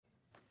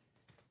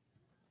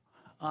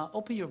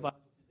Open your Bible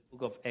to the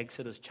book of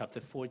Exodus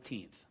chapter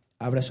 14.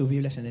 Abra sus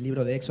Biblias en el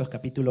libro de Éxodo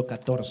capítulo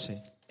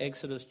 14.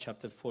 Exodus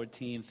chapter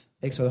 14.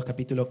 Éxodo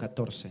capítulo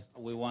 14.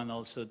 We want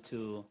also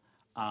to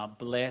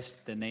bless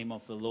the name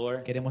of the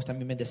Lord Queremos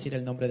también bendecir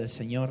el nombre del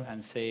Señor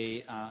and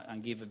say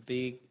and give a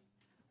big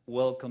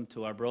welcome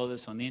to our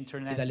brothers on y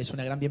internet darles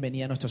una gran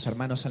bienvenida a nuestros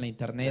hermanos en la that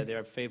internet they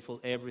are faithful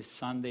every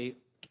Sunday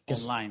que,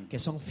 online que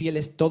son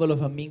fieles todos los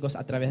domingos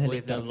a través de la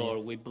with the Lord.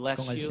 internet We bless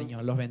con el you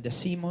Señor. Los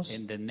bendecimos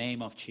in the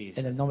name of Jesus.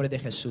 en el nombre de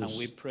And we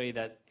Jesús. pray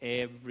that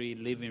every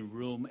living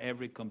room,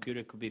 every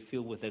computer could be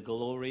filled with the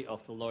glory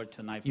of the Lord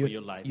tonight for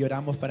your life. Y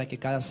oramos para que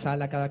cada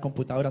sala, cada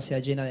computadora sea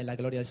llena de la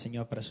gloria del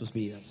Señor para sus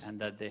vidas. And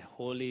that the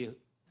Holy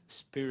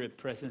Spirit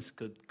presence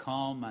could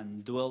come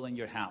and dwell in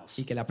your house.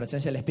 Y que la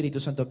presencia del Espíritu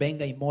Santo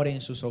venga y more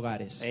en sus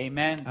hogares.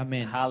 Amen.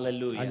 Amén.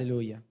 Hallelujah.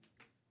 Aleluya.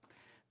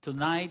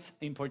 Tonight's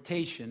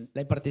impartation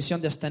La impartición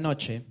de esta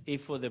noche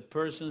is for the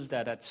persons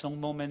that at some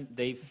moment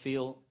they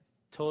feel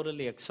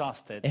totally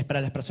exhausted es para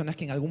las personas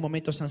que en algún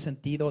momento se han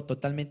sentido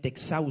totalmente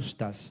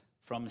exhaustas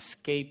from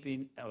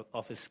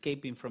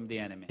escaping from the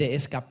enemy. de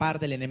escapar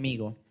del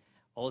enemigo.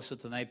 Also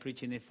tonight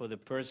preaching is for the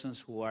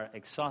persons who are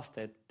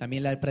exhausted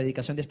También la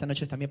predicación de esta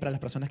noche es también para las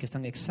personas que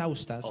están of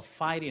exhaustas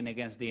fighting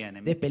against the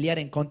enemy. de pelear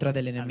en contra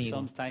del And enemigo.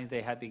 sometimes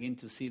they have begun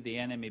to see the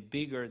enemy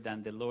bigger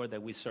than the Lord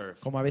that we serve.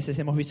 Como a veces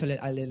hemos visto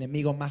al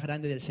enemigo más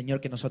grande del Señor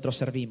que nosotros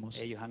servimos.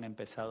 Ellos han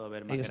empezado a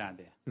ver más Ellos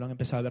grande. lo han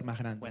empezado a ver más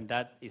grande. When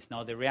that is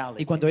not the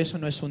reality. Y cuando eso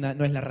no es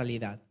la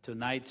realidad.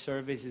 Tonight's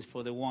service is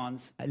for the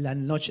ones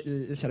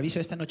El servicio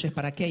de esta noche es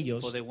para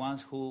aquellos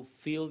who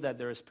feel that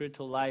their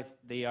spiritual life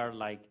they are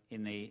like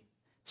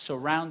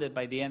surrounded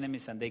by the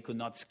enemies and they could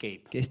not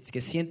escape.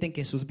 que sienten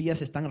que sus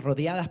vidas están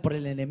rodeadas por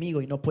el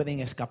enemigo y no pueden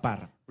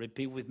escapar.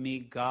 Repeat with me,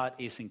 God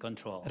is in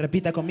control.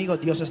 Repita conmigo,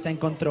 Dios está en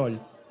control.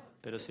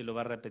 Pero si lo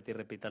va a repetir,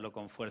 repítalo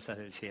con fuerzas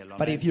del cielo.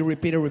 But Amén. if you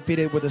repeat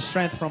it with the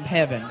strength from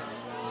heaven.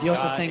 Dios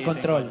God está en is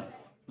control.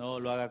 No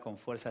lo haga con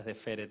fuerzas de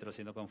féretro,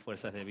 sino con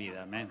fuerzas de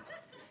vida. Amén.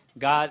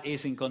 God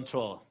is in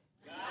control.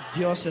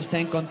 Dios está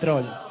en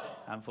control.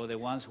 And for the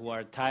ones who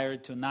are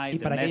tired tonight, Y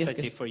the para, message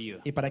is for you.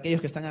 aquellos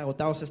que están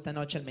agotados esta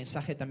noche, el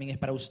mensaje también es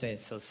para usted.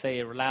 So say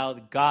it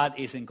loud, God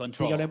is in Dígalo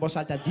control. en voz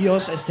alta,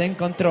 Dios está en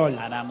control.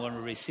 And I'm going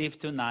to receive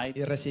tonight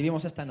Y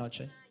recibimos esta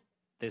noche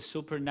the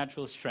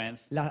supernatural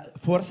strength la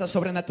fuerza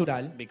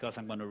sobrenatural because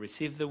I'm going to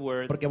receive the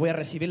word. porque voy a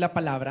recibir la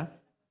palabra.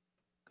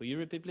 Could you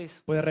repeat,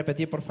 please? ¿Puede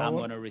repetir, por I'm favor?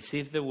 going to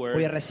receive the Voy a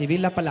word recibir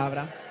la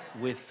palabra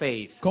with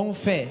faith. con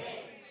fe.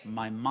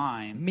 My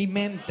mind Mi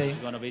mente is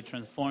going to be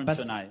transformed va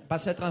tonight. a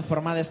ser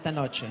transformada esta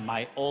noche.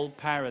 My old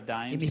Y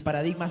paradigms mis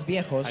paradigmas are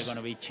viejos going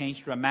to be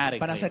changed van a ser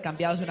dramatically.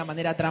 cambiados de una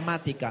manera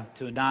dramática.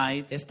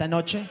 Tonight, Esta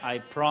noche I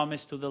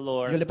promise to the yo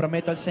Lord le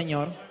prometo al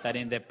Señor that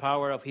in the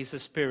power of His que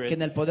Spirit,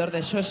 en el poder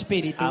de su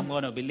Espíritu I'm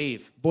going to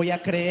believe voy a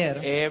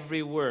creer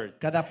every word.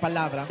 cada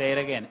palabra. Say it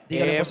again.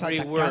 Dígalo en voz Every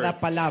alta, word cada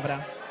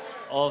palabra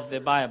of the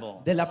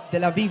Bible de la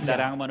that Biblia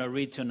I'm going to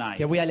read tonight.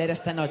 que voy a leer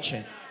esta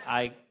noche.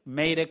 I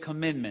made a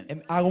commitment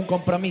Hago un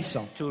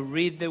compromiso to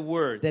read the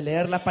word de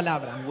leer la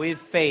palabra with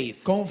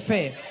faith, con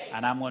fe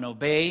and I'm going to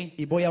obey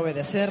y voy a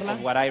obedecerla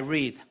what I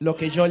read lo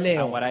que yo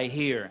leo and what I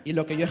hear. y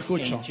lo que yo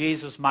escucho In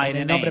Jesus' en mighty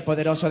el nombre name.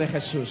 poderoso de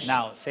Jesús.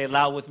 Now, say it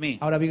loud with me.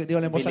 Ahora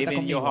dígalo en voz alta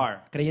Believe in your conmigo,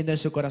 heart. creyendo en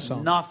su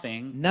corazón.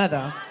 Nothing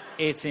Nada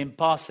is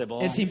impossible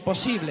es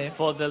imposible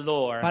for the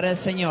Lord para el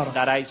Señor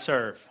that I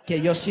serve.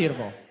 que yo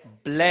sirvo.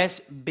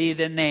 Blessed be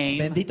the name.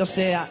 Bendito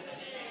sea,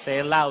 Say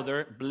it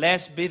louder.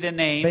 Blessed be the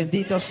name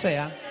bendito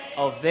sea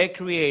of the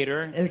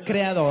Creator el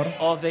Creador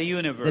of the del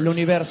universe,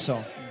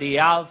 universo, the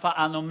Alpha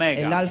and el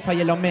Omega, Alfa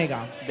y el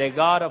Omega, the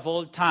God of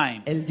all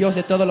time, el Dios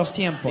de todos los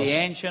tiempos, the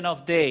Ancient of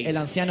el Days,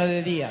 anciano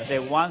de días,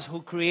 the ones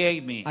who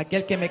create me,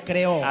 aquel que me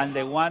creó and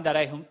the one that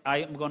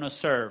I am going to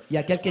serve y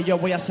aquel que yo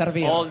voy a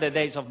servir all the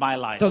days of my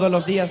life. todos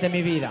los días de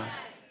mi vida.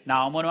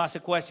 Now I'm going to ask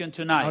a question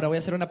tonight. Ahora voy a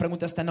hacer una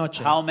pregunta esta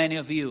noche. How many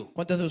of you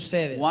 ¿Cuántos de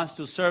ustedes wants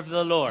to serve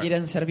the Lord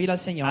quieren servir al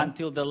Señor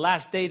until the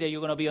last day that you're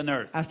going to be on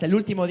earth? hasta el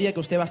último día que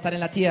usted va a estar en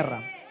la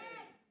tierra?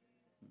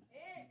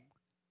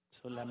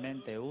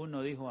 Solamente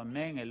uno dijo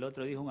amén, el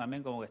otro dijo un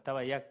amén como que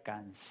estaba ya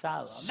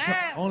cansado. So, Amén.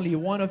 only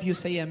one of you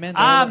say amen.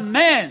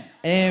 Amen.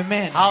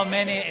 Amen. How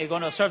many are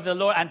going to serve the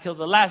Lord until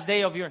the last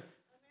day of your...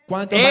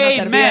 ¿Cuántos van a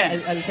servir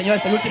Amen. al Señor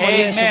hasta el último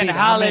día de su Amen. vida?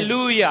 Amén.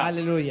 Aleluya.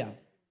 Aleluya.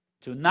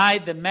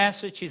 Tonight the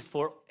message is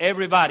for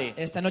everybody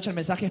Esta noche el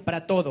mensaje es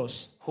para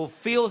todos who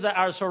feels that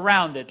are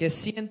surrounded que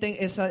sienten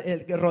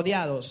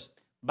rodeados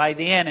by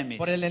the enemies.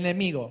 por el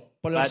enemigo,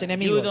 por But los you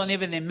enemigos. don't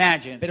even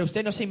imagine Pero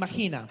usted no se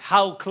imagina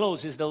how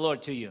close is the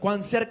Lord to you.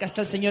 cuán cerca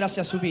está el Señor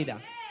hacia su vida.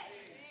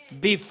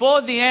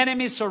 Before the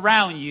enemies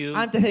surround you,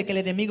 Antes de que el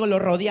enemigo lo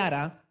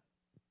rodeara,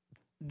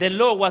 the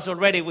Lord was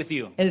already with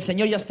you. el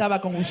Señor ya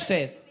estaba con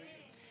usted.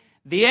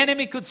 The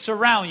enemy could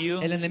surround you,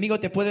 El enemigo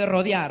te puede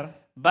rodear,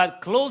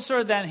 but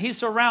closer than his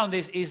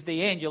surroundings is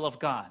the angel of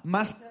God.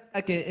 más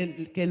cerca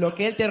que lo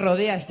que él te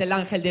rodea está el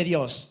ángel de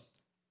Dios.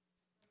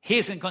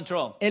 He's in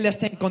control. Él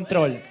está en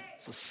control.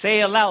 So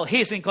say aloud,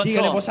 He's in Dígale en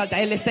control. voz alta,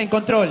 Él está en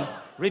control.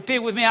 Repeat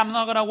with me, I'm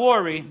not going to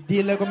worry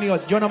Dile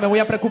conmigo, yo no me voy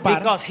a preocupar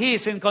because He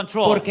is in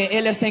control. porque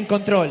Él está en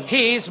control.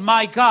 He is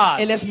my God.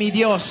 Él es mi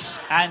Dios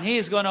And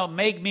He's going to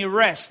make me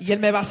rest y Él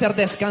me va a hacer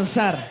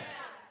descansar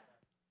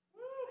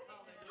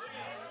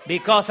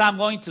because I'm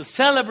going to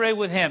celebrate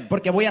with Him.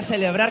 porque voy a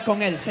celebrar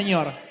con Él,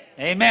 Señor.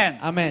 Amen.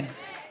 Amén.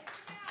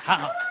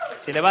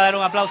 Si le va a dar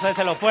un aplauso,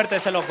 déselo fuerte,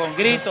 déselo con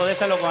grito,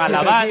 déselo con Give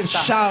a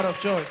alabanza, shout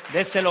of joy.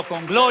 déselo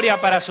con gloria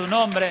para su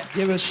nombre.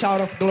 Give a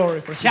shout of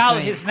glory for Shout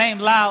His His name.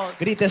 name loud.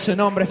 Grite su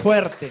nombre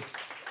fuerte.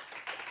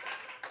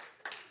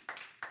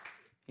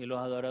 Y los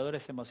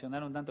adoradores se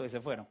emocionaron tanto que se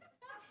fueron.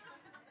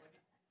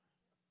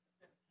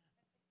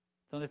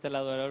 ¿Dónde está el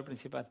adorador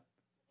principal?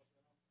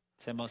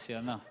 Se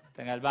emocionó.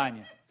 Está en el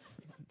baño.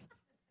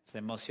 Se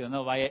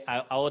emocionó. Vaya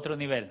a otro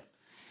nivel.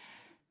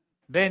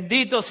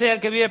 Bendito sea el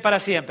que vive para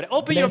siempre.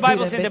 Open your Blessed be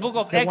Bibles in the book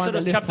of the one that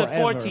Exodus lives chapter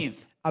forever. 14.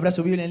 Abra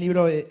su Biblia en el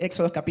libro de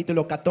Éxodo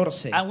capítulo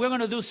 14. And we're going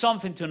to do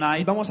something Y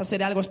tonight vamos a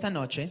hacer algo esta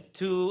noche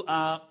to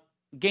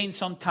gain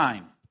some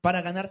time.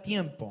 para ganar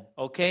tiempo.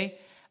 Okay?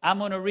 I'm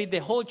going to read the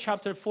whole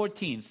chapter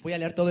 14 Voy a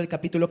leer todo el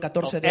capítulo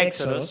 14 of de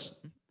Exodus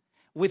Éxodo.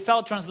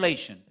 without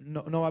translation.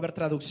 No va a haber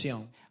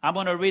traducción. I'm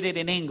going to read it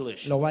in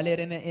English. Lo voy a leer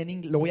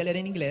lo voy a leer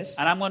en inglés.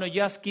 And I'm going to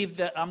ask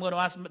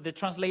the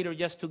translator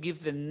just to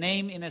give the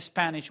name in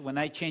Spanish when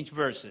I change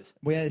verses.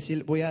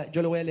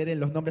 Yo lo voy a leer en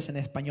los nombres en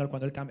español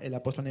cuando el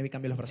apóstol Nevi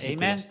cambie los Amen.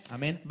 versículos.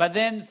 Amén. But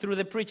then through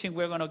the preaching,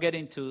 we're going to get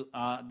into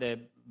the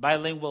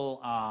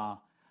bilingual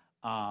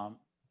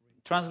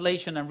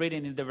translation and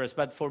reading in the verse.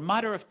 But for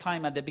matter of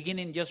time, at the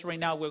beginning, just right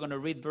now, we're going to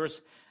read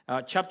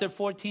chapter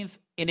 14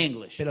 in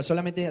English. Pero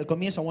solamente al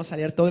comienzo vamos a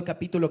leer todo el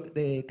capítulo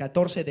de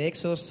 14 de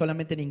Éxodo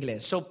solamente en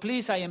inglés. So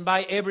please, I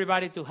invite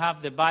everybody to have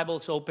the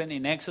Bibles open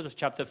in Exodus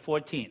chapter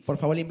 14. Por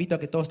favor, le invito a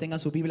que todos tengan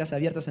sus Biblias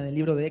abiertas en el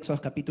libro de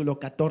Éxodo capítulo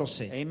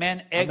 14.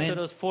 Amen. Amen.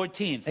 Exodus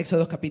 14.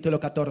 Éxodo capítulo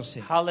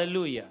 14.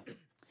 Hallelujah.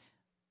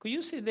 Could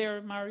you sit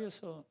there, Mario,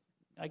 so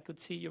I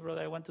could see you,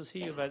 brother? I want to see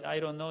you, but I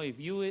don't know if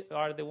you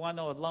are the one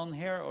of long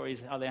hair or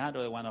is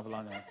Alejandro the one of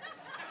long hair.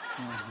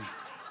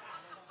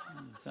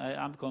 So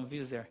I'm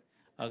confused there.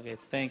 Okay,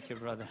 thank you,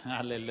 brother.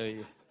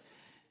 Hallelujah.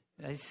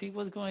 I see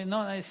what's going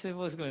on. I see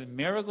what's going on.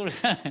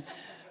 Miracles.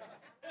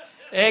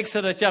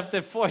 Exodus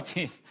chapter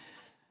 14.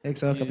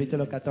 Éxodo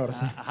capítulo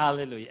 14.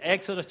 Hallelujah.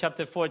 Exodus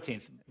chapter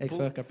 14.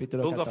 Éxodo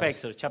capítulo Book 14. of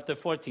Exodus chapter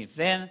 14.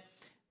 Then,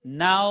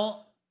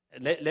 now,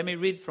 let me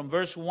read from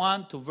verse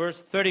 1 to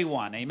verse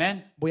 31.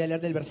 Amen. Voy a leer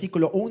del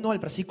versículo 1 al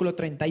versículo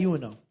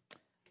 31.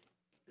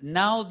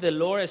 Now the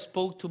Lord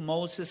spoke to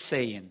Moses,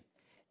 saying,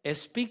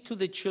 Speak to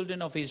the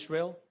children of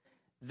Israel,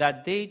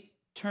 that they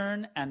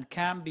turn and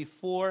camp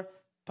before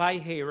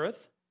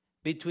Pi-hahiroth,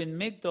 between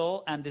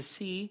Migdol and the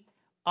sea,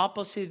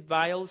 opposite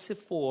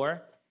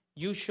Baal-zephor.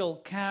 You shall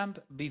camp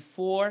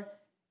before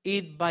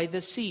it by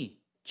the sea.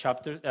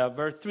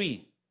 Verse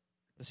 3.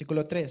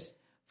 Versículo 3.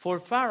 For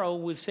Pharaoh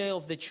will say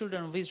of the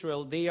children of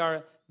Israel, they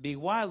are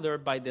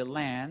bewildered by the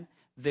land,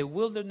 the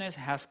wilderness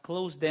has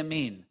closed them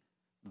in.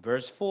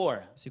 Verse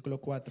 4. Versículo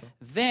 4.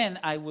 Then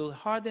I will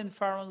harden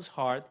Pharaoh's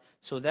heart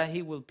so that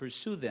he will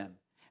pursue them.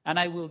 And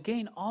I will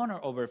gain honor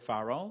over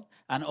Pharaoh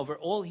and over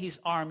all his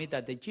army,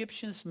 that the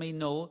Egyptians may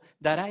know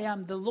that I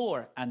am the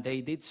Lord. And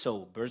they did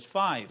so. Verse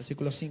 5.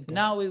 Versículo 5.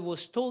 Now it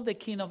was told the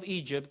king of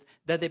Egypt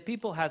that the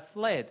people had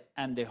fled,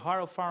 and the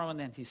heart of Pharaoh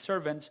and his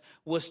servants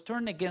was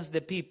turned against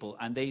the people.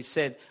 And they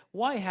said,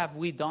 Why have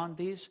we done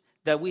this,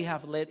 that we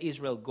have let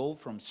Israel go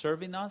from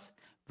serving us?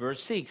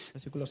 Verse 6.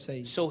 Versículo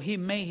 6. So he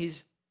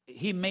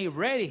made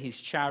ready his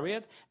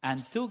chariot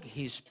and took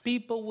his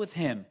people with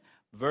him.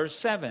 Verse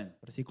 7.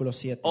 Versículo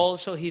 7.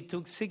 Also he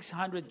took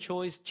 600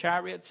 choice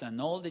chariots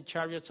and all the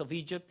chariots of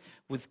Egypt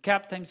with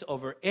captains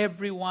over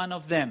every one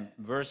of them.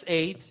 Verse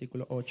 8.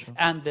 Versículo 8.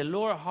 And the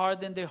Lord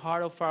hardened the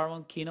heart of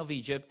Pharaoh, king of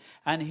Egypt,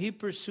 and he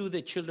pursued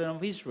the children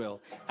of Israel.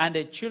 And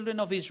the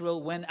children of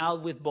Israel went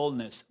out with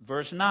boldness.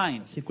 Verse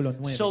 9. Versículo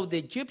 9. So the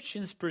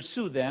Egyptians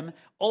pursued them,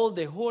 all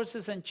the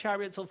horses and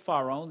chariots of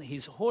Pharaoh,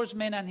 his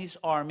horsemen and his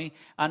army,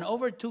 and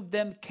overtook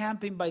them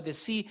camping by the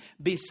sea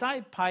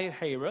beside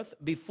Pi-hahiroth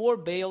before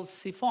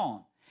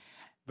Baal-zephon.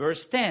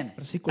 Verse 10,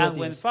 Versículo and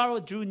when 10. Pharaoh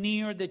drew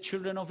near, the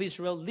children of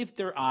Israel lifted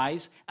their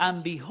eyes,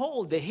 and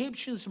behold, the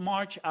Egyptians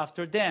marched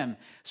after them.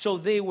 So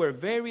they were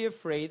very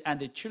afraid, and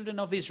the children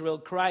of Israel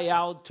cried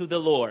out to the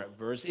Lord.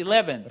 Verse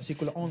 11,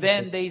 Versículo 11.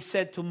 then they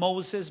said to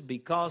Moses,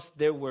 because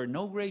there were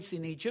no graves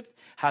in Egypt,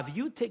 have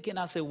you taken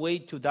us away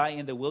to die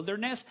in the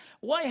wilderness?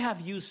 Why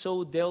have you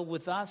so dealt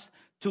with us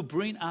to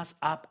bring us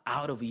up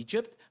out of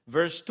Egypt?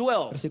 Verse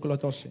 12. Versículo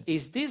 12.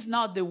 Is this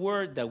not the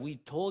word that we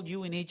told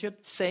you in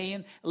Egypt,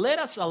 saying, Let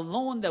us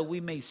alone that we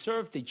may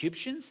serve the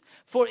Egyptians?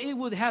 For it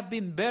would have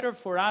been better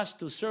for us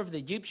to serve the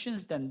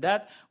Egyptians than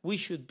that we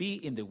should be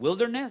in the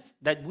wilderness,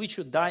 that we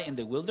should die in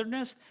the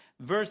wilderness.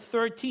 Verse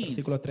 13.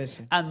 Versículo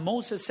 13. And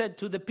Moses said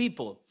to the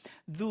people,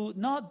 Do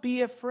not be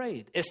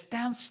afraid.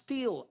 Stand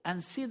still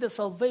and see the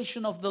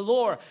salvation of the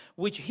Lord,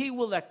 which he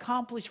will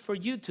accomplish for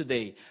you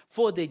today.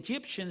 For the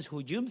Egyptians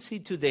who you see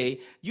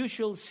today, you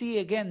shall see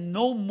again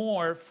no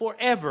more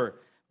forever.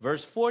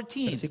 Verse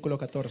 14. Versículo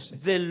 14.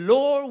 The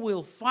Lord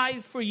will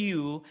fight for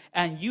you,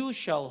 and you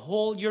shall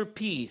hold your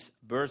peace.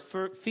 Verse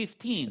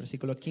 15.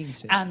 Versículo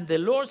 15. And the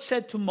Lord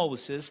said to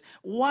Moses,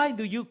 why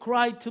do you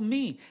cry to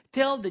me?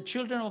 Tell the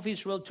children of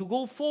Israel to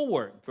go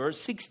forward. Verse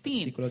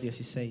 16. Versículo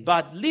 16.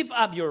 But lift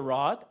up your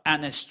rod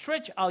and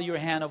stretch out your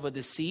hand over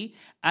the sea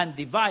and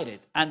divide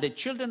it. And the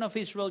children of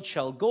Israel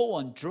shall go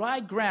on dry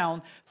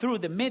ground through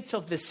the midst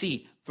of the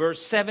sea.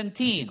 Verse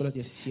 17. Versículo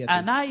 17.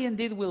 And I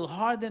indeed will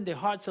harden the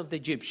hearts of the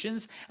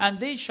Egyptians, and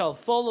they shall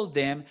follow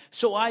them.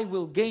 So I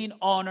will gain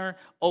honor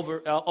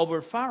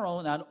over Pharaoh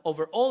and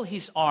over all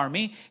his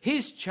army,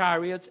 his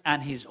chariots,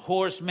 and his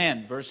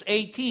horsemen. Verse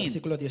 18.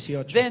 Versículo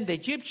 18. Then the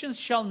Egyptians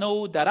shall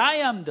know that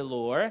I am the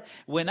Lord,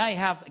 when I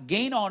have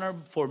gained honor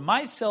for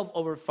myself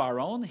over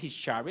Pharaoh, his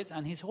chariots,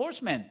 and his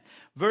horsemen.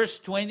 Verse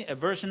 19.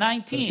 Versículo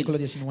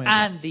 19.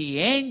 And the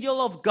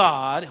angel of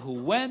God, who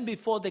went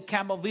before the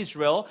camp of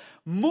Israel,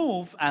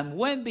 moved and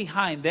went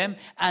behind them,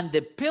 and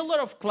the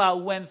pillar of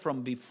cloud went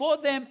from before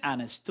them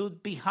and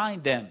stood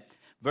behind them.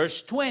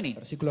 Verse 20.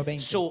 Versículo 20.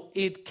 So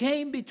it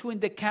came between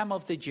the camp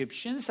of the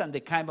Egyptians and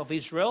the camp of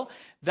Israel,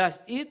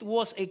 that it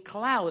was a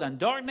cloud and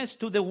darkness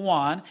to the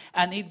one,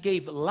 and it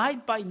gave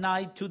light by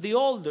night to the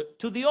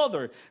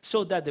other,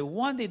 so that the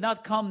one did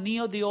not come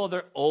near the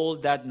other all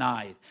that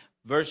night.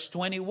 Verse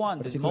 21,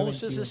 then Versículo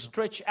Moses 21.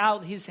 stretched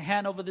out his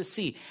hand over the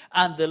sea,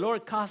 and the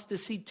Lord caused the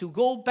sea to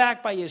go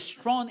back by a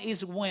strong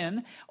east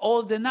wind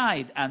all the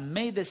night, and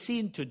made the sea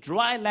into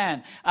dry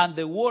land, and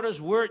the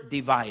waters were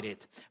divided.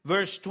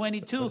 Verse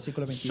 22,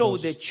 Versículo 22. so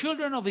the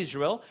children of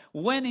Israel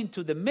went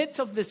into the midst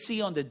of the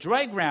sea on the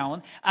dry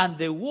ground, and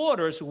the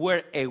waters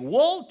were a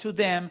wall to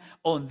them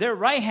on their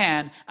right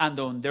hand and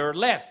on their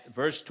left.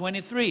 Verse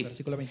 23,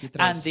 Versículo 23.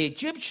 and the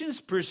Egyptians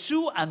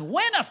pursued and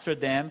went after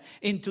them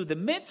into the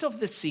midst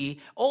of the sea,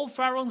 all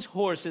Pharaoh's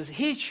horses,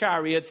 his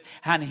chariots,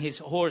 and his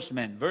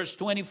horsemen. Verse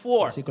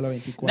 24. Versículo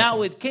 24.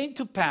 Now it came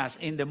to pass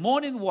in the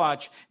morning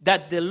watch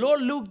that the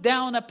Lord looked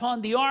down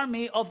upon the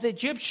army of the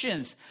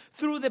Egyptians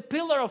through the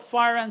pillar of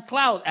fire and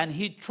cloud, and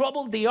he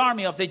troubled the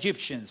army of the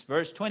Egyptians.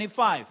 Verse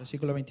 25.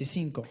 Versículo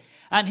 25.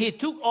 And he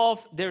took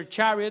off their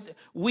chariot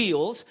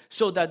wheels,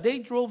 so that they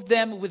drove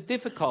them with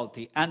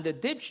difficulty. And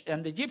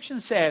the Egyptian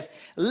says,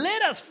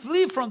 let us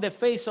flee from the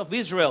face of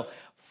Israel,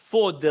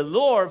 for the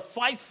Lord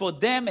fight for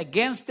them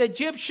against the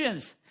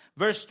Egyptians.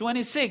 Verse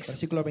 26.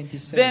 Versículo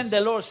 26. Then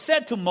the Lord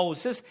said to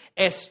Moses,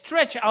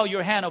 stretch out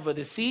your hand over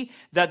the sea,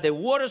 that the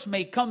waters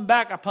may come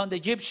back upon the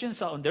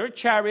Egyptians on their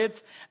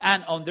chariots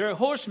and on their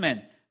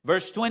horsemen.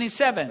 Verse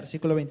 27.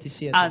 Versículo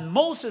 27. And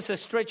Moses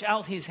stretched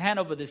out his hand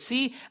over the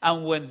sea,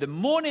 and when the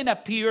morning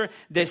appeared,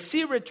 the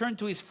sea returned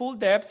to its full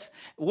depth,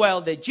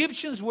 while the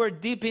Egyptians were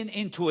dipping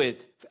into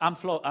it.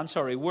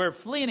 Were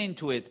fleeing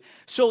into it.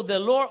 So the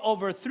Lord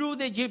overthrew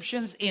the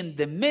Egyptians in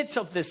the midst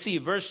of the sea.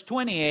 Verse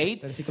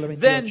 28. Versículo 28.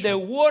 Then the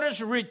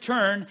waters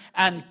returned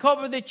and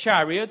covered the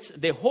chariots,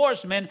 the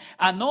horsemen,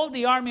 and all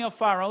the army of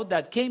Pharaoh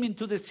that came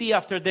into the sea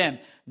after them.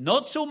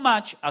 Not so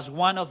much as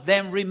one of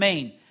them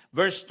remained.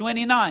 Verse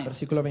 29.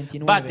 Versículo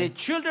 29. But the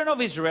children of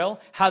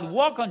Israel had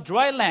walked on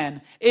dry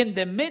land in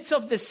the midst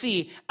of the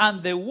sea,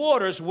 and the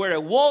waters were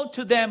a wall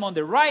to them on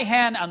the right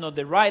hand and on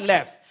the right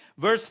left.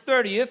 Verse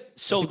 30th,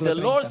 so Versículo the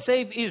Lord 30.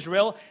 saved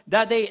Israel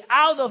that day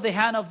out of the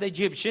hand of the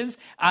Egyptians,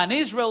 and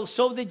Israel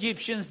saw the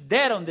Egyptians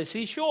dead on the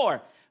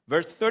seashore.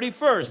 Verse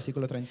 31st,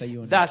 Versículo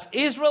 31. thus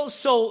Israel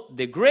saw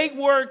the great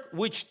work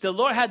which the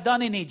Lord had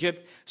done in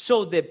Egypt,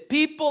 so the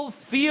people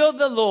feared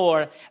the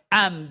Lord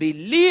and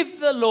believed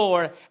the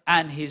Lord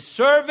and his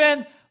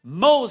servant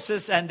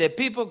Moses, and the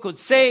people could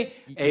say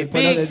a el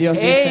pueblo de big Dios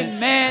dice,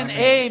 amen,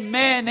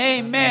 amen,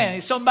 amen.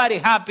 Is somebody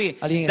happy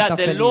 ¿Alguien that está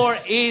the feliz? Lord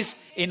is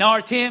in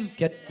our team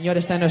Que el Señor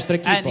está en nuestro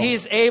and equipo He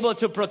is able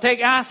to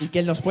protect us y que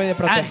Él nos puede and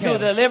to proteger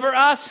deliver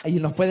us? y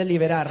nos puede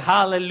liberar.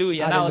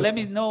 Hallelujah. Now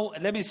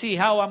Aleluya. let me see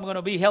how I'm going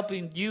to be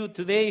helping you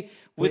today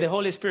with the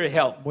Holy Spirit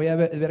help. Voy a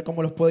ver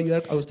cómo los puedo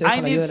ayudar a ustedes I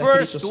con la need ayuda del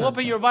first Espíritu to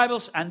open Santo. your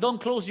Bibles, and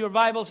don't close your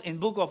Bibles in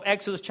book of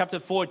Exodus chapter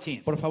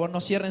 14. Por favor, no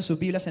cierren sus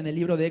Biblias en el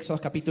libro de Éxodo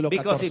capítulo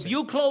Because if 14.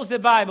 you close the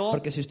Bible,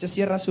 Porque si usted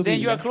cierra su then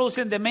you are Biblia,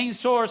 closing the main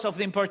source of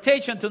the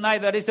impartation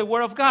tonight, that is the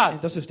Word of God.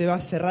 entonces usted va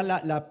a cerrar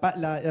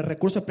el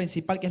recurso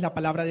principal, que es la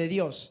palabra de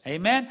Dios.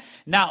 Amen.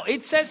 Now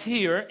it says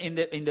here in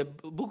the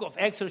book of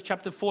Exodus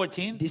chapter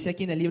 14 Dice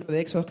aquí en el libro de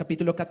Éxodo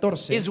capítulo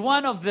 14, is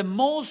one of the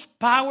most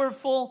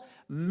powerful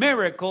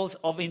miracles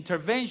of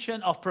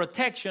intervention of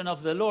protection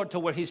of the Lord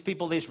toward his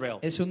people Israel.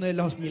 es uno de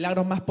los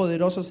milagros más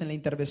poderosos en la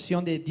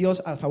intervención de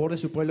Dios a favor de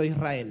su pueblo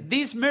Israel.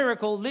 This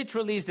miracle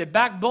literally is the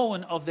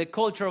backbone of the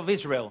culture of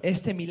Israel.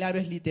 Este milagro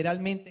es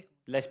literalmente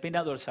La espina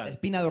la dorsal.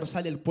 espina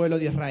dorsal del pueblo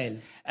de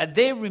Israel. And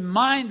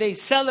they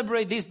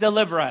celebrate this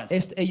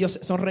deliverance. Ellos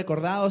son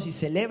recordados y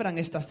celebran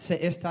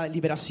esta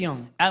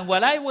liberación. And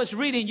while I was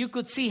reading, you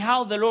could see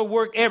how the Lord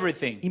worked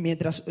everything. Y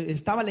mientras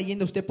estaba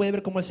leyendo, usted puede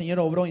ver cómo el Señor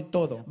obró en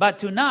todo. But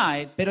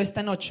tonight, Pero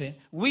esta noche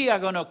we are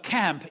going to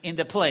camp in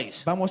the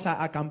place. vamos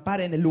a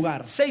acampar en el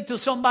lugar. Say to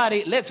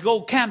somebody, let's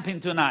go camping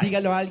tonight.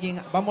 Dígalo a alguien,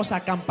 vamos a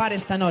acampar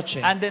esta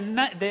noche. And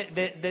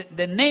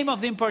the name of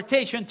the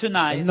impartation El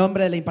tonight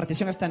nombre de la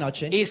impartición esta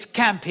noche is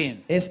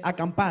camping. es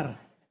acampar.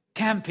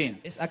 Camping.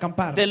 Es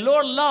acampar. The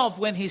Lord loves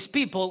when His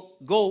people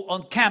go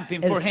on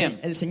camping for Him.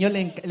 El Señor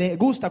le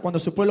gusta cuando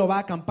su pueblo va a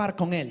acampar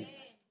con Él.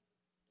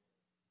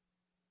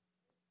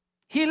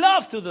 He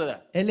loves to do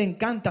that. Él le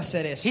encanta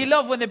hacer eso. He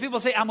loves when the people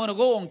say, I'm going to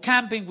go on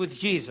camping with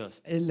Jesus.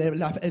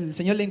 El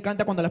Señor le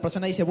encanta cuando las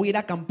personas dicen, voy a ir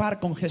a acampar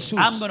con Jesús.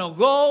 I'm going to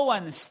go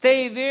and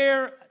stay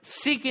there,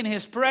 seeking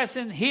His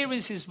presence,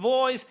 hearing His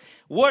voice,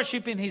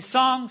 worshiping His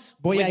songs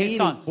Voy with a His ir,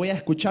 son. voy a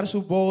escuchar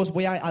su voz,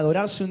 voy a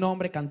adorar su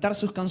nombre, cantar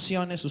sus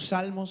canciones, sus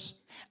salmos.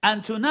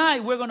 And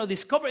tonight we're going to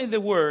discover in the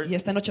Word Y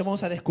esta noche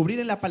vamos a descubrir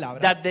en la palabra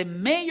that the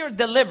major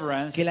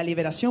deliverance que la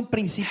liberación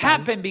principal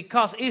happened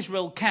because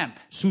Israel camped.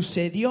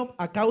 sucedió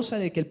a causa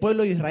de que el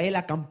pueblo de Israel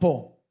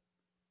acampó.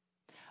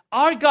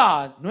 Our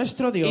God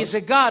Nuestro is Dios a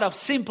God of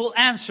simple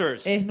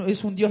answers.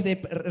 es un Dios de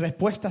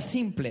respuestas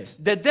simples.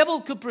 The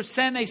devil could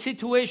present a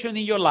situation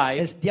in your life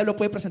El diablo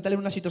puede presentarle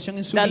una situación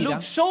en su that vida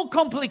looks so que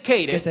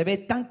complicated se ve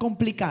tan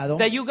complicado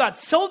that you got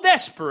so que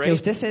desperate,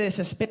 usted se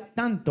desespera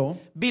tanto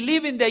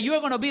believing that you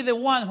are going to be the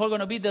one who are going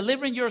to be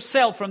delivering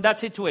yourself from that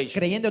situation.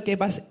 creyendo que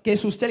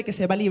es usted el que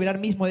se va a liberar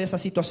mismo de esa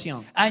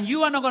situación. And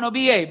you are not going to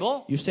be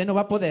able Y usted no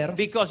va a poder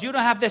because you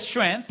don't have the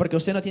strength. porque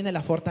usted no tiene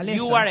la fortaleza.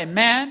 You are a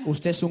man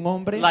Usted es un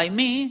hombre like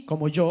me.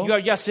 como yo. You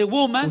are just a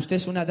woman. Usted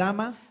es una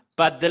dama.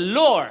 But the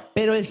Lord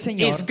Pero el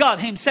Señor is God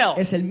Himself.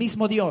 es el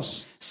mismo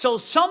Dios. So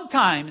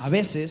sometimes A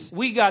veces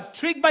we got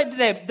tricked by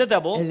the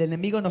devil el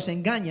enemigo nos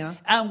engaña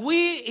and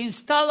we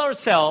install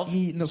ourselves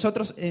y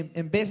nosotros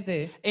en vez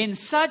de in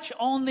such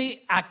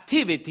only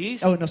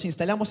activities o nos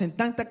instalamos en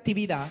tanta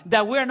actividad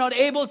that we are not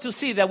able to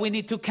see that we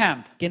need to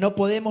camp. que no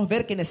podemos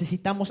ver que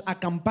necesitamos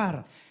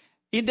acampar.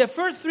 In the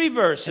first three En los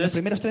verses,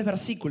 primeros 3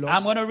 versículos,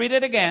 I'm going to read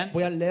it again.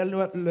 voy a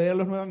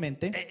leerlos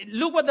nuevamente.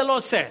 Look what the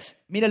Lord says.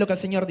 Mira lo que el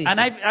Señor dice. And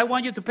I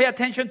want you to pay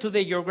attention to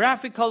the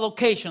geographical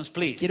locations,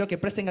 please. Quiero que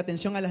presten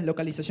atención a las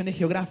localizaciones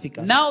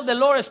geográficas. Now the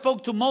Lord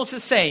spoke to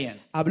Moses, saying,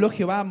 Habló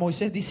Jehová a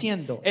Moisés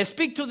diciendo,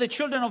 Speak to the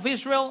children of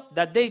Israel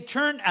that they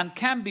turn and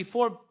camp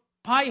before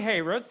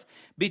Pi-Hahiroth,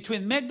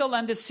 between Migdol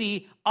and the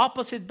sea,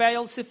 opposite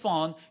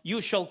Baal-Zephon. You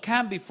shall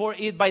camp before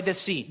it by the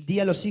sea. di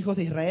a los hijos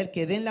de Israel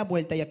que den la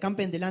vuelta y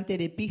acampen delante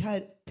de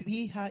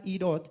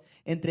Pihahirot,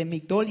 entre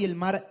Migdol y el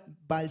mar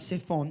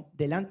Baal-Zephón,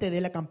 delante de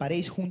él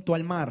acamparéis junto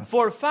al mar.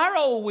 For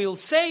Pharaoh will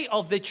say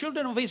of the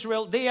children of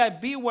Israel, they are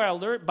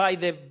bewildered by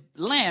the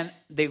land,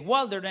 the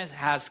wilderness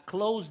has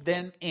closed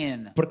them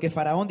in. Porque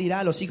Faraón dirá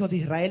a los hijos de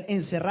Israel,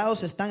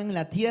 encerrados están en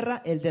la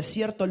tierra, el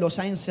desierto los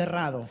ha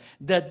encerrado.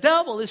 The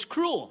devil is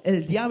cruel,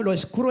 El diablo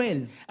es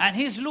cruel and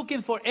he's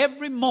looking for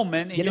every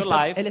moment y in él your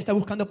está, life él está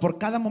buscando por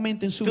cada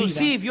momento en su to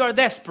see vida if you are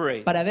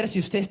desperate. para ver si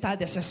usted está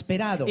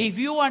desesperado, If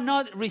you are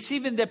not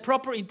receiving the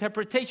proper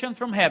interpretation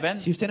from heaven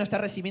si usted no está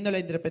recibiendo la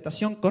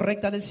interpretación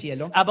correcta del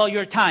cielo about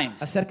your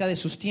times. acerca de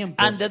sus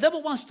tiempos. And the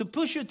devil wants to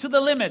push you to the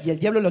limit Y el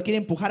diablo lo quiere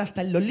empujar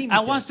hasta los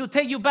and wants límites. to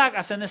take you back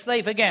as a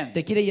slave again.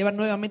 Te quiere llevar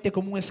nuevamente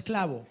como un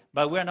esclavo.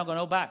 But we are not going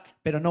to go back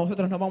Pero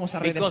nosotros no vamos a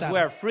because we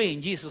are regresar. free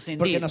in Jesus Porque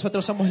indeed.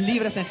 nosotros somos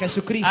libres en And the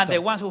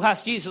Jesucristo. ones who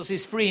has Jesus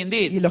is free Y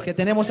indeed. los que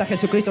tenemos a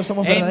Jesucristo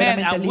somos Amen.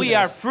 verdaderamente And we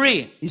are libres.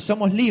 free. Y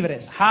somos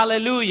libres.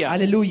 Hallelujah.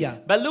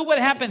 Aleluya. But look what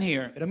happened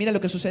here. Pero mira lo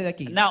que sucede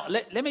aquí. Now,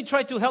 let me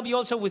try to help you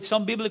also with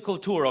some biblical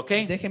tour,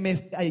 okay?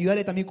 Déjeme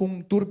ayudarle también con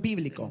un tour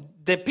bíblico.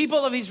 The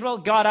people of Israel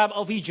got out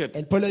of Egypt.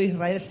 El pueblo de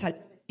Israel salió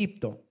de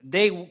Egipto.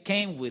 They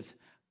came with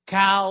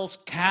cows,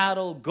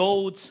 cattle,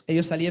 goats,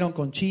 Ellos salieron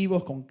con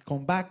chivos,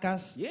 con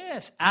vacas,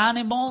 yes,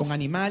 animals, con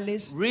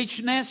animales,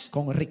 richness,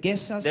 con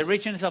riquezas, the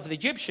richness of the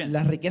Egyptians,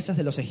 las riquezas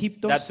de los that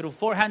egipcios, through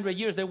 400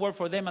 years they worked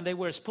for them and they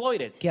were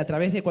exploited. que a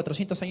través de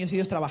 400 años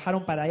ellos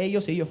trabajaron para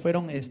ellos y ellos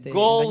fueron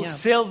Gold, engañados.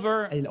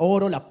 silver, El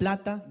oro, la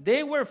plata,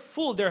 they were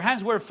full, their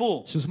hands were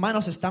full. sus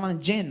manos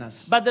estaban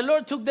llenas. But the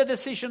Lord took the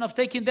decision of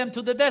taking them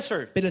to the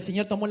desert. Pero el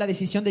Señor tomó la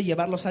decisión de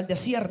llevarlos al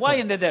desierto. Why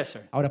in the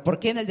desert? Ahora, ¿por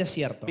qué en el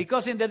desierto?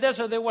 Because in the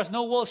desert there was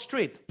no Wall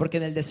Street. Porque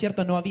en el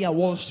desierto no había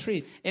Wall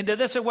Street. In the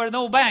desert were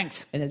no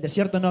banks. En el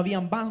desierto no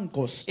habían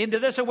bancos. In the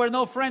desert were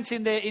no friends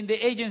in the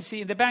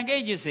agency, in the bank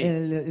agency.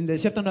 En el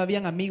desierto no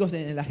habían amigos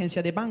en la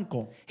agencia de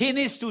banco. He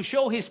needs to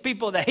show his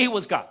people that he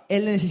was God.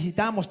 Él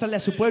necesitaba mostrarle a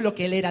su pueblo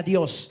que él era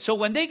Dios. So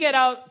when they get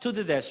out to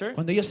the desert,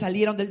 Cuando ellos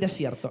salieron del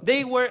desierto,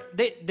 they were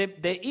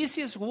the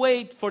easiest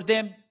way for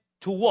them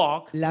to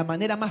walk la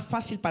manera más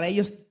fácil para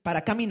ellos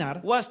para caminar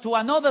was to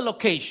another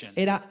location.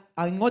 era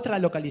en otra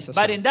But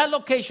localización. in that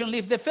location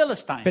lived the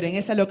Philistines. Pero en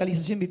esa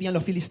localización vivían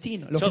los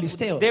filistinos, los So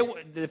filisteos.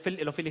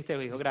 los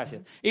filisteos, hijo,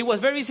 gracias. It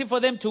was very easy for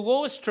them to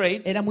go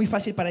straight Era muy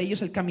fácil para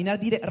ellos el caminar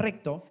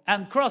recto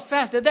and cross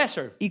fast the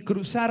desert. y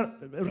cruzar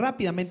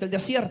rápidamente el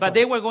desierto. But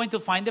they were going to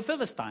find the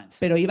Philistines.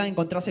 Pero iban a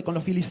encontrarse con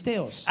los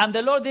filisteos. And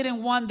the Lord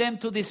didn't want them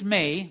to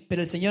dismay,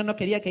 Pero el Señor no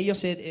quería que ellos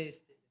se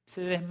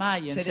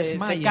desmayen, se se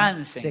desmayen,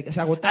 cansen. se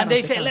agotaran, And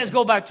they se said, cansen. let's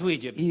go back to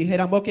Egypt. y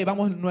dijeran, ok,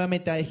 vamos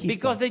nuevamente a Egipto.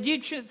 Because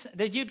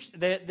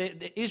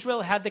the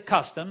Israel had the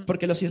custom,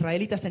 Porque los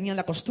israelitas tenían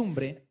la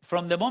costumbre,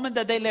 from the moment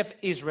that they left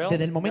Israel,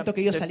 desde el momento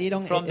que ellos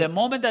salieron, from the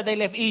moment that they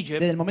left Egypt,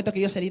 desde el momento que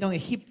ellos salieron de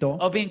Egipto,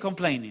 of being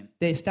complaining.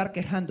 de estar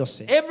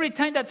quejándose. Every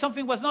time that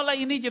something was not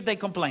like in Egypt, they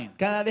complained.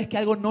 Cada vez que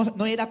algo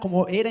no era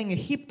como era en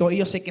Egipto,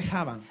 ellos se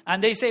quejaban.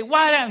 And they say,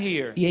 why I'm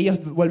here? Y ellos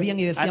volvían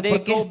y decían, And they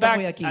 ¿por qué go estoy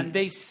back aquí? and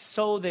they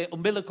sew the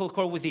umbilical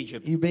cord with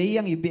Egypt. Y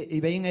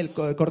veían el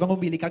cordón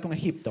umbilical con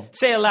Egipto.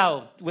 Say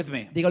aloud with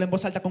me. Dígalo en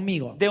voz alta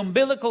conmigo. The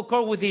umbilical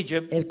cord with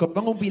Egypt El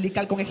cordón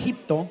umbilical con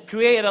Egipto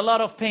created a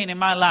lot of pain in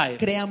my life.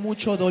 crea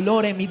mucho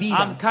dolor en mi I'm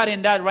vida.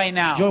 cutting that right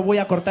now Yo voy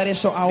a cortar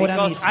eso ahora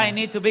because mismo. I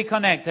need to be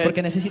connected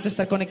Porque necesito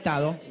estar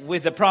conectado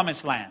with the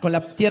promised land. con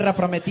la tierra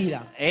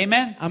prometida.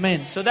 Amen.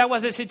 Amén. So that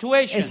was the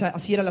situation.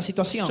 Así era la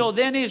situación. So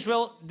then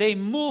Israel, they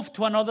moved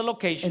to another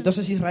location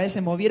Entonces Israel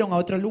se movieron a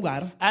otro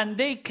lugar and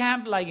they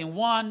camped like in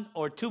one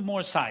or two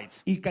more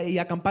sites. y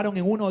acamparon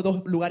en uno o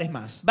dos lugares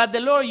más. But the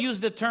Lord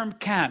used the term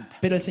camp,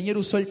 Pero el Señor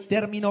usó el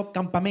término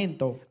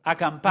campamento.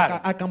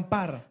 acampar,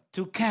 Acampar.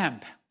 to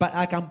camp,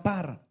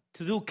 Acampar.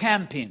 to do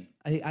camping.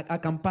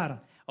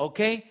 Acampar.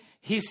 Okay?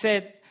 He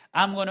said,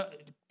 I'm going to,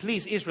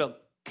 please Israel,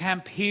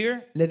 camp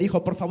here, Le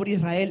dijo, por favor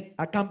Israel,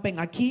 acampen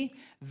aquí,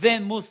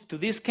 then move to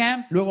this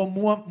camp. luego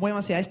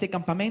muévanse a este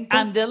campamento.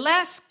 And the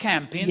last Y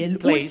camping el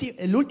place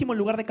último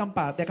lugar de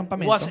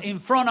acampamento was in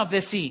front of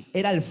the sea.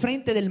 era al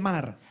frente del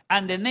mar.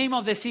 And the name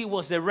of the sea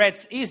was the Red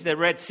Y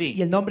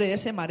Sea. el nombre de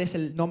ese mar es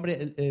el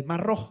nombre el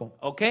Mar Rojo.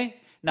 Okay?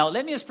 Now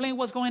let me explain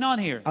what's going on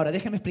here. Ahora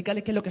déjenme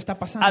explicarles qué es lo que está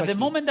pasando At the aquí.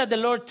 moment that the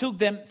Lord took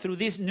them through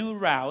this new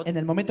route, En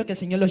el momento que el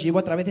Señor los llevó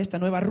a través de esta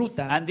nueva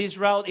ruta, and this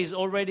route is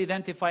already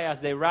identified as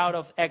the route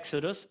of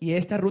Exodus y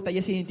esta ruta ya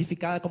es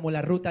identificada como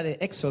la ruta de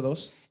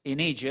Éxodos in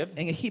Egypt,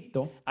 en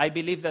Egipto, I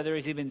believe that there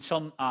is even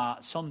some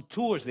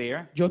tours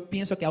there, yo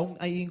pienso que aún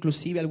hay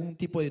inclusive algún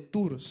tipo de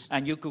tours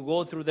and you could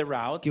go through the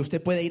route. que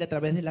usted puede ir a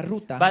través de la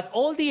ruta, But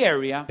all the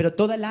area pero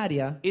toda el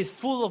área is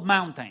full of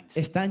mountains.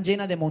 está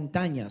llena de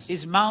montañas.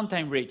 It's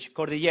mountain rich,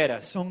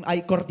 cordilleras,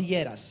 Hay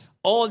cordilleras.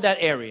 all that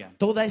area.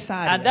 Toda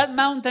esa And área. that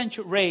mountain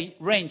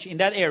range in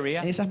that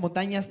area, En esas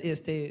montañas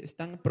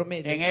están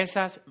promedio. en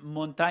esas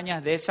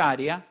montañas de esa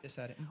área,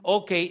 Esa área.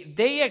 okay,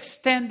 they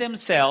extend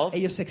themselves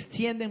Ellos se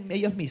extienden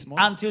ellos mismos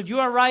until you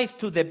arrive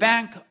to the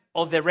bank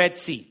of the Red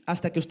Sea.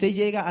 hasta que usted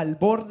llega al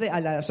borde, a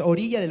la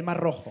orilla del Mar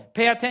Rojo.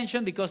 Pay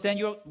attention because then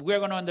we're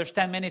going to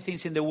understand many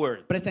things in the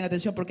word. Presten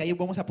atención porque ahí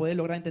vamos a poder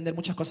lograr entender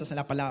muchas cosas en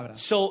la palabra.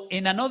 So,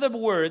 in other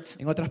words,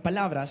 En otras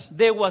palabras,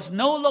 there was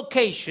no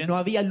location no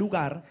había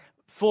lugar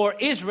for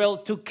Israel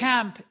to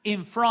camp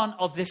in front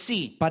of the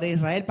sea para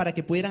Israel para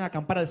que pudieran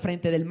acampar al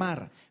frente del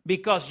mar.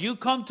 because you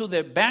come to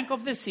the bank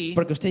of the sea,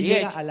 Porque usted the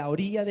llega edge, a la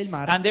orilla del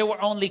mar and there were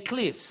only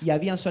cliffs, y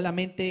habían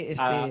solamente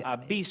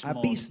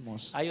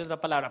abismos. Hay otra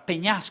palabra,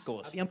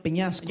 peñascos. Habían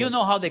peñascos. You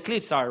know how the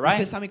cliffs are, Usted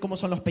right? sabe cómo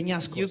son los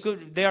peñascos.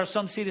 There are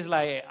some cities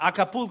like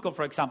Acapulco,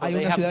 for example. Hay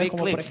They unas have ciudades big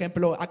como por cliffs.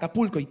 ejemplo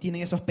Acapulco y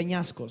tienen esos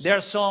peñascos. There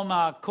are some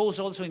coasts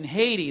also in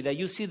Haiti that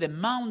you see the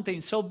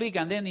mountain so big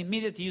and then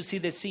immediately you see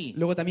the sea.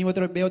 Luego también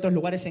ve otros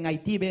lugares en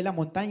Haití, ve la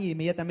montaña y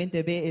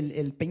inmediatamente ve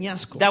el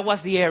peñasco. That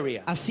was the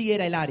area. Así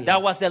era el área.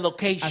 That was the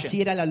location.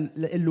 Así era el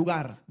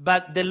lugar.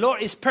 But the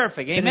Lord is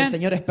perfect. Pero el Amen.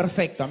 Señor es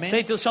perfecto. Amén.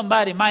 Say to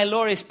somebody, my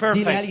Lord is Dile a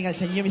perfect. alguien al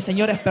Señor, mi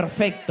Señor es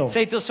perfecto.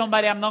 Say to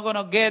somebody, I'm not going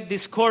to get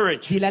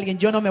discouraged. Dile a alguien,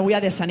 yo no me voy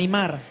a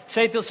desanimar.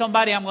 Say to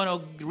somebody, I'm going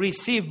to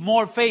receive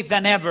more faith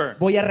than ever.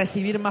 Voy a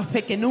recibir más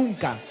fe que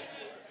nunca.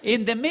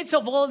 In the midst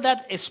of all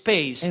that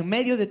space, En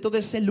medio de todo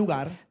ese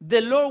lugar,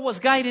 the Lord was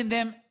guiding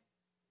them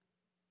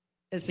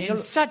el in Señor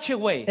such a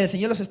way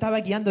los estaba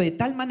guiando de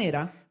tal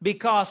manera,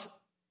 because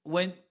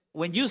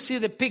when you see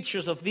the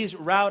pictures of this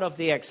route of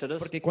the Exodus,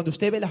 porque cuando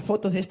usted ve las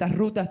fotos de estas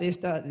rutas, de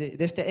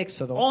este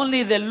éxodo,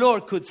 only the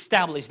Lord could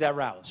establish that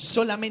route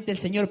solamente el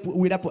Señor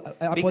hubiera podido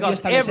because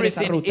establecer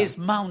esa everything ruta. is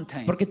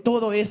mountain Porque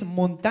todo es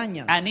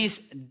montañas. and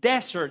is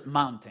desert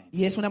mountain,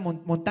 Y es una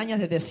montañas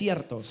de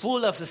desiertos,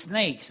 full of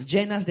snakes,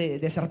 llenas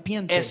de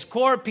serpientes,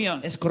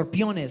 scorpions,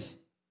 escorpiones,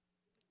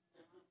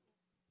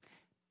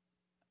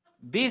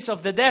 beasts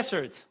of the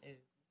desert,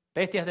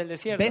 bestias del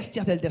desierto.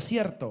 bestias del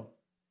desierto.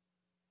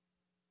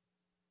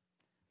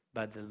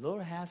 But the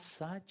Lord has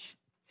such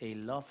a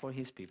love for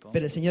his people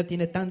Pero el Señor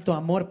tiene tanto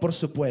amor por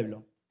su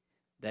pueblo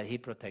that he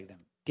protect them.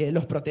 que Él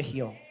los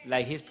protegió,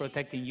 Like he's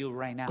protecting you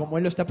right now. como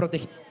Él lo está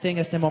protegiendo a usted en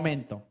este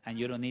momento. And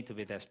you don't need to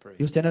be desperate.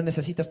 Y usted no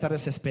necesita estar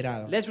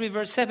desesperado. Let's read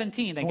verse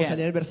 17 Vamos a leer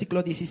again. el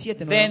versículo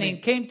 17 Then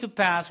it nuevamente. came to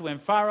pass when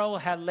Pharaoh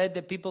had let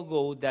the people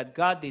go that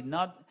God did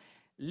not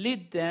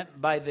lead them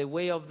by the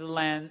way of the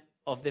land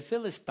of the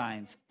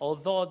Philistines,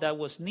 although that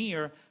was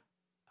near.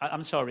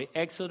 I'm sorry,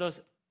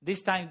 Exodus.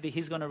 This time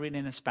he's going to read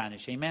in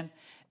Spanish. Amen.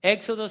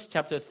 Exodus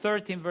chapter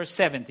 13, verse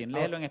 17.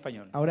 Léelo en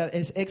español. Ahora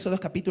es Éxodo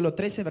capítulo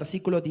 13,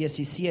 versículo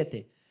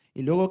 17.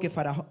 Y luego que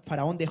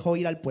Faraón dejó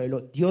ir al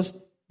pueblo,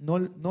 Dios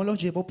no los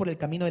llevó por el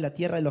camino de la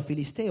tierra de los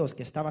filisteos,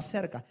 que estaba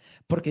cerca,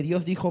 porque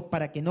Dios dijo,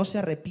 para que no se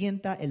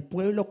arrepienta el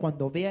pueblo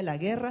cuando vea la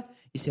guerra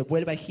y se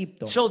vuelva a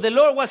Egipto. So the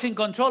Lord was in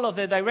control of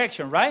the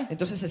direction, right?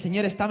 Entonces el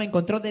Señor estaba en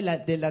control de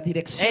la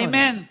dirección.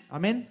 Amen.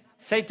 Amén.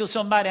 Say to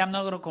somebody, I'm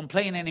not going to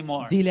complain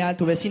anymore. Dile a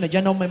tu vecino,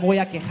 ya no me voy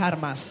a quejar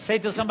más. Say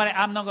to somebody,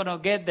 I'm not going to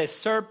get the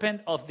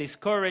serpent of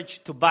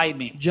discourage to bite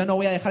me. Yo no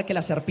voy a dejar que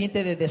la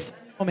serpiente de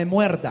desánimo me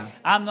muerda.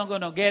 I'm not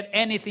going to get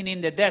anything in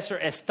the desert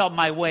stop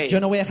my way. Yo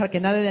no voy a dejar que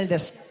nada del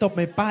desierto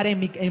me pare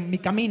en mi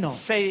camino.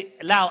 Say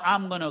loud,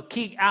 I'm going to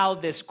kick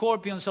out the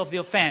scorpions of the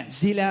offense.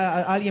 Dile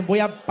a alguien, voy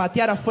a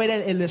patear afuera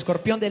el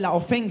escorpión de la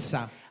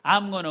ofensa.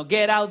 I'm going to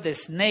get out the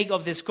snake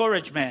of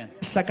discouragement.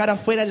 Sacar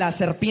afuera la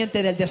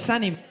serpiente del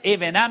desánimo.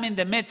 Even I'm in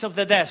the midst of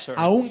the desert.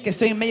 Aunque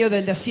estoy en medio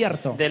del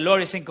desierto, The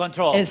Lord is in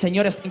control. el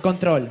Señor está en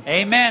control.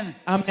 Amen.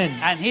 Amén.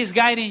 And He's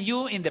guiding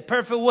you in the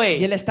perfect Y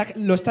way. Él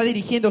lo está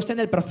dirigiendo a usted en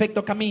el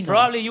perfecto camino.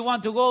 Probably you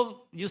want to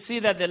go, you see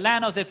that the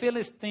land of the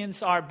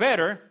Philistines are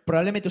better.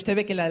 Probablemente usted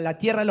ve que la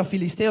tierra de los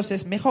filisteos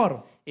es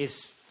mejor.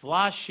 It's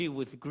flashy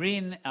with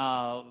green,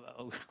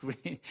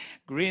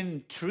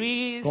 green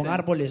trees, Con and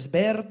árboles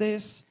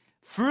verdes,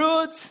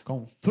 fruits.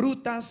 con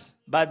frutas.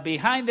 But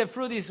behind the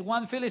fruit is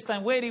one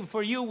Philistine waiting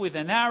for you with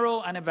an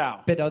arrow and a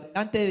bow. Pero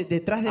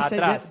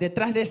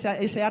detrás de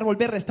ese árbol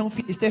verde está un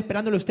filisteo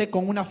esperándole a usted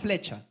con una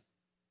flecha.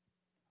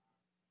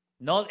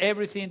 Not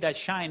everything that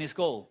shines is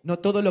gold. No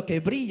todo lo que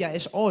brilla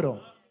es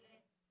oro.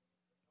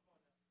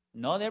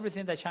 Not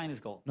everything that shines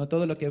is gold. No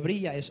todo lo que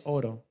brilla es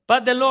oro.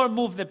 But the Lord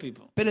moved the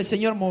people. Pero el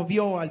Señor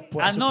movió al And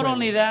pueblo. not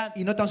only that,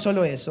 Y no tan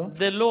solo eso,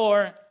 the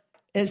Lord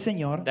el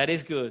Señor, that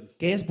is good.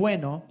 que es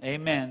bueno,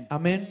 Amen.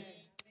 amén,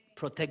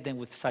 Protect them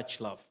with such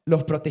love.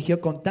 los protegió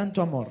con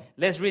tanto amor.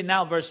 Let's read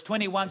now verse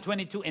 21,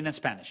 22 in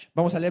Spanish.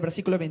 Vamos a leer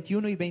versículos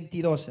 21 y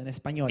 22 en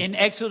español. In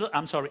Exodus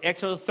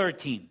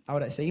 13.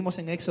 Ahora, seguimos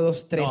en Éxodo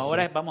 13. No,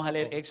 ahora vamos a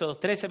leer Éxodo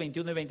 13,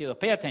 21 y 22.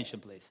 Pay attention,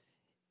 please.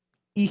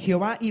 Y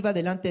Jehová iba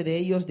delante de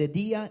ellos de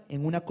día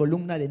en una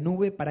columna de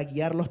nube para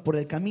guiarlos por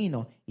el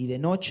camino, y de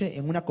noche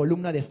en una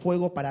columna de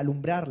fuego para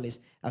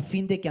alumbrarles, a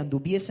fin de que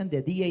anduviesen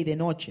de día y de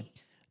noche.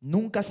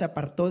 Nunca se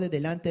apartó de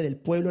delante del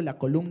pueblo la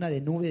columna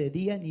de nube de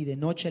día, ni de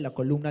noche la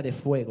columna de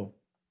fuego.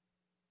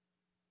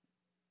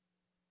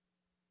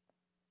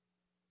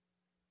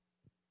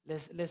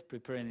 Let's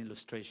prepare an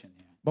illustration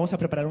here. Vamos a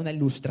preparar una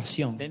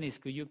ilustración. Dennis,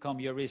 could you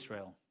come? You're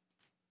Israel.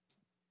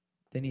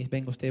 Denis,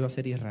 venga, usted va a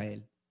ser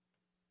Israel.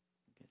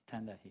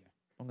 Stand that here.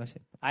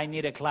 Póngase. I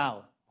need a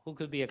cloud. Who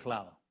could be a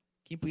cloud?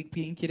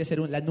 ¿Quién quiere ser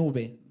la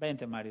nube?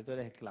 Vente, Mario, tú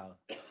eres el cloud.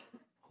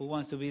 Who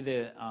wants to be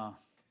the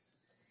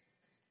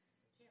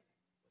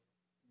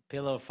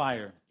pillar of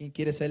fire? ¿Quién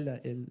quiere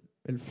ser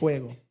el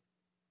fuego?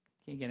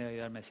 ¿Quién quiere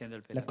ayudarme siendo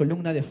el La pillar?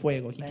 columna de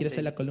fuego. ¿Quién quiere Vente,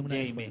 ser la columna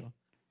de Jamie. fuego?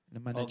 La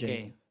hermana Jamie.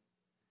 Okay.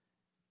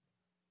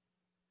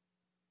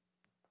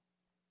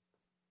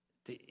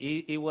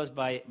 It was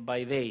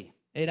by day.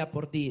 Era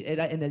por ti,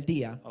 era en el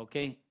día.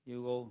 Okay,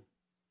 you go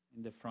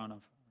in the front of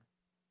her.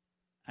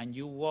 And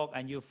you walk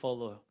and you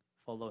follow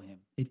him.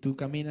 Y tú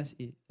caminas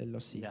y él lo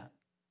sigue. Yeah.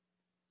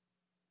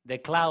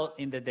 The cloud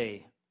in the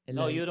day. El-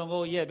 No, you don't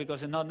go yet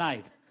because it's not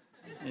night.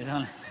 It's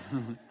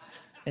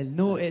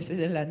only- Es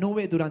la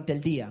nube durante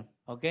el día.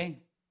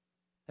 Okay.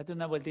 Date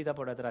una vueltita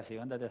por atrás y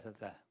ándate hacia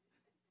atrás.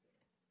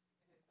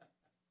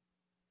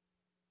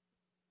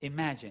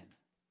 Imagine.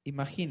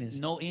 Imagínense,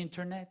 No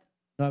internet,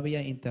 no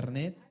había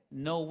internet,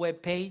 no web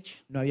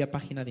page, no había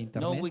página de no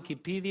internet,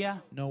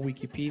 Wikipedia, no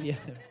Wikipedia,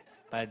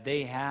 but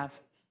they have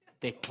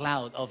the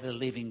cloud of the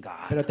living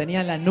God. pero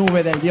tenían la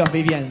nube del Dios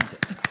viviente.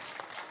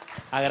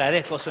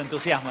 Agradezco su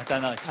entusiasmo esta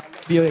noche.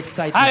 Your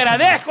excitement.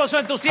 Agradezco su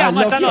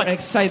entusiasmo I esta love your noche.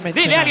 excitement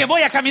Dile tonight. a alguien,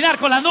 voy a caminar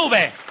con la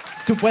nube.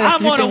 Tú puedes,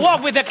 I'm going to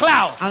walk with the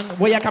cloud.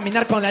 voy a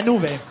caminar con la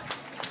nube.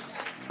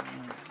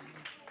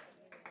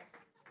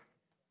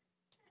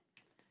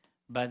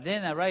 But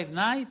then arrived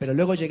night, Pero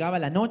luego llegaba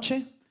la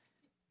noche,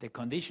 the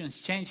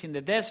conditions change in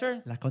the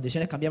desert. las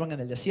condiciones cambiaban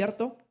en el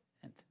desierto.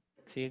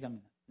 Sigue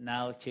caminando.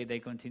 Now they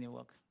continue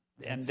walking.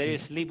 And they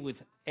sleep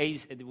with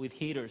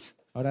heaters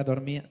Ahora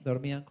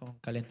dormían con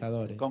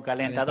calentadores. Con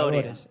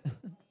calentadores.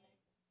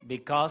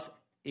 Because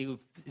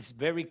it's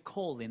very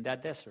cold in that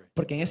desert.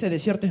 Porque en ese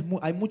desierto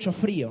hay mucho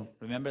frío.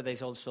 Remember,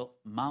 there's also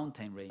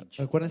mountain range.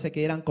 Recuérdense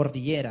que eran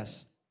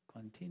cordilleras,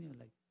 Continue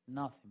like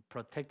nothing.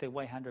 Protected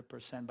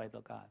 100% by the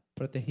God.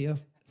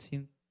 protegidos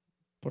 100%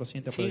 por el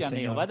Siga,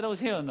 amigo. ¿Va a Señor.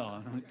 traducir o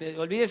no?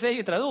 Olvídese de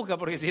ello y traduzca,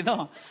 porque si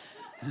no...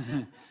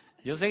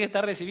 Yo sé que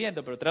está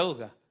recibiendo, pero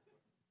traduzca.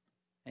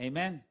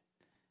 Amen.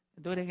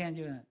 Do it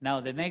again.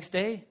 Now, the next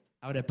day,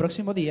 Ahora, el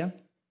próximo día,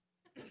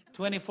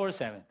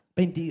 24/7.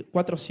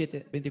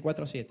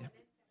 24/7.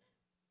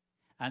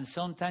 And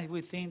sometimes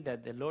we think that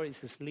the Lord is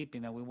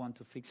sleeping and we want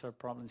to fix our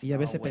problems. Y in a our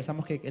veces way.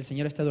 pensamos que el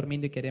Señor está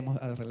durmiendo y queremos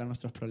arreglar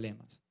nuestros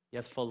problemas.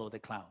 Just follow the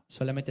cloud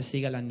Solamente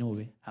siga la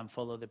nube and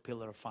follow the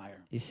pillar of fire.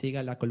 y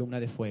siga la columna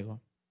de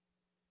fuego.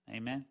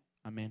 Amen.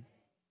 Amén.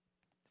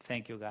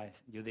 Thank you,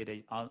 guys. You did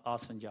an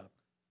awesome job.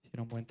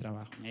 Hicieron buen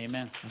trabajo.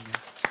 Amen. Amén.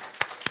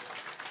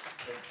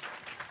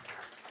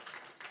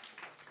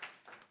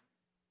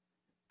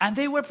 And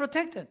they were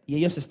protected. Y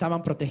ellos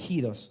estaban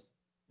protegidos.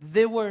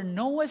 There were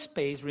no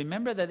space.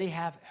 Remember that they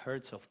have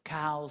herds of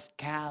cows,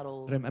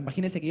 cattle.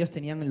 Imagínense que ellos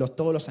tenían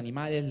todos los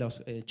animales,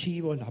 los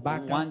chivos, las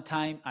One vacas.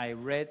 time I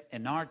read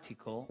an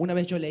article, Una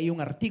vez yo leí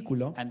un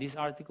artículo and this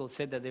article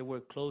said that there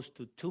were close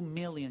to 2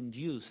 million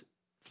Jews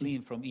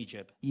fleeing from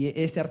Egypt. y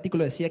ese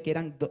artículo decía que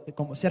eran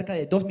como cerca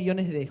de 2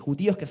 millones de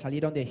judíos que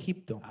salieron de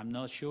Egipto. I'm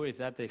not sure if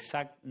that's the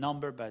exact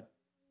number, but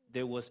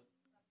there was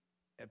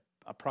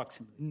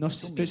approximately. No 2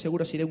 estoy million.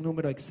 seguro si era un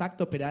número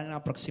exacto, pero eran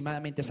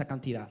aproximadamente esa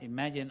cantidad.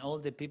 Imagine all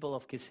the people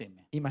of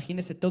Kissimmee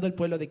Imagínense todo el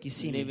pueblo de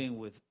Kissimmee living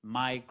with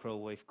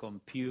microwave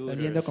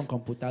saliendo computers, con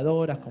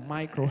computadoras, con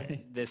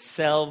microwave, the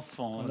cell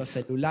con los phones,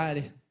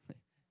 celulares,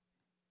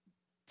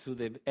 to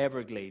the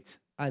Everglades,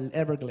 al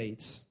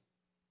Everglades.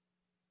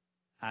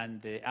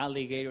 and the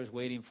alligators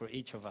waiting for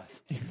each of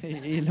us.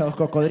 Y los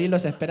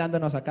cocodrilos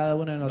esperándonos a cada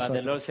uno de But the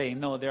nosotros. Lord saying,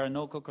 no, there are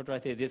no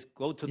crocodiles here. Just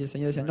go to, Y el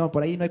Señor dice, no,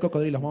 por ahí no hay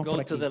cocodrilos, vamos por go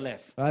aquí. to the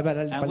left. Va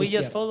para la And we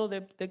just izquierda. follow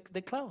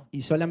the cloud.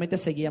 Y solamente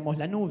seguíamos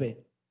la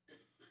nube.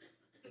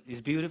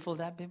 It's beautiful,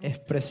 that, baby. Es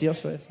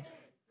precioso eso.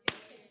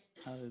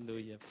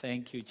 Hallelujah.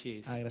 Thank you,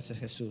 Jesus. Gracias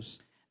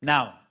Jesús.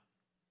 Now,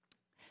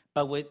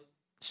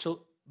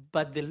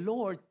 but the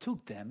Lord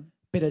took them.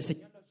 Pero el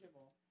Señor,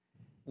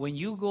 When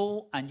you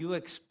go and you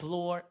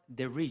explore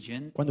the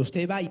region cuando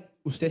usted va y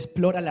usted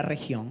explora la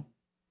región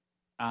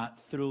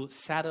through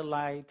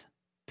satellite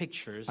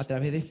pictures, a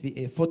través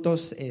de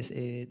fotos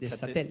de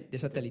Satel-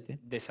 satélite,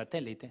 the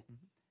satellite,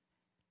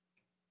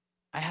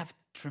 I have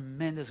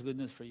tremendous good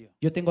news for you.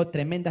 yo tengo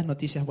tremendas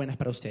noticias buenas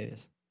para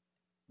ustedes.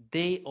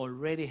 They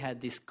already had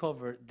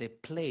discovered the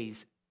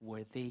place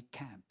where they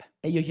camp.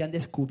 Ellos ya han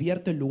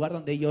descubierto el lugar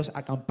donde ellos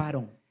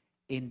acamparon.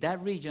 In that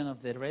region of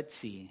the Red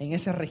Sea En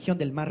esa región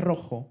del Mar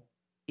Rojo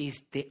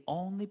is the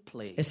only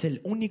place es el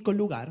único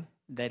lugar,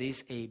 that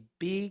is a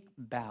big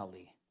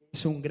valley.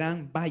 es un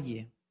gran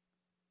valle,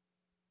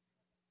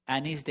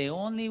 And it's the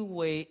only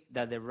way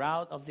that the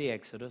route of the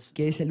Exodus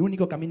que es el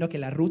único camino que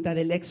la ruta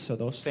del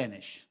Éxodo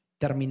finished.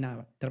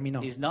 terminó.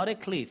 It's not a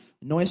cliff,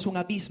 No es un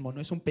abismo, no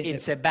es un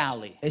it's a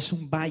valley, es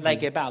un like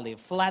valle, a valley,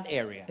 flat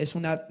area. es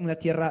una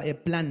tierra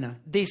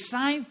plana,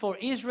 Designed for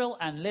Israel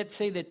and let's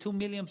say the 2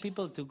 million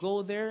people to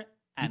go there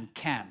and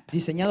camp.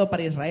 diseñado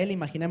para Israel.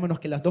 Imaginémonos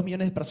que las 2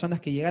 millones de personas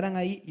que llegaran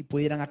ahí y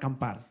pudieran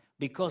acampar.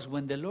 Because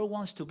when the Lord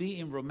wants to be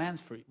in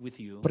romance with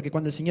you, Porque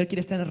cuando el Señor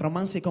quiere estar en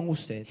romance con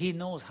usted, He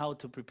knows how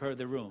to prepare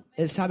the room.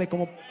 Él sabe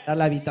cómo preparar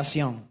la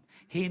habitación,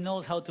 He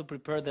knows how to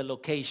prepare the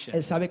location.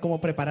 Él sabe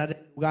cómo preparar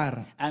el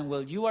lugar. And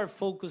while you are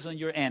focused on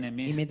your Y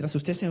enemies, mientras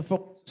usted se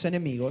enfoca en sus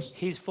enemigos,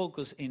 He's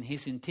focused in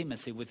His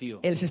intimacy with you.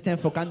 Él se está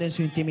enfocando en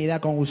su intimidad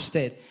con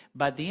usted.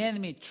 But the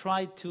enemy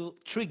tried to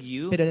trick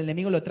you, Pero el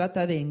enemigo lo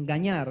trata de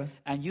engañar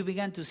and you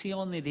began to see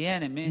only the y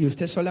enemies,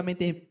 usted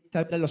solamente empieza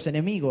a ver a los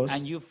enemigos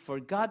and you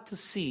forgot to y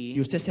see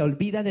usted se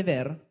olvida de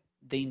ver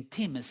the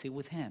intimacy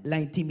with Him. la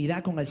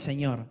intimidad con el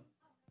Señor.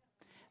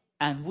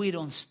 And we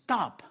don't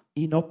stop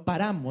Y no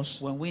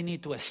paramos when we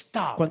need to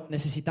stop. cuando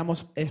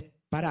necesitamos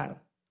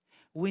parar.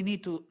 We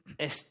need to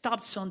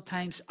stop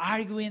sometimes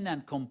arguing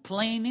and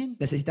complaining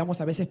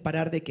Necesitamos a veces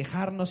parar de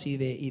quejarnos y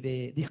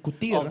de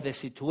discutir of the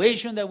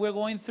situation that we're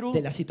going through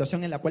de la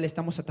situación en la cual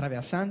estamos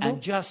atravesando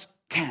and just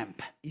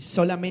camp. y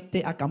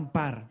solamente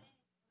acampar.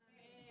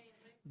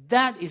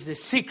 That is the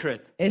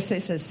secret Ese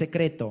es el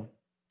secreto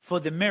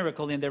for the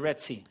miracle in the Red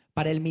Sea.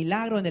 para el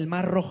milagro en el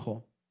Mar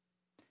Rojo.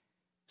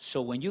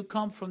 So when you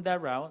come from that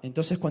route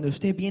Entonces, cuando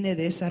usted viene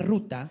de esa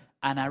ruta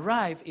and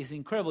arrive, is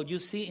incredible. You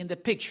see in the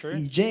picture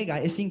y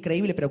llega, es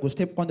increíble, pero que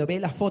usted cuando ve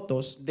las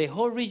fotos, the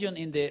whole region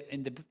in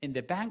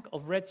the bank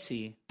of Red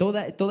Sea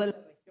toda la región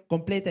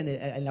completa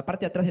en la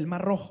parte de atrás del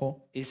Mar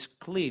Rojo is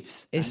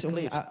cliffs. es and un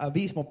cliffs.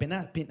 abismo,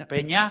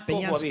 Peñasco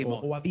o abismo.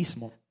 o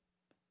abismo.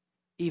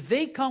 If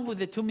they come with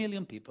the 2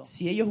 million people,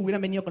 Si ellos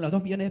hubieran venido con los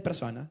 2 millones de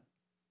personas,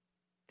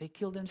 they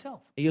kill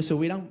themselves. ellos se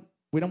hubieran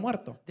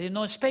muerto. There's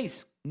no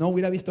space. No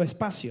hubiera visto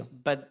espacio.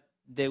 But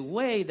the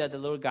way that the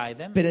Lord guided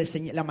them, Pero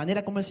la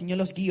manera como el Señor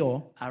los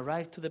guió,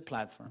 arrived to the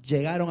platform.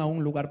 llegaron a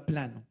un lugar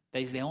plano.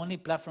 That is the only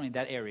platform in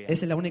that area.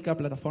 Esa es la única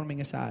plataforma en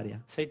esa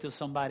área. Say to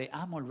somebody,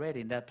 I'm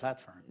already in that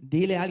platform.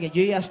 Dile a alguien,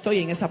 yo ya estoy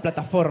en esa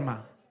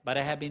plataforma, But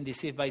I have been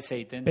deceived by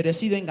Satan, pero he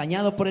sido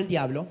engañado por el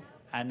diablo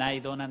and I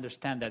don't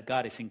understand that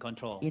God is in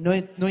control. y no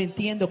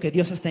entiendo que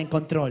Dios está en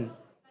control.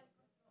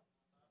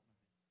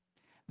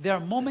 There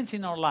are moments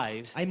in our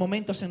lives Hay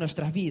momentos en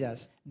nuestras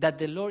vidas that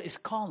the Lord is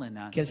calling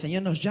us que el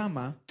Señor nos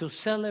llama to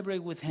celebrate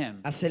with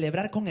Him a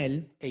celebrar con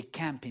Él a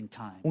camping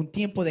time, un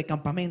tiempo de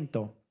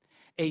campamento,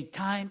 a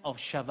time of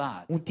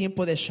Shabbat, un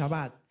tiempo de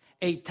Shabbat,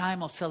 a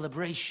time of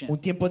celebration. un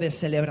tiempo de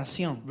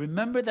celebración.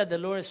 Remember that the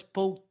Lord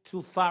spoke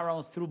to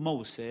Pharaoh through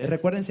Moses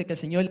Recuérdense que el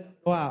Señor le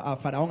habló a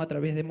Faraón a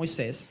través de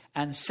Moisés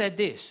and said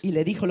this, y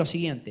le dijo lo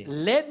siguiente: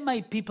 let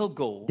my people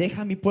go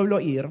deja a mi pueblo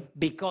ir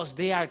because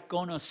they are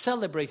going to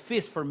celebrate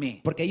feast for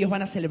me. porque ellos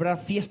van a celebrar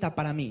fiesta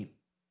para mí.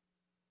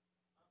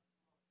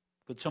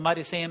 Could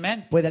somebody say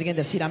amen? ¿Puede alguien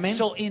decir amén?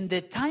 So in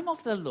the time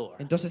of the Lord,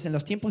 Entonces en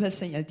los tiempos del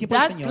Señor, el tiempo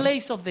del that Señor,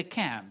 place of the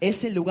camp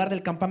ese lugar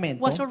del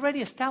campamento was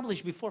already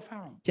established before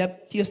Pharaoh. ya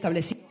ha sido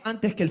establecido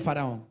antes que el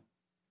Faraón.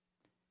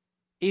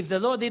 If the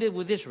Lord did it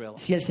with Israel,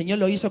 Si el Señor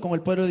lo hizo con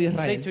el pueblo de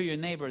say to Israel, your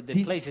neighbor, the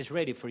Di- place is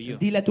ready for you.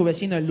 dile a tu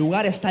vecino, el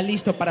lugar está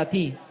listo para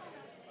ti.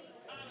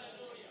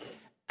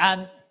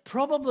 And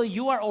probably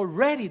you are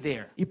already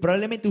there, Y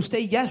probablemente usted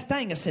ya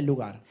está en ese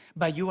lugar,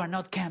 but you are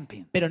not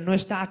camping. pero no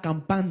está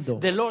acampando.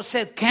 The Lord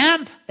said,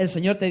 camp, El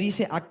Señor te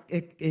dice,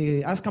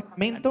 haz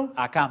campamento,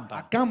 acampa.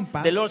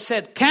 acampa. The Lord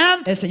said,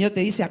 camp, El Señor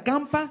te dice,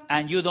 acampa,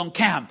 and you don't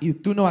camp. y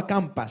tú no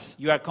acampas.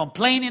 You are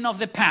complaining of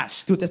the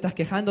past. Tú te estás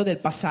quejando del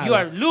You pasado.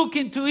 are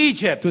looking to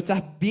Egypt. Tú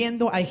estás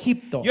viendo a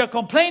Egipto. You are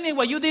complaining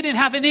what you didn't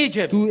have in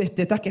Egypt. Tú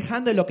te estás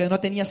quejando de lo que no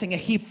tenías en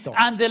Egipto.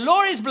 And the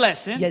Lord is Y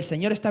blessing el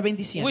Señor está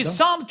bendiciendo with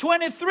Psalm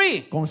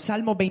 23, con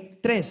Salmo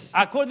 23,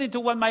 according to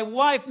what my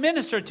wife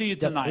ministered to you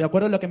de tonight.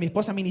 acuerdo a lo que mi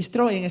esposa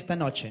ministró en esta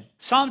noche.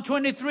 Psalm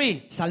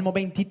 23, Salmo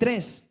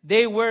 23.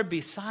 they were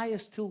beside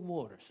still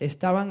waters.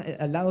 Estaban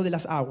al lado de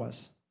las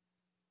aguas.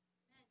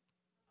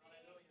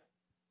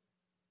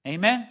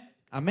 Amen?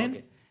 Amén.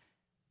 Okay.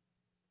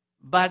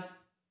 But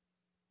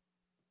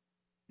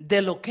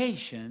the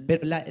location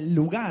Pero el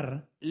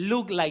lugar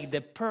looked like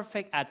the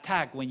perfect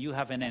attack when you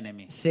have an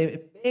enemy.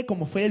 se ve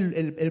como fue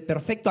el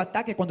perfecto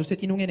ataque cuando usted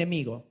tiene un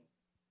enemigo.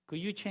 Could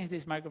you change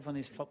this microphone?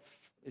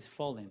 It's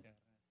falling.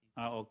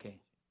 Okay.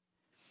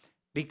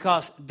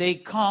 Because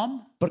they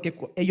come Porque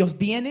ellos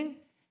vienen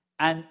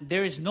and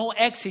there is no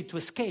exit to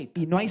escape.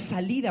 y no hay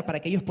salida para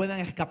que ellos puedan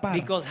escapar.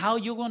 Because how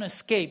you going to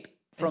escape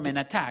from an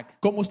attack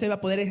 ¿Cómo usted va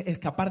a poder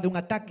escapar de un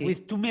ataque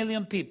with 2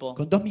 million people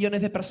con 2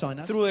 millones de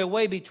personas through a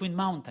way between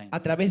mountains?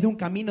 a través de un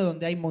camino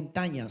donde hay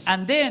montañas?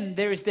 And then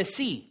there is the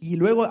sea. Y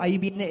luego ahí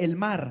viene el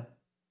mar.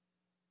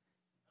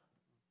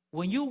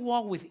 When you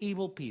walk with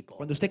evil people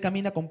Cuando usted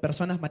camina con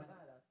personas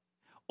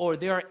or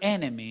there are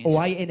enemies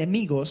o hay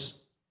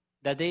enemigos,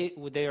 that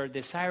their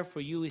desire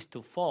for you is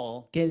to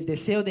fall, que el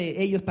deseo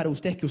de ellos para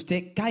usted es que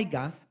usted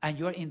caiga and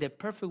you are in the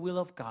perfect will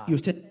of God, y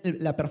usted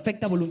la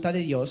perfecta voluntad de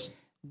Dios,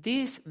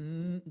 these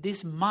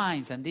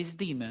minds and these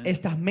demons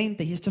estas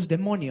mentes y estos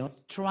demonios,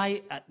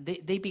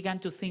 they began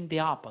to think the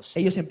opposite.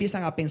 ellos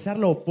empiezan a pensar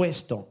lo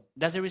opuesto.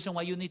 That's the reason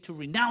why you need to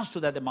renounce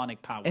to that demonic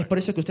power. Es por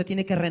eso que usted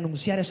tiene que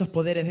renunciar a esos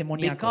poderes Because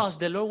demoníacos.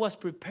 the Lord was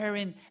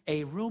preparing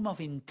a room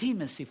of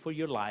intimacy for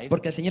your life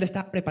Porque el Señor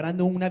está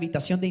preparando una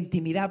habitación de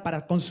intimidad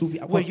para su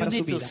where you vida,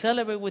 need to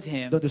celebrate with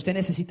Him. donde usted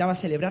necesitaba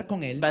celebrar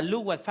con Él. But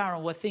look what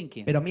Pharaoh was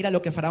thinking. Pero mira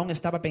lo que Faraón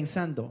estaba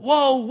pensando.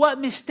 Whoa, what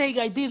mistake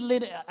I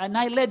did and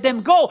I let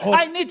them go. Oh.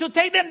 I need to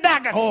take them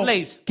back as Oh,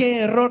 slaves.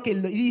 qué error que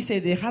dice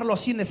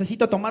dejarlos ir,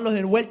 necesito tomarlos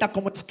de vuelta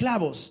como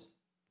esclavos.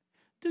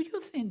 Do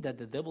you think that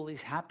the devil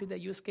is happy that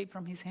you escaped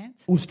from his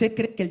hands? ¿Usted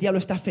cree que el diablo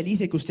está feliz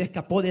de que usted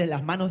escapó de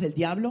las manos del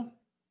diablo?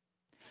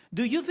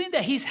 Do you think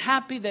that he's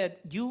happy that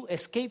you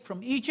escaped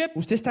from Egypt?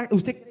 ¿Usted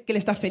cree que él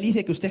está feliz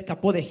de que usted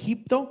escapó de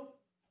Egipto?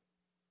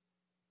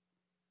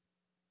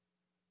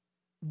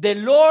 The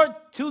Lord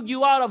took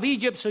you out of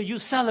Egypt so you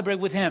celebrate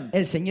with Him.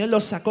 El Señor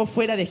los sacó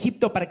fuera de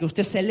Egipto para que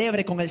usted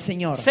celebre con el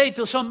Señor. Say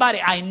to somebody,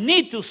 I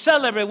need to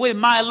celebrate with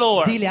my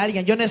Lord. Dile a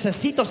alguien, yo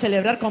necesito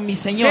celebrar con mi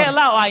Say Señor.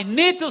 aloud, I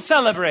need to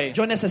celebrate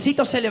Yo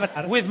necesito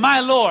celebrar with my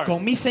Lord.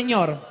 con mi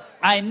Señor.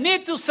 I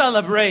need to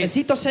celebrate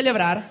Necesito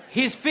celebrar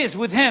His feast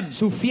with Him.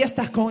 sus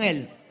fiestas con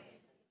Él.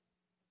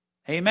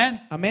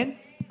 Amen. Amén.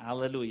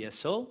 Hallelujah.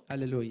 So,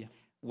 Aleluya.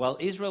 while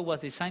Israel was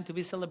designed to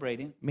be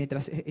celebrating,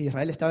 Mientras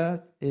Israel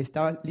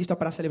estaba listo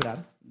para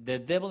celebrar, the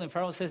devil in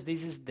Pharaoh says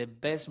this is the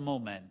best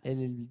moment.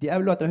 el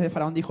diablo a través de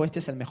Faraón dijo, este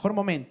es el mejor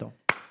momento.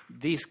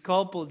 This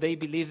couple, they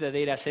believe that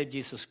they'd accept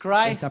Jesus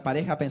Christ. Esta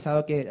pareja ha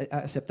pensado que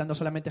aceptando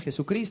solamente a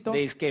Jesucristo,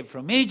 They escaped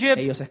from Egypt.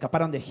 ellos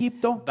escaparon de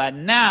Egipto, But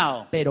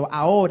now, pero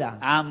ahora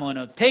I'm going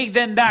to take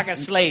them back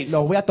as slaves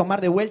los voy a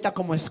tomar de vuelta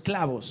como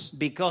esclavos,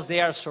 because they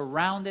are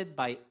surrounded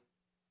by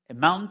a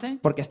mountain.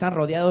 porque están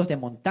rodeados de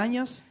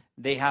montañas,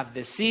 They have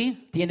the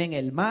sea, tienen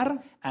el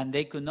mar and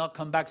they could not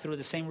come back through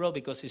the same road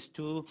because it's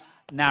too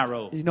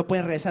narrow. y no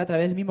pueden regresar a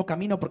través del mismo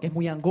camino porque es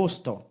muy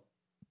angosto.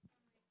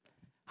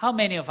 How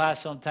many of us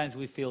sometimes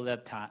we feel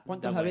that time?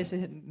 ¿Cuántas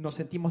veces nos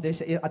sentimos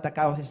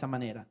atacados de esa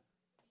manera?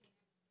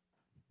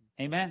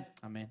 Amen.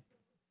 Amén.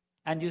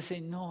 And you say,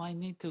 no, I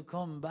need to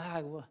come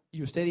back.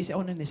 Y usted dice,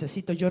 oh,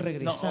 necesito yo No,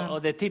 regresar.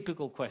 or the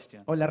typical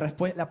question. O la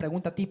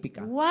pregunta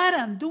típica. What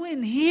I'm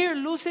doing here,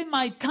 losing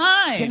my ¿Qué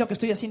es time? lo que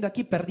estoy haciendo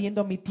aquí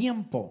perdiendo mi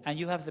tiempo? And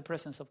you have the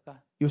presence of God.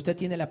 Y usted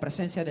tiene la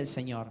presencia del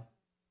Señor.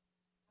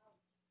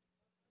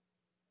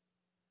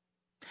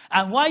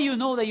 And why you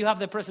know that you have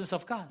the presence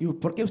of God? ¿Y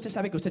por qué usted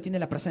sabe que usted tiene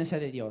la presencia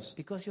de Dios?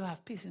 Because you have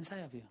peace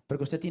inside of you.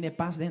 Porque usted tiene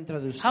paz dentro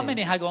de How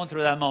many usted. have gone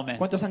through that moment?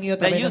 ¿Cuántos han ido a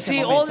That través de you ese see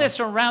all the momento?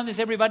 surroundings,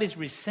 everybody's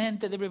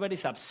resented,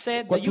 everybody's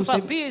upset, but you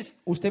Cuando have peace.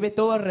 usted ve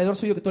todo alrededor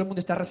suyo, que todo el mundo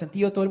está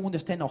resentido, todo el mundo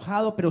está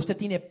enojado, pero usted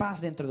tiene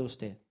paz dentro de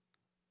usted.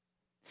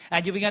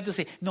 And you begin to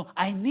say, no,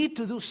 I need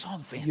to do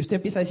something. Y usted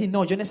empieza a decir,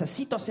 no, yo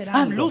necesito hacer I'm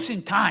algo.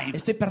 losing time.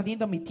 Estoy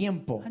perdiendo mi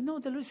tiempo. I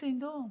know the Lord is saying,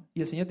 no,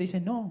 Y el Señor te dice,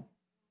 no,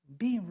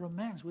 be in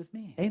romance with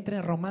me. entre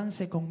en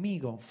romance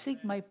conmigo.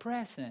 Seek my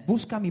presence.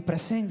 Busca mi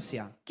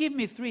presencia. Give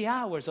me 3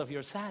 hours of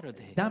your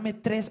Saturday. Dame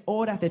 3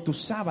 horas de tu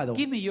sábado.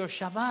 Give me your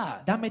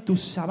Shabbat. Dame tu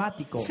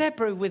sabático.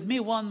 Separate with me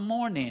one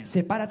morning.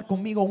 Separa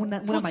conmigo una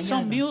Put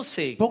some mañana.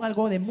 music. Pon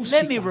algo de Let me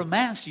música.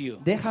 romance you.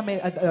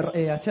 Déjame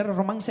hacer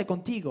romance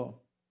contigo.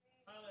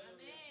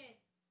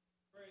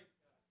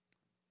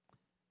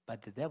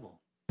 But the devil,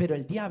 Pero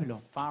el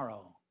diablo,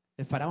 Pharaoh,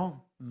 el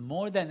faraón,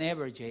 more than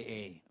ever,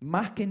 J.A.,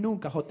 más que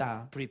nunca,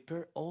 J.A.,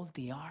 prepare all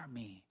the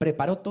army,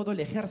 preparó todo el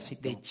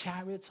ejército, the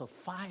chariots of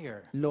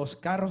fire. los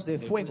carros de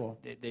The- fuego,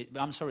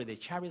 I'm sorry, the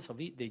chariots of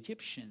the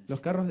Egyptians. los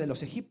carros de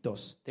los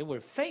egiptos. They were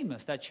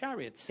famous, that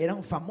chariots.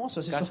 Eran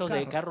famosos esos Casos de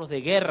carros, carros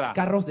de guerra.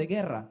 carros de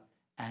guerra.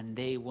 And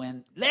they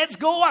went, let's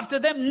go after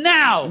them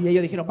now. Y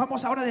ellos dijeron,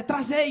 vamos ahora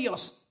detrás de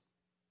ellos.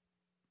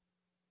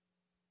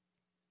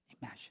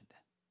 Imagine that.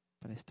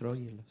 Para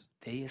destruirlos.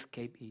 They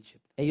escaped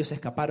Egypt, Ellos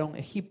escaparon a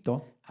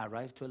Egipto,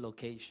 arrived to a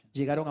location.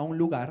 llegaron a un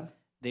lugar,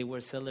 They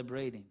were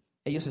celebrating.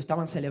 ellos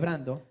estaban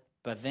celebrando,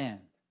 But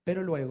then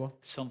pero luego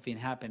something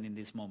happened in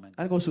this moment.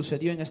 algo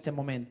sucedió en este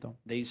momento.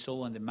 They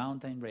saw on the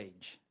mountain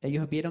range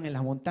Ellos vieron en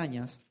las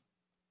montañas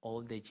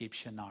all the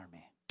Egyptian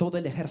army. todo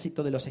el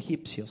ejército de los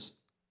egipcios.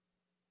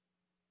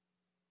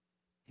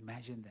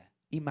 Imagine that.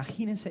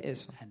 Imagínense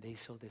eso. And they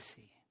saw the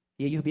sea.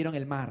 Y ellos vieron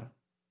el mar.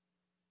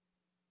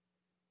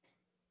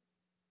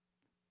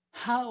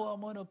 How am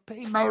I going to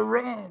pay my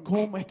rent?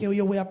 ¿Cómo es que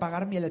yo voy a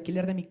pagar el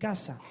alquiler de mi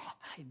casa?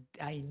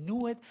 I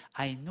knew it.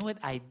 I knew it.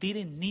 I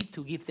didn't need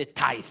to give the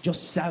tithe. Yo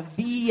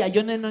sabía,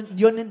 yo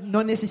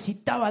no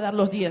necesitaba dar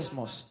los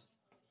diezmos.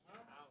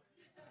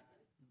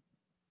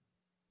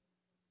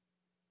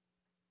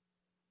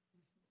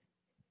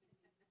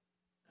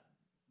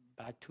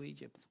 Back to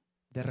Egypt.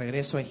 De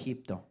regreso a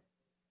Egipto.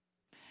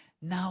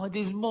 Now at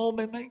this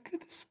moment, my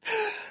goodness,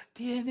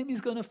 the enemy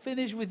is going to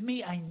finish with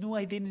me. I knew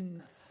I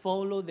didn't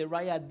follow the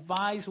right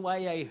advice.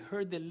 Why I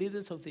heard the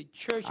leaders of the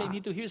church. I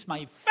need to hear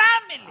my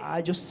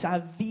family. Yo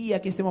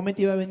sabía que este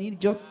momento iba a venir.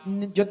 Yo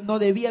no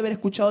debía haber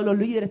escuchado a los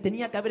líderes.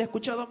 Tenía que haber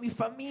escuchado a mi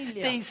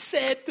familia. They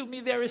said to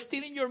me, they're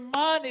stealing your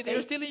money.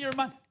 They're stealing your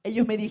money.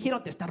 Ellos me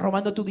dijeron, te están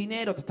robando tu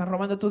dinero, te están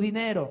robando tu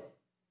dinero.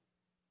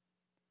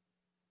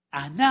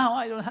 And now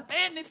I don't have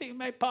anything in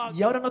my pocket.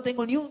 Y ahora no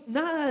tengo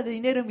nada de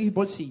dinero en mis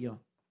bolsillos.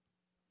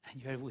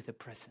 And you're with the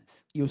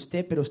presence.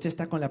 Pero usted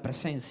está con la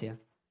presencia.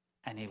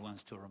 And he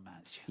wants to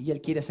romance you. Y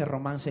él quiere hacer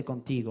romance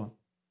contigo.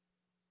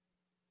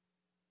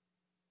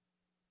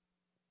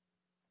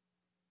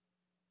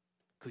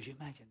 Could you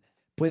imagine that?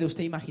 ¿Puede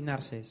usted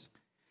imaginarse eso?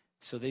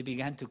 So they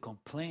began to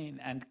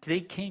complain, and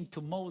they came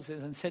to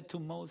Moses and said to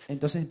Moses,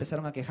 Entonces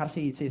empezaron a quejarse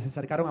y se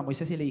acercaron a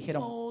Moisés y le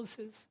dijeron,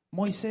 Moses,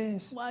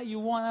 Moisés, why you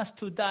want us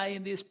to die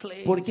in this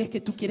place? ¿por qué es que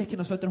tú quieres que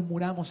nosotros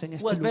muramos en It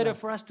este was better lugar?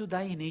 for us to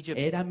die in Egypt.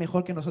 Era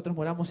mejor que nosotros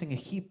muramos en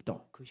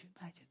Egipto. Could you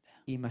imagine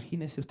that?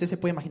 Imagínese, usted se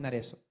puede imaginar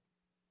eso.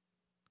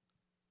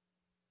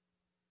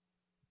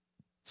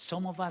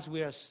 Some of us,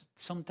 we are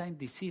sometimes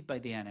deceived by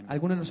the enemy.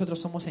 Algunos de nosotros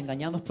somos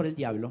engañados por el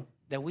diablo,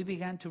 That we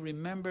began to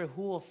remember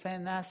who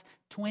offended us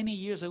 20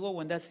 years ago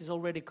when that is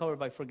already covered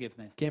by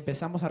forgiveness. que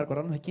empezamos a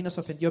recordarnos de quién nos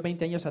ofendió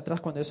 20 años atrás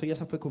cuando eso ya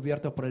se fue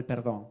cubierto por el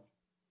perdón.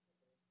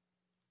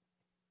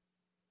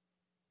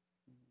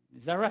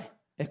 Is that right?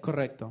 Es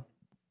correcto.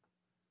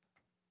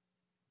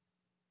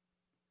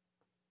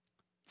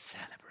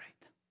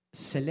 Celebrate.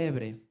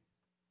 Celebre,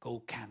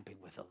 Go camping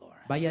with the Lord.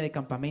 vaya de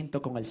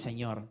campamento con el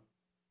Señor.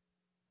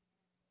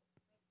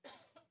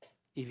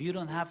 If you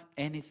don't have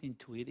anything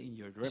to eat in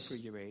your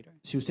refrigerator,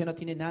 Si usted no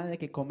tiene nada de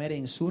que comer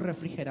en su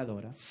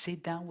refrigeradora,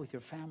 sit down with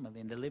your family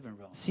in the living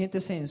room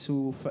siéntese en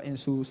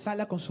su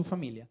sala con su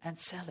familia and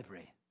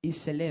celebrate. y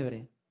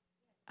celebre.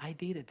 I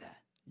did that.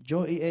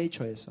 Yo he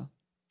hecho eso.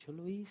 Yo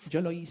lo hice.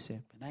 Yo lo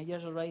hice. When I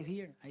just arrived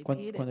here, I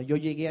did Cuando it. yo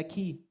llegué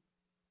aquí,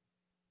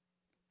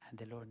 And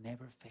the Lord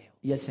never failed.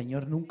 y el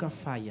Señor nunca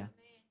falla.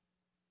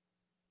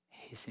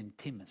 His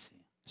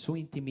intimacy Su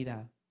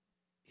intimidad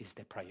is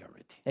the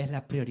priority. es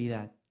la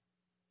prioridad.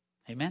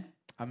 Amen?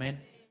 Amén.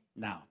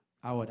 Now,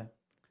 Ahora,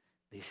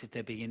 this is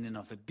the beginning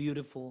of a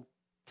beautiful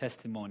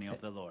testimony of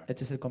the Lord.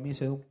 este es el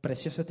comienzo de un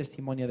precioso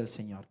testimonio del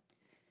Señor.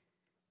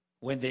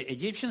 When the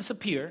Egyptians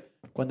appeared,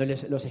 Cuando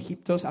los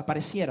egipcios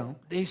aparecieron,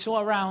 they saw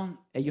around,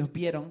 ellos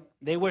vieron,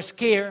 they were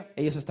scared,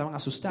 ellos estaban began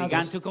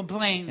asustados, to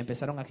complain,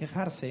 empezaron a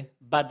quejarse,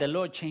 but the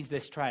Lord changed the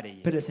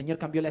strategy. pero el Señor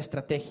cambió la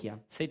estrategia.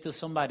 Say to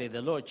somebody,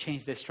 the Lord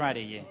changed the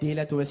strategy.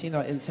 Dile a tu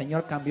vecino, el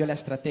Señor cambió la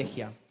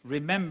estrategia.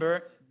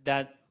 Remember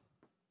that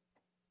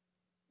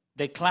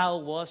the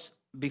cloud was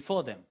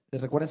before them.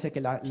 Recuérdense que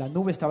la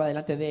nube estaba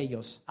delante de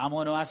ellos. I'm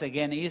going to ask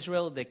again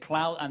Israel, the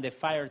cloud and the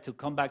fire to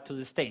come back to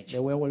the stage. Le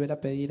voy a volver a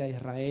pedir a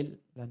Israel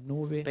la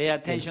nube Pay y el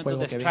attention to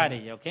fuego the que strategy,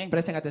 viene. okay?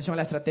 Presten atención a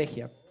la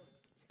estrategia.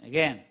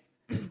 Again.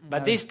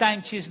 But this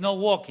time she's not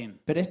walking.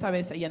 Pero esta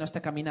vez ella no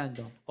está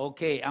caminando.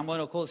 Okay, I'm going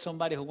to call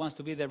somebody who wants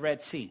to be the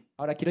Red Sea.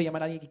 Ahora quiero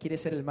llamar a alguien que quiere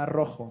ser el mar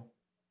rojo.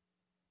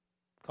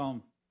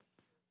 Come.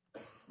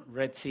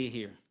 Red Sea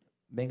here.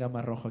 Venga,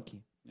 mar rojo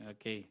aquí.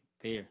 Okay,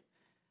 there.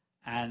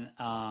 And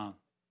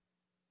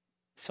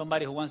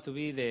somebody who wants to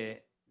be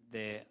the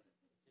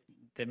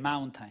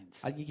mountains.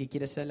 Alguien que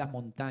quiere ser las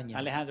montañas.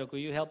 Alejandro, could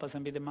you help us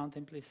and be the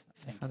mountain, please?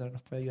 Thank you. Alejandro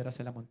nos puede ayudar a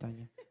ser la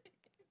montaña.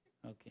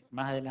 Okay.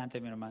 Más adelante,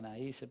 mi hermana.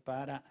 Ahí se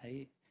para.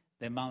 Ahí.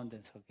 The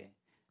mountains. Okay.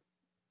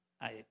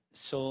 Ahí.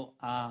 So,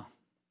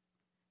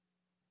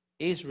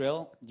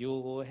 Israel, you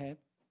go ahead.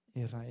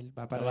 Israel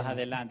va Pero para vas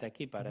adelante. adelante.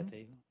 Aquí,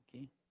 párate, hijo.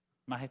 Aquí.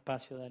 Más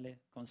espacio, dale,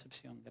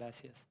 Concepción.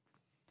 Gracias.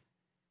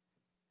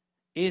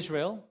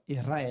 Israel,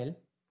 Israel,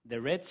 the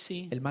Red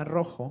Sea, el mar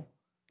rojo,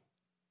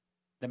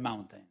 the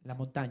mountain. las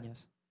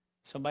montañas.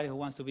 Somebody who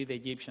wants to be the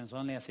Egyptians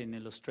only as an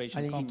illustration.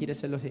 Alguien que Come, quiere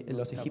ser los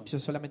come.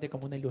 egipcios solamente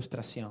como una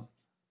ilustración.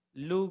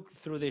 Look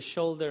through the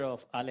shoulder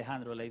of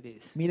Alejandro like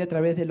this. Mira a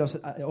través de los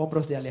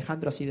hombros de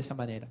Alejandro así de esa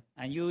manera.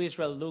 And you,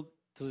 Israel, look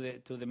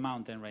to the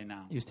mountain right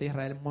now. Y usted,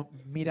 Israel,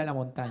 mira la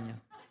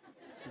montaña.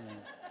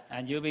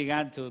 And you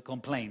began to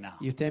complain now.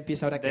 Y usted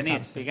empieza ahora a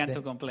Denise quejarse. began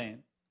to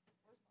complain.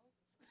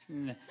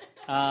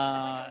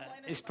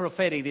 It's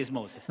prophetic, this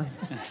Moses.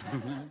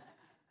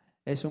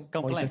 Es un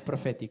Complain. Moisés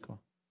profético.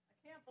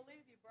 I can't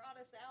believe you brought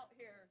us out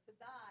here to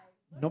die.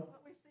 No. Look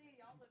what we see,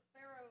 all the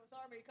Pharaoh's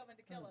army coming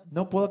to kill us.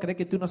 No puedo creer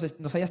que tú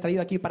nos hayas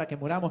traído aquí para que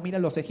muramos. Mira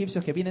los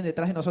egipcios que vienen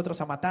detrás de nosotros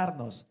a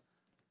matarnos.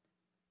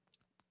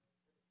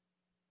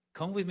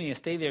 Come with me,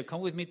 stay there.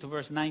 Come with me to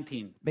verse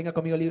 19. Venga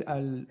conmigo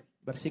al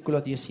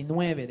versículo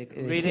 19 de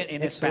Read it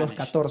in Éxodo Spanish.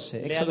 14.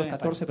 Léalo Éxodo en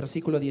 14,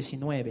 versículo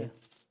 19.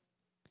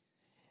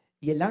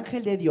 Y el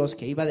ángel de Dios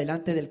que iba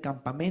delante del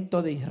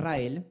campamento de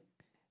Israel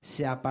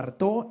se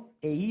apartó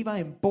e iba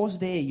en pos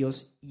de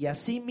ellos, y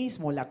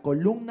asimismo la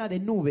columna de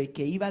nube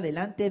que iba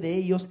delante de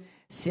ellos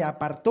se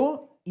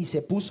apartó y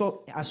se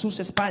puso a sus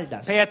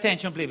espaldas. Pay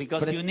attention, please,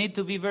 because Pero- you need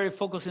to be very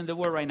focused in the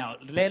word right now.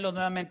 Léelo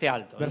nuevamente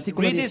alto.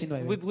 Versículo Read this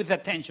 19. with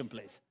attention,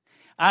 please.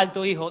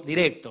 Alto, hijo,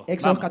 directo.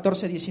 Éxodo Vamos.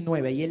 14,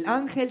 19. Y el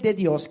ángel de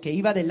Dios que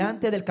iba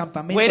delante del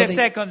campamento Wait a de...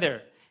 second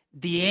there.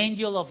 The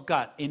angel of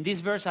God. In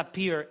this verse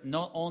appear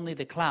not only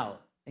the cloud,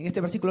 En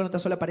este versículo no tan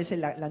solo aparece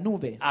la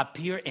nube,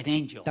 appear an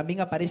angel. también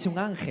aparece un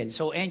ángel.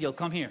 So angel,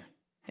 come here.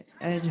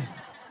 Ángel.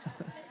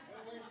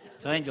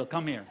 So angel,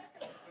 come here.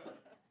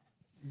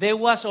 There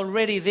was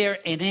already there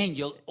an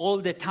angel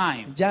all the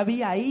time. Ya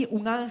había ahí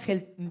un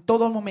ángel en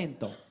todo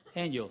momento.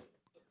 Angel,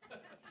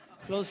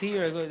 close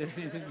here.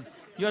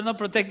 You're not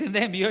protecting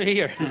them. You're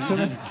here.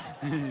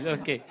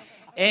 Okay.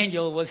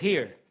 Angel was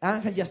here.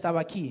 Ángel ya estaba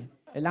aquí,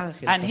 el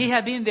ángel. And he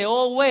had been the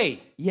whole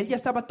way, Y él ya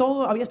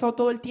había estado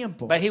todo el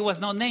tiempo, but he was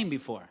not named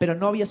before. pero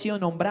no había sido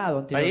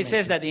nombrado But it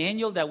says anteriormente. that the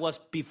angel that was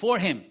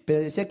before him. Pero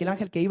decía que el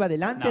ángel que iba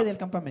delante No. del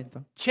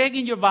campamento. Check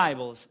in your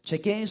Bibles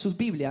Chequeen sus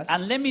Biblias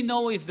and let me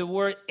know if the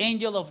word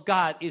angel of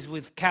God is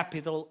with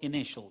capital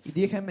initials. y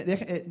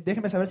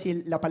déjenme saber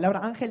si la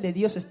palabra ángel de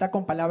Dios está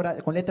con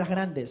letras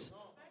grandes.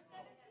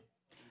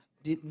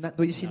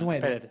 19.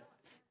 Espérate.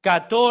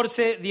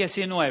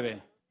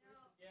 14:19.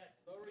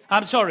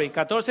 I'm sorry,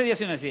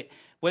 14:19. sí.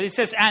 Where it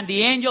says, and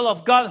the angel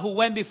of God who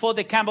went before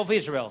the camp of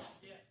Israel.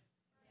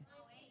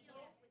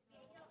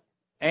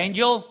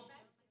 Angel?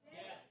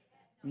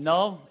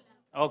 No?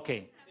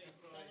 Okay.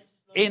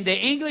 In the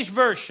English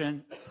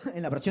version,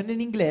 En la versión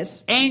en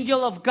inglés,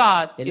 angel of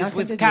God el is ángel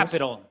with de Dios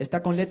capital.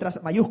 está con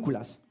letras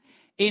mayúsculas.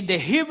 In the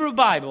Hebrew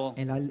Bible,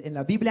 En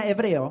la Biblia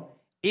hebreo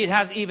it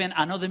has even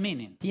another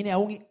meaning. tiene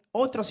aún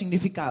otro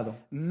significado.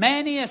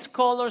 Many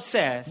scholars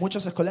say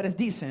Muchos escolares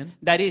dicen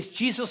that is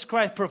Jesus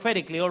Christ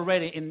prophetically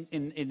already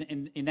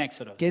in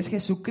Exodus. que es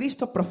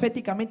Jesucristo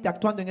proféticamente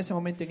actuando en ese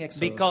momento en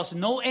Éxodo. Because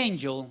no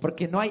angel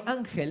Porque no hay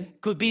ángel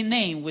could be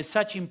named with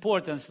such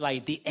importance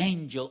like the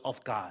angel of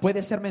God.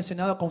 puede ser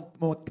mencionado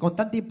con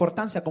tanta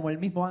importancia como el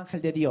mismo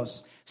ángel de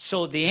Dios.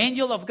 So the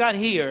angel of God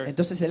here,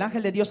 Entonces el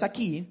ángel de Dios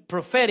aquí,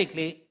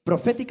 prophetically,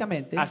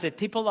 proféticamente, as a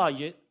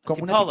typology,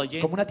 como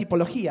una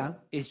tipología,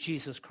 is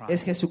Jesus Christ.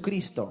 es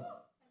Jesucristo.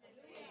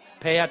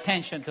 Pay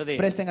attention to this.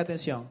 Presten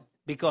atención,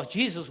 Because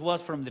Jesus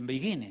was from the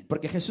beginning.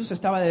 porque Jesús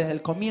estaba desde el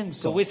So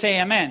comienzo. we say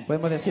amen.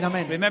 Podemos decir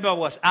amén. Remember it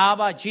was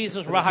Abba,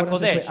 Jesus, Raha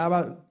Recuérdense, Kodesh. fue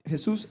Abba,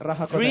 Jesús,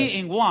 Raja 3 Kodesh.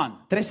 in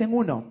 1. 3 en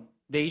 1.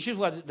 The issue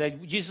was that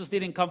Jesus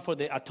didn't come for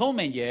the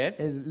atonement yet,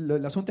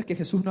 El asunto es que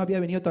Jesús no había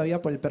venido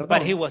todavía por el but he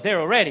perdón, was there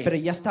already. pero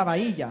ya estaba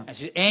ahí ya. As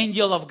the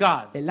angel of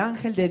God. El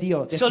ángel de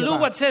Dios. de So look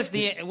Jehová. what says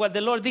what the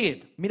Lord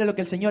did. Mira lo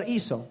que el Señor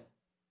hizo.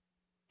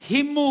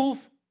 He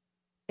moved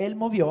Él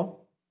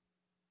movió,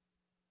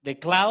 the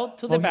cloud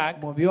to the movió,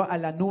 back, movió a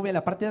la nube a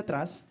la parte de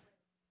atrás,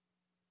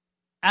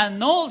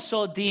 and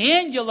also the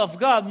angel of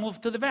God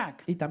moved to the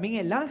back. y también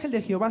el ángel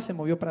de Jehová se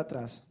movió para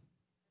atrás.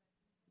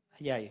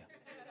 Yeah, yeah.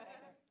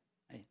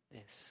 Like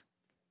this.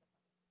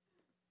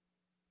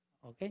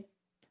 Okay?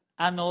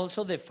 And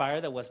also the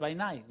fire that was by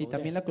night. Y Go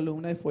también there. la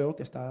columna de fuego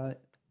que estaba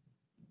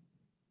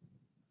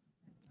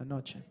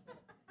anoche.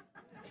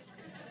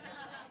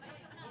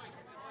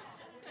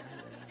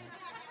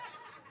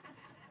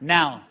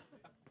 Now,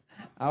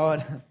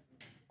 Ahora,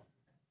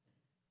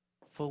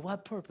 for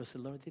what purpose the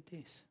Lord did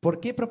this? ¿por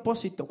qué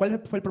propósito?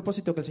 ¿Cuál fue el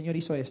propósito que el Señor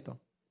hizo esto?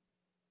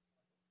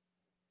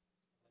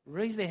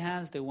 Raise the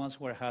hands the ones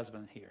who are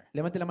husbands here.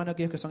 Levante la mano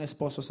aquellos que son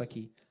esposos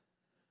aquí.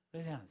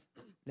 Raise the hands.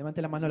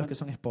 Levante la mano a los que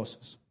son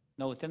esposos.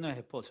 No, usted no es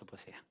esposo,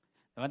 pues sea.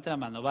 Levante la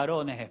mano,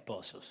 varones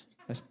esposos.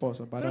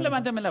 Esposos, Pero varones.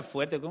 levántemela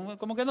fuerte,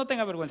 como que no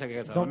tenga vergüenza que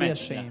casado. Don't be Amén.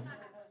 ashamed.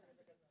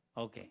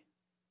 Okay.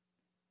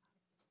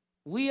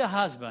 We a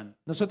husband,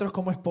 Nosotros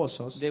como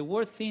esposos, the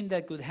worst thing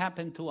that could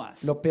happen to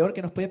us lo peor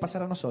que nos puede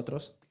pasar a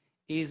nosotros,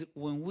 is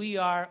when we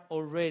are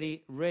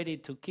already ready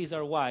to kiss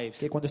our wives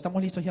que cuando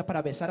estamos listos ya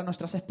para besar a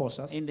nuestras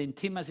esposas, in the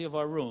intimacy of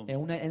our room,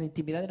 en la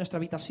intimidad de nuestra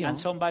habitación, and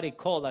somebody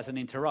call us and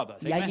interrupt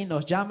us. y Amen? alguien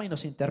nos llama y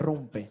nos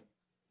interrumpe.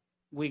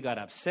 We got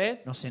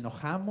upset, Nos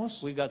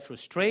enojamos, we got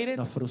frustrated,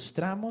 nos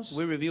frustramos,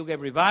 we rebuke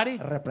everybody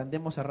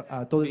reprendemos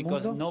a todo el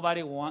because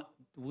mundo,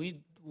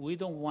 we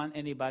don't want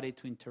anybody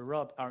to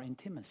interrupt our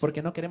intimacy.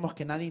 porque no queremos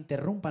que nadie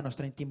interrumpa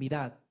nuestra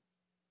intimidad.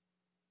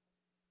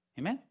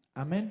 Amen?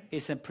 Amén.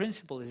 It's a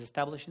principle is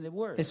established in the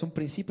word. Es un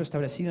principio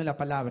establecido en la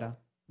palabra.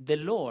 The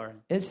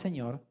Lord El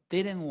Señor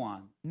didn't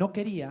want no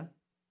quería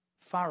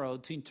Pharaoh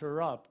to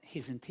interrupt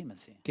his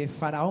intimacy. que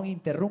Faraón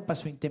interrumpa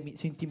su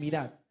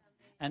intimidad.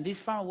 And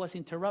this Pharaoh was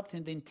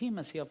interrupting the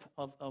intimacy of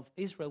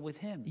Israel with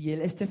him. Y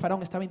este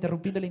Faraón estaba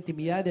interrumpiendo la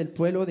intimidad del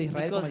pueblo de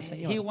Israel con el Because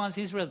he Señor. wants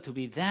Israel to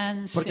be Porque él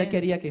dancing,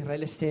 quería que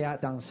Israel esté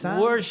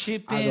danzando,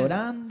 worshiping.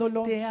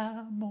 adorándolo. Te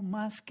amo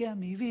más que a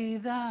mi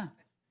vida.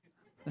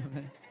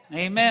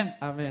 Amen.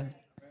 Amén.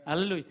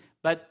 Hallelujah.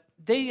 But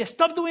they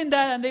stopped doing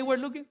that and they were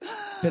looking.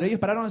 Pero ellos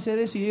pararon de hacer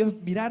eso y ellos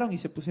miraron y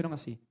se pusieron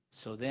así.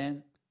 So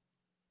then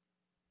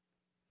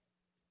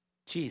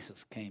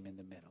Jesus came in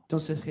the middle.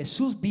 Entonces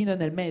Jesús vino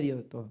en el medio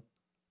de todo.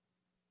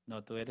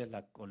 No, tú eres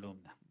la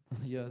columna.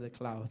 You're the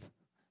cloud.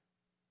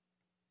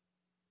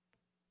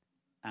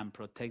 And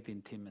protect the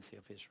intimacy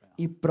of Israel.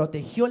 Y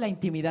protegió la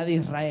intimidad de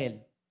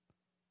Israel.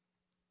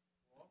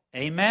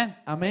 Amen.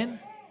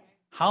 Amén.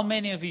 How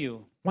many of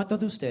you, ¿Cuántos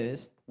de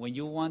ustedes, when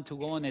you want to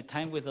go on a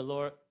time with the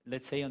Lord,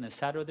 let's say on a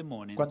Saturday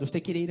morning, cuando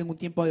usted quiere ir en un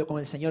tiempo con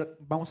el Señor,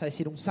 vamos a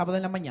decir un sábado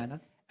en la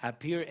mañana,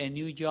 appear a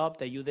new job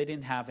that you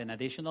didn't have, an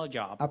additional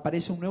job,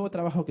 aparece un nuevo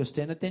trabajo que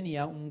usted no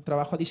tenía, un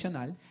trabajo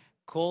adicional,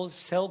 calls,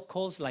 cell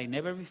calls like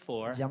never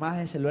before. llamadas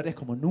de celulares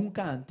como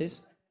nunca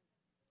antes?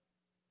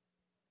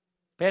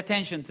 Pay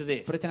attention to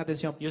this. Presten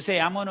atención. You say,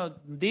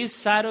 this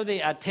Saturday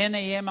at 10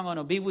 a.m., I'm going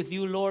to be with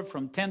you, Lord,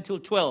 from 10 till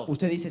 12.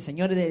 Usted dice,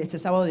 Señor, este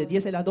sábado de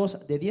 10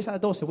 a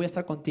 12 voy a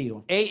estar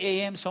contigo. 8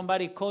 a.m.,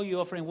 somebody call you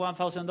offering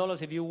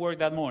 $1,000 if you work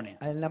that morning.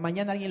 En la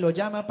mañana alguien lo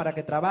llama para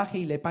que trabaje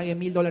y le pague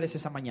 $1,000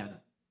 esa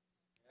mañana.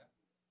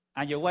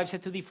 And your wife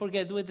said to thee,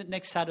 forget, do it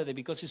next Saturday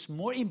because it's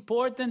more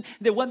important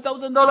than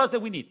 $1,000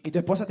 that we need. Y tu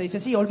esposa te dice,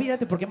 sí,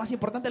 olvídate porque más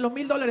importante los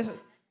 $1,000.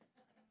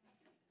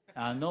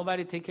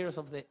 Nobody take care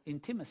of the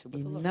intimacy with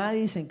Y the Lord.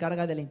 nadie se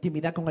encarga de la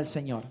intimidad con el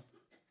Señor.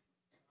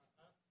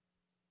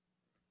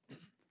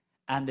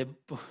 And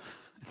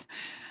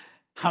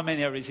how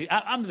many are receiving?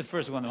 I'm the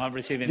first one I'm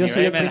receiving Yo here.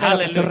 soy el Amen. primero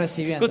que estoy Hallelujah.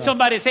 recibiendo. Could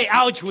somebody say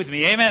ouch with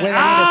me? Amen. Puede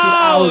alguien decir,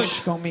 Ouch!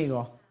 ouch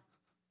conmigo.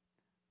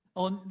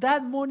 On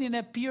that morning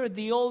appeared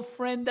the old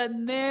friend that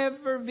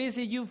never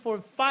visited you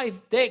for 5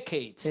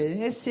 decades.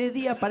 En ese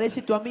día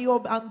aparece tu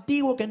amigo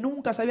antiguo que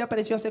nunca se había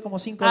aparecido hace como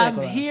 5 I'm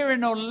décadas. here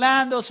in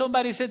Orlando.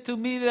 Somebody said to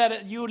me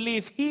that you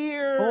live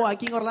here. Oh,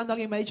 aquí en Orlando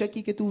alguien me ha dicho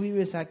aquí que tú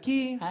vives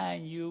aquí.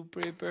 And you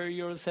prepare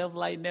yourself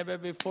like never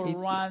before. Y tú-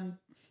 Run,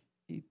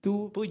 Y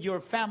tú put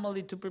your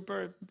family to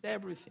prepare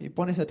everything. y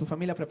pones a tu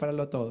familia a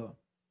prepararlo todo.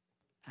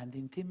 And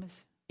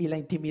intimacy. Y la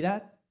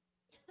intimidad,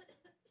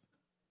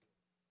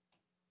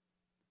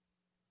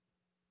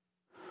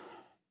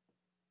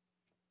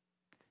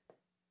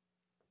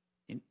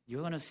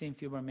 You're going to see in a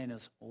few more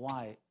minutes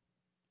why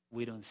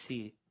we don't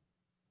see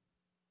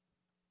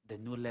the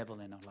new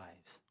level in our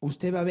lives.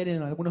 usted va a ver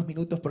en algunos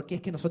minutos por qué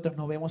es que nosotros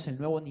no vemos el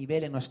nuevo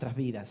nivel en nuestras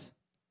vidas.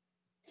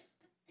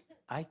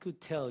 I could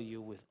tell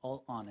you with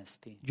all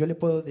honesty Yo le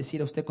puedo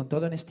decir a usted con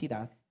toda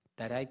honestidad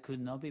that I could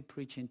not be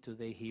preaching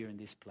today here in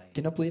this place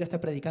que no pudiera estar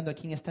predicando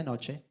aquí en esta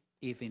noche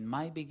if in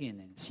my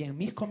beginning, si en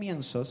mis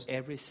comienzos,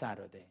 every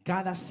Saturday,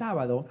 cada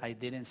sábado, I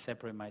didn't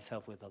separate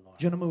myself with the Lord.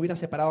 yo no me hubiera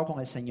separado con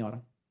el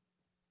Señor.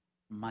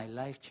 My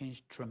life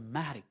changed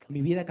dramatically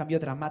Mi vida cambió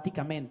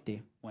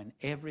dramáticamente when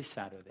every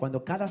Saturday,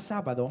 cuando cada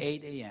sábado, 8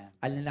 a.m.,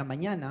 en la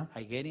mañana,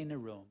 I get in a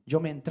room yo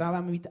me entraba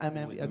a mi With my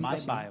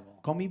habitación Bible.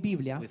 con mi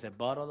Biblia, with a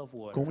bottle of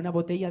water, con una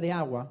botella de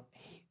agua,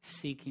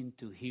 seeking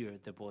to hear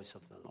the voice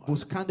of the Lord.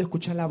 buscando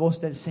escuchar la voz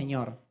del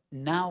Señor.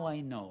 Now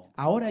I know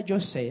Ahora yo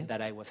sé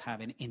that I was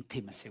having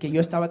intimacy que with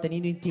yo estaba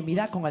teniendo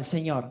intimidad con el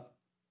Señor.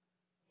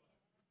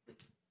 Him.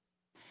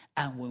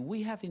 And when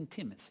we have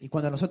intimacy, Y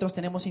cuando nosotros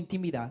tenemos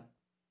intimidad,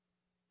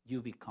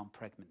 you become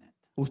pregnant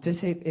usted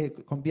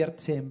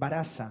se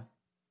embaraza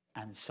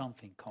and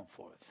something comes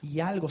forth. y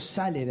algo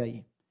sale de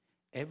ahí.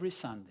 every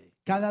Sunday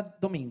cada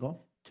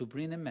domingo to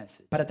bring a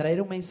message, para traer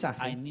un I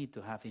mensaje, need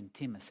to have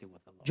intimacy with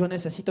the Lord. yo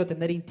necesito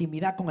tener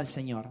intimidad con el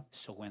Señor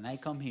So when I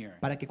come here,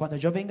 para que cuando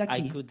yo venga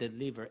I aquí could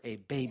deliver a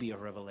baby of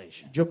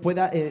revelation. yo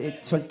pueda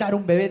soltar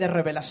un bebé de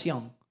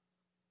revelación.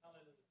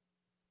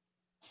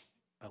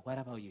 But what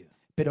about you?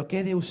 Pero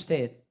 ¿qué de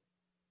usted?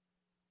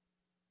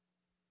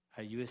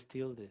 Are you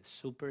still the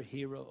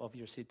superhero of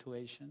your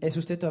situation? ¿Es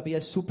usted todavía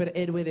el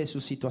superhéroe de su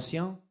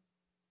situación?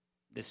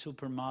 The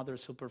super mother,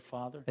 super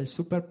father, ¿El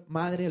super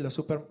madre, el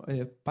super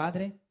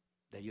padre?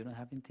 that you don't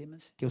have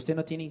intimacy? ¿Que usted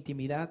no tiene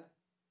intimidad?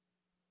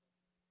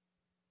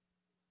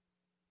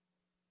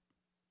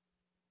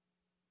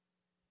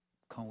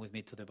 Come with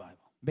me to the Bible.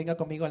 Venga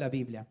conmigo a la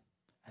Biblia.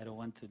 I don't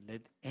want to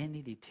let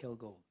any detail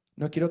go.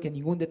 No quiero que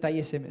ningún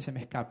detalle se me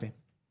escape.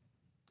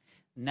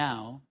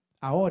 Now,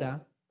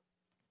 Ahora,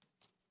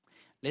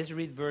 let's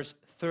read verse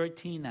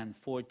 13 and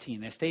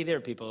 14. Stay there,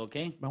 people,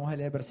 okay? vamos a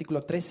leer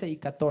versículos 13 y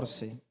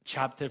 14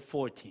 Chapter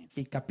 14.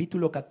 y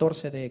capítulo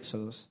 14 de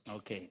Éxodos.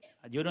 Okay.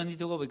 You don't need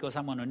to go because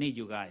I'm going to need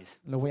you guys.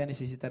 Lo voy a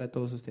necesitar a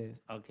todos ustedes.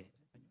 Okay.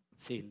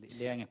 Sí,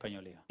 lea en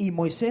español, hijo. Y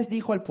Moisés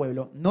dijo al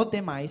pueblo, no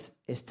temáis,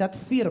 estad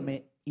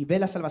firme y ve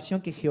la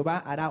salvación que Jehová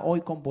hará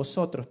hoy con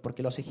vosotros,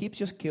 porque los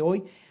egipcios que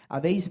hoy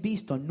habéis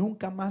visto,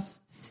 nunca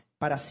más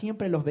para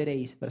siempre los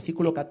veréis.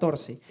 Versículo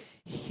 14,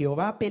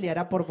 Jehová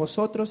peleará por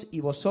vosotros y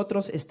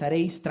vosotros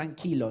estaréis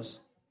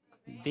tranquilos.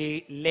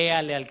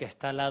 Léale al que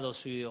está al lado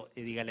suyo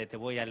y dígale, te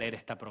voy a leer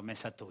esta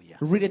promesa tuya.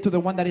 Read it to the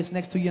one that is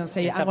next to you and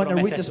say, Esta I'm going to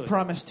promesa read es this tuya.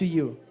 promise to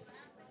you.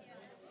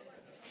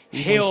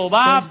 Y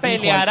Jehová Moisés dijo al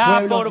peleará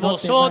pueblo, por no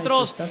temáis,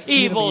 vosotros estad y firme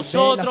y ve la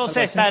vosotros salvación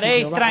que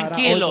estaréis Jehová hará hoy con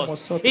tranquilos.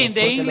 vosotros, In the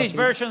porque English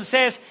los- version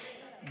says,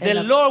 the En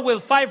la- Lord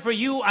will fight for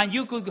you and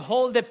you could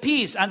hold the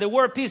peace. And the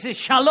word peace is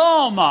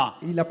shalom.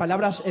 Y la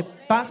palabra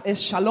paz es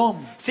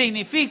shalom.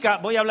 Significa,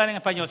 voy a hablar en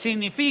español,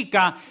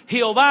 significa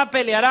Jehová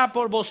peleará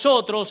por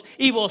vosotros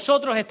y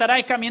vosotros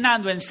estaréis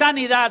caminando en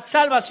sanidad,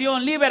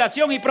 salvación,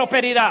 liberación y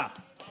prosperidad.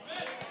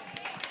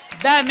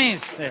 That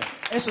means,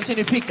 Eso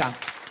significa,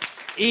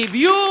 if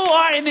you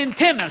are in si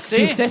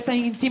intimacy, usted está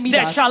en the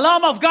intimidad,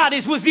 shalom of God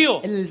is with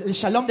you. el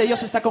shalom de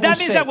Dios está con That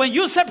means usted. that when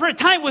you separate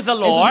time with the Eso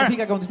Lord,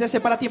 significa que cuando usted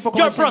separa tiempo con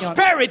your el Señor,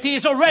 prosperity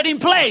is already in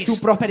place. tu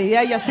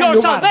prosperidad ya está en Your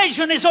lugar.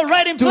 salvation is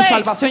already in Tu place.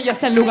 salvación ya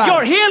está en Your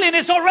lugar. healing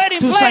is already in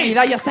Tu place.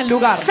 sanidad ya está en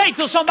lugar. Say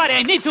to somebody,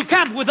 I need to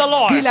camp with the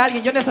Lord. Dile a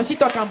alguien, yo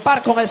necesito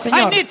acampar con el I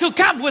Señor. need to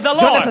camp with the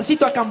Yo Lord.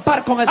 necesito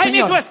acampar con el I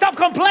need to Señor. stop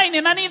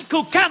complaining. I need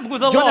to camp with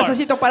the Yo Lord.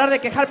 necesito parar de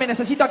quejarme,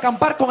 necesito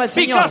acampar con el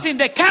Señor. Because in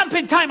the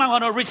camping time, I'm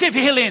going to receive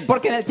healing.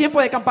 Porque en el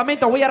tiempo de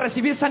campamento voy a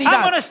recibir I'm going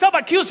sanidad. to stop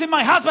accusing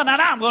my husband and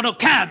I'm going to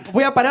camp.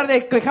 Voy a parar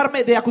de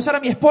quejarme, de acusar a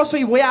mi esposo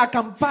y voy a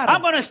acampar.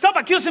 I'm going to stop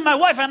accusing my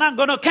wife and I'm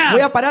going to Voy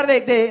a camp. parar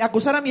de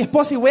acusar a mi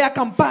esposa y voy a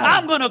acampar.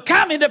 I'm going to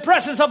camp in the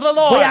presence of the Voy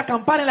Lord. a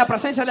acampar en la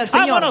presencia del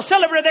I'm going to Señor.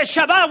 celebrate the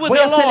Shabbat with Voy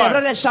the a celebrar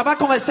Lord. el Shabbat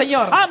con el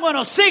Señor. I'm going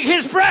to seek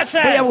His Voy a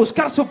presence.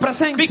 buscar su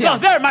Because presencia.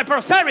 there my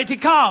prosperity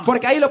comes.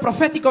 Porque ahí lo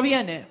profético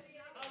viene.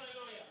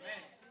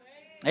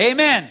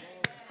 Amen.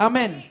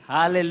 Amén.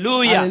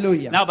 Hallelujah.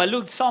 Hallelujah. Now, but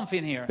look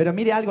something here. Pero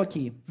mire algo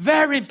aquí.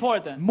 Very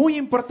important. Muy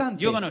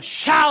importante. You're going to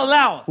shout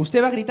out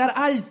Usted va a gritar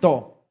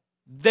alto.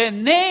 the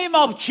name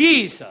of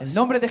Jesus. El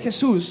nombre de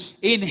Jesús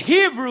In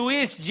Hebrew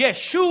is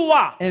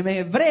Yeshua. en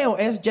hebreo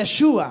es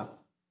Yeshua.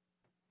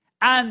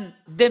 And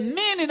the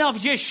meaning of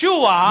Y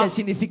Yeshua el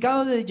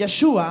significado de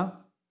Yeshua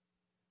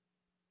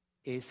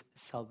is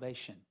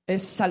salvation.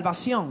 es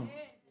salvación.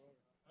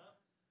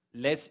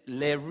 Let's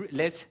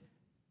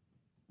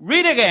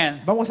read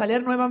again. Vamos a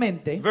leer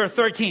nuevamente. Verse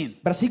 13.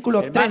 Versículo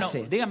Hermano,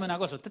 13. dígame una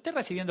cosa. Usted está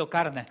recibiendo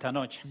carne esta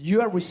noche.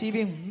 You are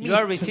receiving meat You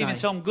are receiving tonight.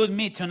 some good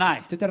meat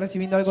tonight. Usted está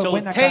recibiendo algo de So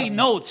buena take carne.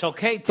 notes,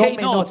 okay? Take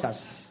Tome notes.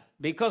 notas.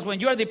 Because when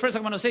you are depressed,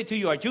 I'm going to say to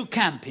you, are you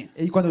camping?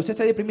 Y cuando usted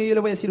está deprimido, yo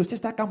le voy a decir, usted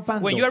está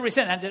acampando. When you are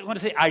resentful, I'm going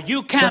to say, are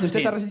you Cuando usted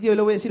está camping? resentido, yo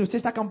le voy a decir, usted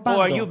está acampando.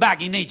 Or are you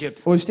back in Egypt?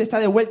 O usted está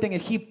de vuelta en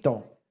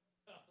Egipto.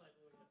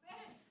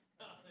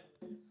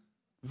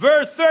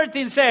 Verse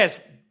 13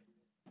 says,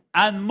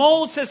 and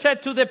Moses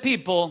said to the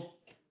people,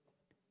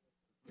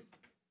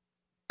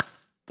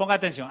 ponga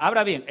atención,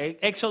 abra bien,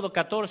 Éxodo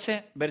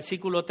 14,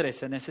 versículo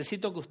 13.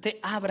 Necesito que usted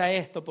abra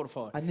esto, por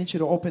favor. I need you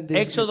to open this.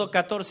 Éxodo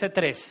 14,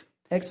 13.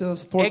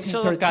 Exodus 14,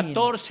 Éxodo 13.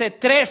 14,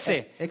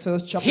 13.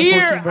 Exodus chapter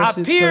Here 14,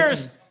 verse appears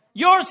 13.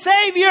 your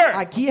Savior.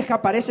 Aquí es que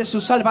aparece su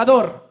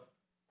Salvador.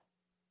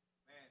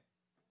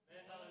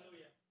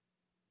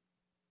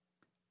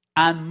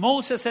 And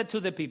Moses said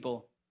to the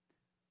people,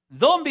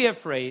 don't be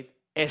afraid,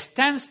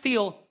 stand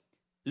still.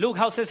 Look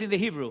how it says in the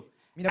Hebrew.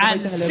 Mira cómo And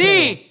dice en el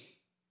see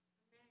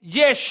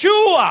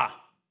Yeshua.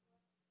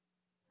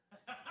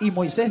 Y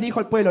Moisés dijo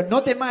al pueblo,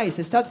 no temáis,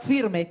 estad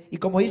firme, y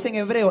como dice en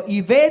hebreo,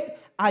 y ved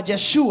a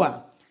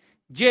Yeshua.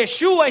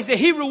 Yeshua is the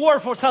Hebrew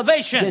word for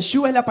salvation.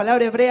 Yeshua es la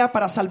palabra hebrea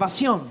para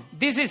salvación.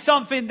 This is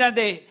something that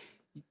the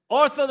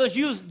Orthodox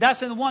Jews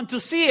doesn't want to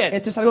see it.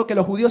 Esto es algo que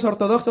los judíos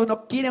ortodoxos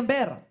no quieren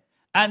ver.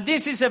 And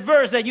this is a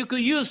verse that you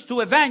could use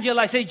to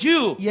evangelize a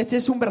Jew. Y este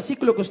es un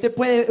versículo que usted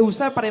puede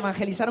usar para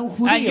evangelizar a un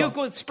And you judío.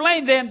 could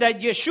explain them that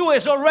Yeshua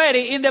is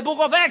already in the book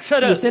of Y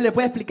Exodus. usted le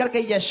puede explicar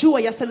que Yeshua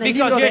ya está en el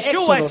Because libro de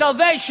Yeshua is Éxodo.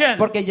 salvation.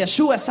 Porque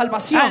Yeshua es And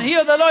salvación.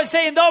 here the Lord is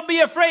saying, don't be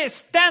afraid,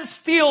 stand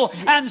still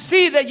and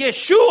see the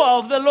Yeshua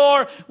of the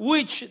Lord,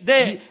 which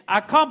they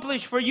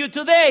accomplished for you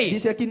today.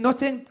 Dice aquí, no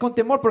estén con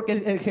temor porque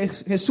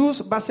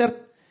Jesús va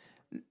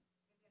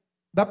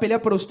a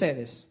pelear por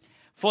ustedes.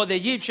 For the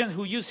Egyptians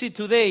who you see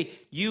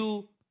today,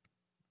 you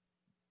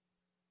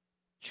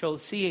shall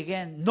see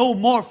again no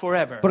more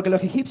forever. Porque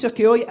los egipcios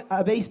que hoy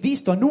habéis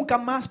visto, nunca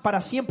más para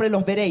siempre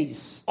los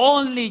veréis.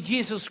 Only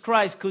Jesus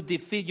Christ could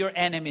defeat your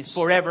enemies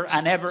forever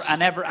and ever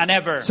and ever and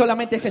ever.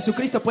 Solamente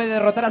Jesucristo puede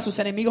derrotar a sus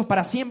enemigos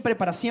para siempre,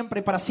 para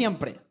siempre, para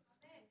siempre.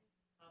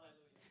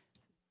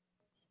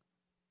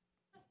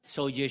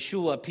 So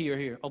Yeshua appeared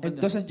here. Open the-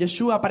 Entonces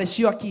Yeshua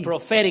apareció aquí,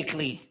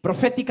 prophetically.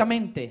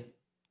 proféticamente.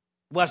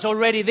 Was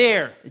already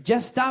there. Ya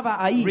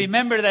estaba ahí.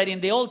 Remember that in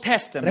the Old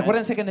Testament,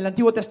 Recuérdense que en el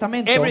Antiguo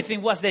Testamento everything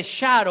was the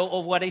shadow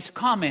of what is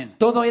coming.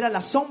 todo era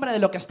la sombra de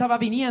lo que estaba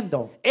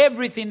viniendo.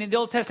 Everything in the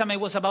Old Testament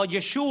was about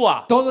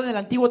Yeshua. Todo en el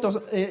Antiguo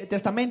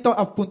Testamento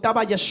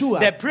apuntaba a Yeshua.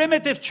 The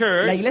primitive La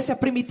church iglesia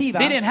primitiva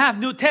didn't have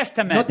New no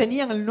Testament.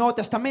 tenían el Nuevo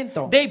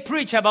Testamento. They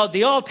preach about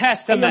the Old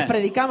Ellos Testament.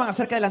 predicaban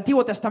acerca del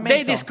Antiguo They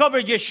Testamento.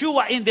 discovered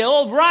Yeshua in the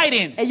old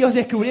writings. Ellos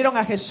descubrieron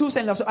a Jesús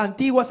en las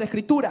antiguas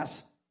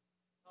escrituras.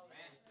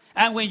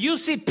 And when you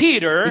see Y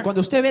Peter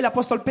cuando usted ve al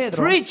apóstol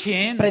Pedro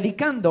preaching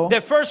predicando the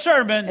first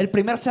sermon, el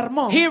primer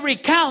sermón, he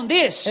recounts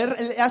this.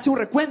 él hace un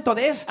recuento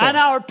de esto. And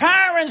our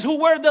parents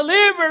who were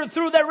delivered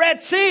through the Red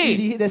Y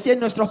Sea, decían,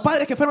 nuestros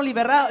padres que fueron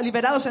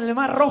liberados en el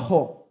Mar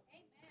Rojo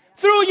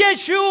through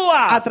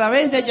Yeshua. a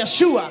través de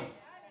Yeshua.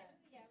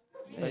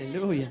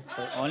 Aleluya.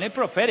 Only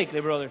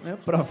prophetically, brother.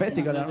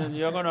 Profético, la hermana.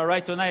 You're going to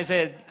write tonight and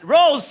say,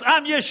 Rose,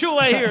 I'm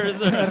Yeshua here.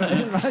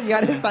 Va a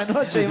llegar esta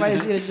noche y va a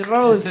decir,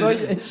 Rose, soy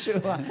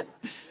Yeshua.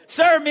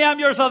 Serve me, I'm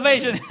your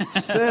salvation.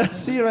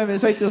 Sírveme,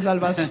 soy tu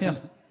salvación.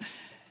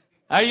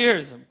 Are you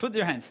here? Put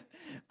your hands.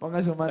 Ponga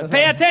su mano.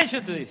 Pay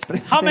attention to this.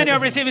 How many are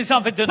receiving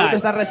something ¿Cuántos tonight?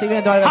 están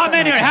recibiendo algo How esta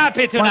many are noche?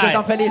 happy ¿Cuántos tonight?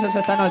 están felices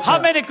esta noche? How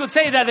many could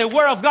say that the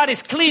Word of God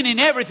is cleaning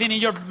everything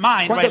in your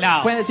mind ¿Cuántos right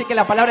now? pueden decir que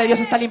la palabra de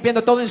Dios está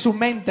limpiando todo en sus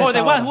mentes For the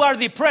ahora? ones who are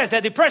depressed,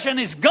 the depression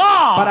is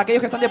gone. Para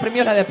aquellos que están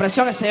deprimidos, la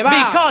depresión se va.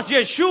 Because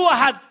Yeshua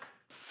had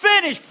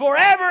finished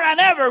forever and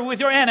ever with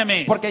your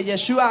enemies. Porque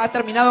Yeshua ha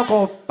terminado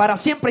para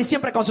siempre y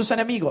siempre con sus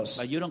enemigos.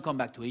 But you don't come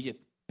back to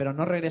Egypt. Pero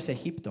no regrese a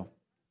Egipto.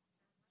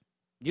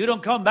 You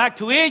don't come back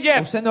to Egypt.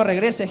 Usted no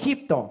regrese a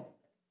Egipto.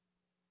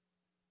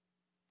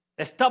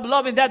 Stop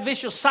loving that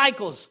vicious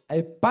cycles.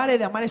 Pare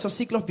de amar esos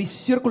círculos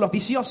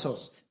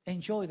viciosos.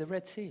 Enjoy the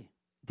Red Sea.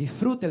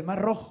 Disfrute el Mar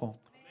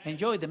Rojo.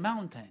 Enjoy the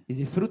mountain. Y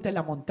disfrute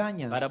las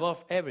montañas. But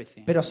above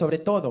everything, Pero sobre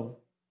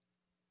todo,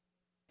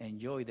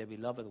 enjoy the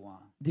beloved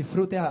one.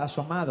 disfrute a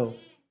su amado.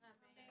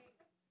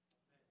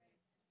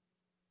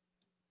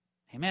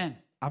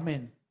 Amen.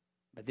 Amén.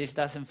 But this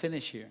doesn't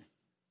finish here.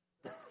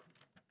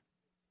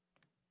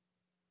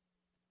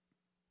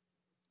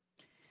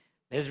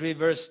 Let's read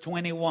verse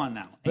 21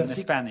 now in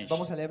Spanish.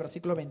 Vamos a leer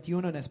versículo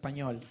 21 en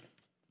español.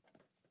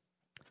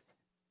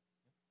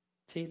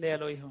 Sí,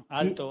 léalo, hijo.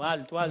 Alto,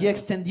 alto, alto. Y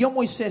extendió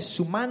Moisés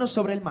su mano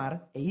sobre el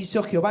mar, e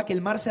hizo Jehová que el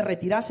mar se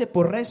retirase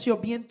por recio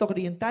viento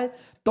oriental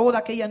toda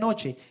aquella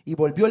noche, y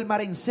volvió el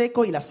mar en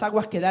seco y las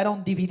aguas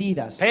quedaron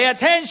divididas. Pay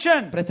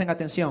attention. Presten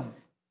atención.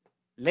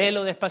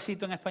 Léelo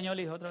despacito en español,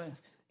 hijo, otra vez.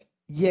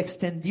 Y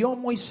extendió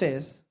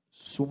Moisés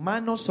su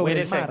mano sobre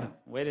el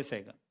mar. Wait a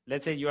second.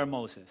 Let's say you are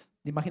Moses,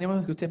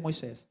 Imaginemos que usted es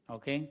Moisés.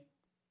 okay?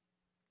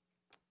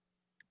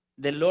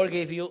 The Lord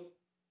gave you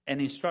an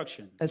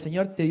instruction. El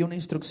Señor te dio una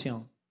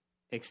instrucción.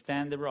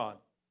 Extend the rod.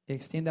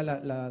 Extienda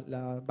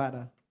la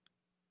vara.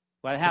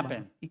 What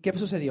happened? ¿Y qué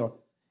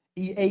sucedió?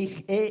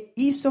 E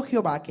hizo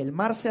Jehová que el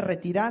mar se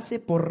retirase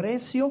por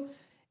recio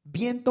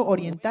viento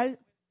oriental.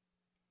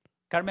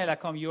 Carmela,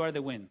 come, you are the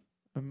wind.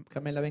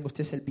 Carmela, venga,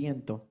 usted es el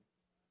viento.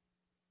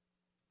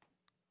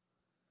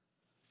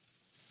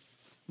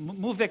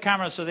 Move the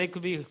camera so they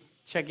could be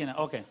checking it.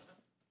 Okay.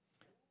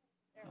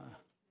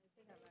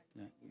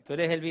 Tú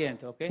eres el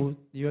viento, okay?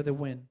 You're the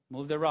wind.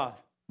 Move the rod.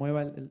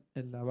 Mueva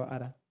la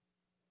vara.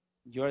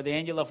 You're the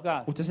angel of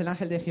God. Usted es el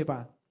ángel de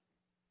Jehová.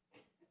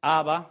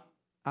 Abba,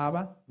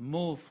 Abba,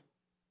 move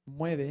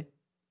mueve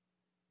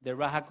the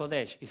Raha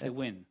Kodesh, is the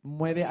wind.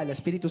 mueve al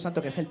Espíritu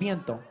Santo, que es el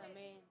viento.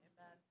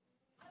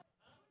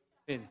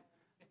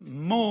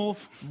 Move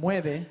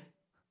Mueve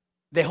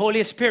the Holy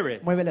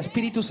Spirit, el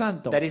Espíritu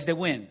Santo, that is the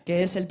wind.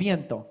 que es el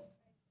viento.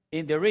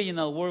 In the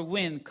original word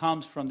wind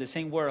comes from the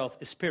same word of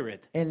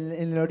spirit. En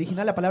el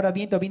original, la palabra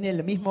viento viene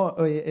del mismo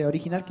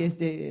original que es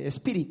de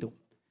espíritu.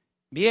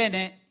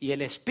 Viene y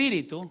el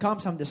espíritu,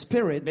 Comes from the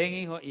spirit. ven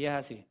hijo, y es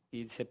así.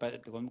 Y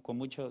con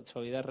mucha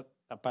suavidad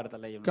aparta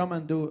la llama. Come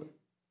and do.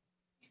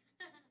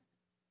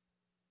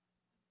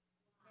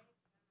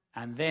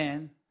 And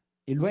then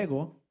Y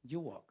luego you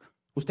walk.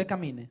 usted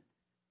camine,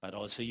 But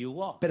also you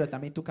walk. pero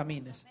también tú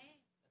camines.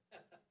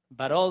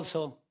 But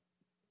also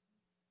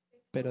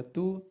Pero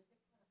tú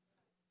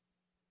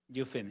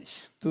You finish.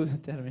 Tú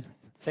termina.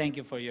 Thank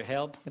you for your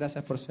help.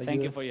 Gracias por su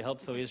Thank you ayuda. for your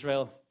help to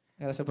Israel.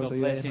 Gracias por God su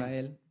ayuda a bless you.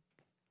 Israel.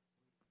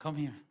 Come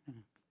here.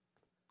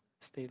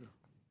 Stay there.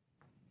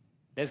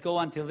 Let's go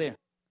until there.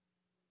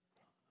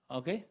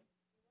 Okay?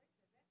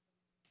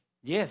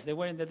 Yes, they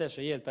were in the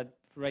desert, yes, but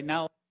right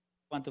now I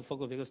want to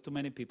focus because too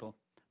many people.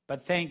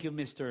 But thank you,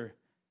 Mr.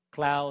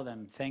 Cloud,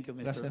 and thank you,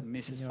 Mr. Gracias,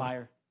 Mrs. Señor.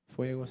 Fire.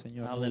 Fuego,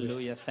 Señor.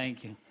 Hallelujah.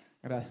 Thank you.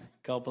 Gracias.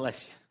 God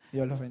bless you.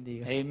 Dios los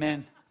bendiga.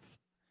 Amen.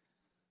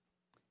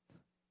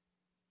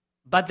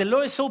 But the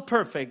Lord is so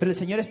perfect Pero el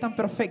Señor es tan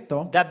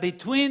perfecto that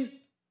between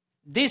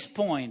this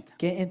point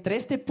que entre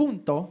este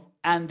punto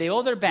and the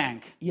other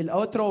bank, y el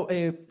otro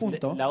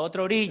punto, la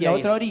otra orilla, la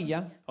otra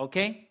orilla,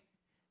 okay?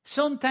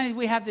 Sometimes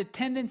we have the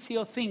tendency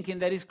of thinking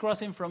that it's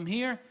crossing from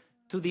here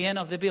to the end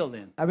of the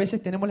building. a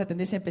veces tenemos la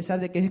tendencia a pensar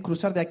de que es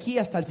cruzar de aquí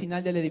hasta el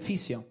final del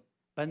edificio.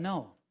 But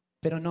no.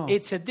 Pero no.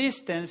 It's a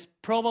distance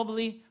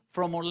probably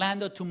from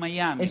Orlando to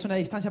Miami. Es una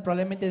distancia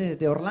probablemente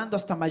desde Orlando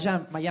hasta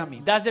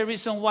Miami. That's the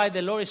reason why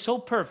the Lord is so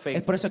Es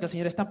perfect por eso que el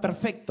Señor es tan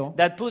perfecto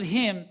that put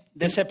him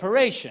the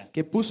separation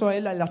que puso a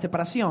él la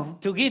separación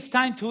to give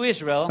time to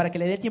Israel para que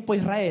le dé tiempo a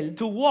Israel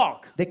to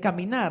walk de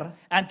caminar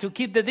and to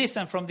keep the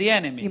distance from the y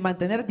enemy.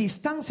 mantener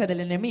distancia del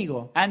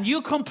enemigo. And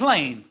you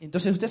complain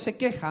Entonces usted se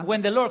queja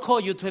when the Lord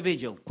called you to a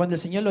vigil. cuando el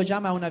Señor lo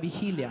llama a una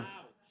vigilia.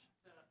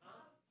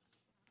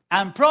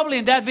 And probably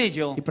in that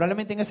vigil, Y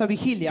probablemente en esa you are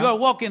vigilia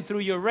walking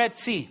through your Red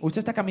Sea usted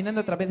está caminando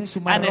a través de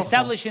su mar and rojo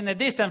establishing a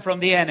distance from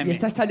the y enemy.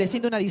 está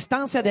estableciendo una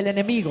distancia del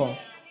enemigo.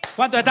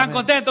 ¿Cuántos están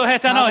contentos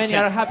esta How noche? many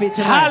are happy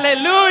tonight?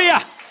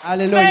 Hallelujah.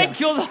 Aleluya. Thank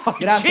you, Lord.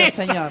 Gracias,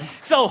 Jesus. Señor.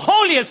 So,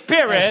 Holy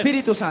Spirit,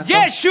 Espíritu Santo,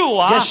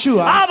 Yeshua,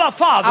 Yeshua, Abba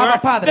Father, Abba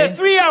Padre, the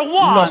three are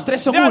one. los tres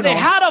son They are the uno.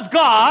 head of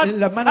God,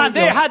 La mano de and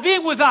they Dios. have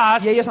been with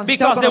us Y ellos han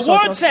estado because con the Word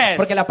nosotros says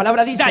porque la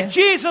palabra dice that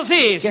Jesus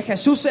is que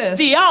Jesús es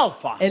the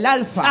Alpha, el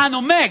alfa and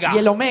Omega. y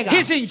el omega.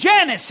 He's in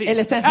Genesis, Él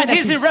está en and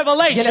He's Génesis in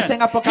Revelation. y Él está en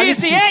He's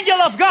Apocalipsis. the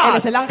angel of God Él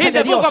es el ángel in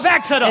the de book Dios of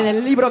Exodus. en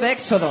el libro de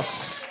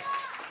Éxodos.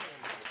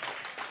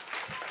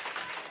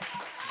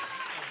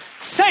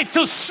 Say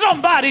to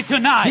somebody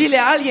tonight, Dile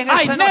a alguien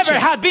I esta never noche,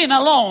 had been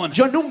alone.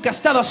 yo nunca he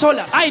estado a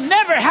solas. I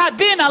never had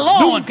been alone.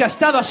 Nunca he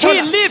estado a He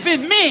solas. lives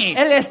in me.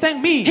 Él está en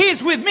mí.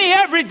 He's with me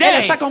every day. Él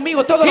está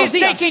conmigo todos los He's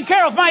días. taking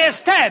care of my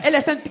steps. Él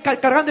está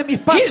cargando en mis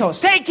He's pasos.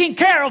 taking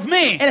care of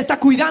me. Él está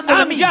cuidando de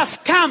I'm mí.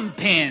 just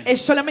camping.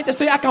 Solamente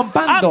estoy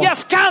acampando. I'm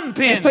just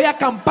camping. Estoy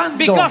acampando.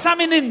 Because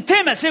I'm in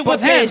intimacy with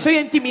Porque Him. soy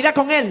en intimidad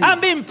con Él.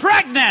 I'm being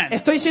pregnant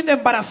Estoy siendo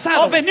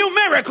embarazado of a new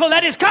miracle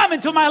that is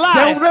coming to my de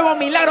un life. nuevo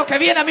milagro que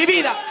viene a mi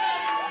vida.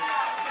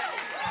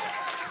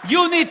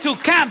 You need to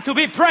camp to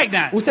be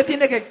pregnant. Usted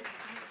tiene que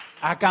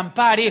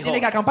Acampar, hijo.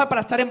 acampar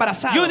para estar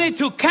embarazado. You need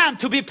to camp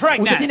to be Usted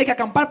tiene pregnant. que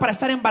acampar para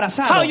estar How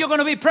embarazado. are you going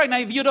to be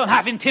pregnant if you don't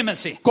have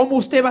intimacy? ¿Cómo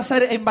usted va a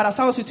ser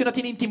embarazado si usted no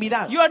tiene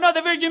intimidad? You are not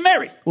the Virgin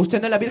Mary. Usted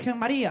no es la Virgen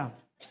María.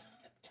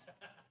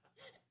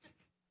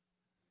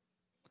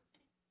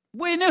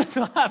 We need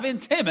to have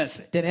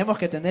intimacy. Tenemos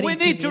que tener We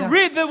need to intimidad.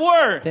 read the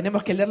Word.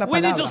 Tenemos que leer la We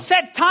need palabra. to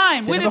set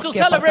time. We need Tenemos to que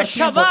celebrate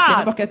apartar tiempo.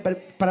 Tenemos Shabbat. que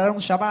preparar un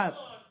Shabbat.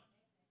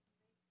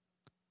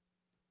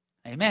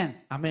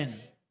 Amen. Amén.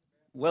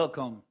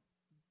 Welcome,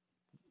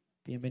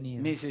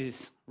 Bienvenido.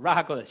 Mrs.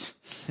 Raja Kodesh.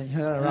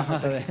 Señora Rafa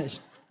Kodesh.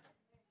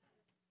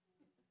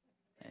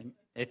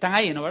 Están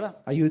ahí, ¿no, verdad?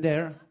 Are you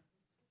there?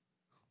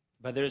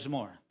 But there's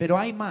more. Pero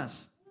hay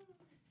más.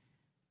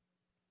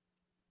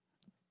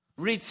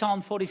 Read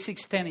Psalm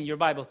 46:10 in your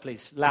Bible,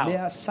 please, loud.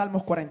 Lea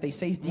Salmos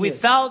 46:10.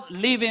 Without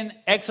leaving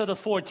Exodus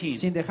 14.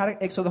 Sin dejar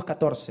Éxodos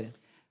 14.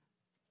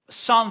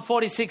 Psalm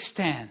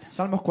 46:10.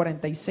 Salmos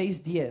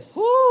 46:10.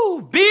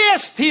 Woo, be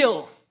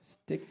still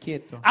Esté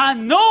quieto.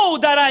 and know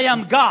that I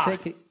am God. Sé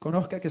que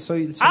conozca que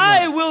soy el I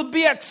Señor. will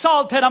be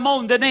exalted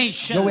among the Yo voy a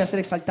nations. ser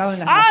exaltado en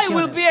las I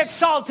will be naciones.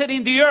 exalted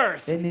in the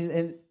earth.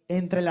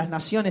 Entre las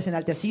naciones,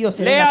 enaltecido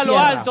seré en la Léalo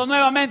tierra. alto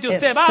nuevamente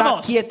usted, Está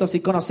vamos. quietos y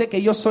conoce que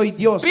yo soy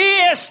Dios. Be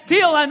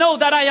still and know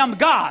that I am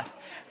God.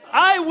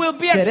 I will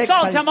be Seré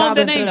exalted among exaltado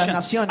the entre las nations.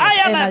 naciones. I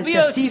am be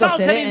Enaltecido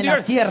exalted seré in en the la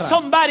earth. tierra.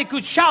 Somebody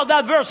could shout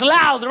that verse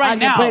loud right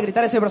Alguien now. puede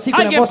gritar ese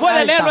versículo en Alguien voz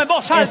puede leerlo en alta.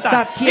 voz alta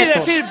Estad y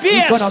quietos decir, y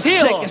be conoce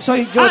still que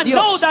soy yo and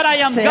know Dios. that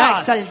I am Será God.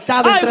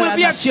 exaltado I entre will las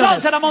be naciones.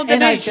 exalted among the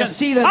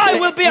nations. Enaltecido I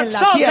will be en la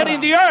exalted tierra.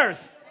 in the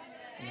earth.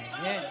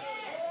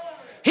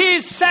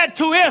 He said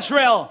to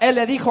Israel, Él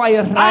le dijo a I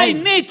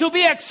Israel, need to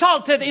be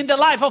exalted in the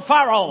life of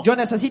Pharaoh. yo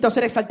necesito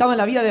ser exaltado en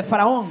la vida de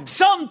Faraón.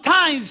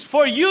 Sometimes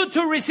for you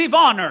to receive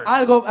honor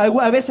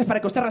A veces para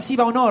que usted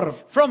reciba honor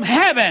from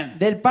heaven,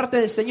 del parte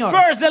del Señor.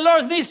 first the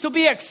Lord needs to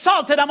be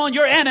exalted among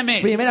your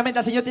enemies. Primeramente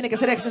el Señor tiene que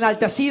ser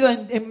enaltecido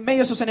en medio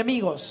de sus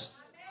enemigos.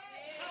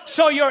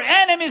 So your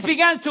enemies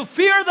began to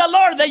fear the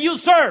Lord that you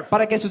serve.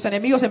 Para que sus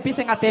enemigos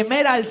empiecen a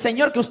temer al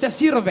Señor que usted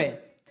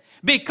sirve.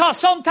 Because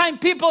sometimes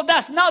people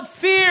does not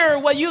fear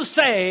what you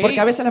say Porque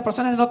a veces las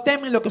personas no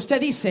temen lo que usted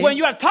dice when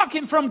you are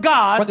talking from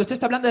God, cuando usted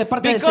está hablando de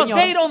parte del because Señor.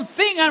 they don't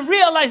think and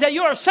realize that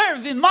you are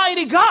serving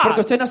mighty God.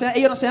 Porque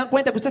ellos no se dan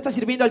cuenta que usted está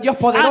sirviendo al Dios And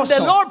poderoso.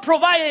 the Lord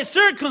provided a Y el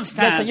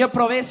circumstance, Señor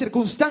provee a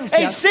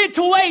circunstancias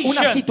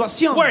situation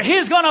situación where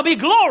He's going to be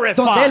donde Él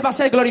glorified va a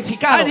ser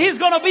glorificado. and He's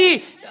going to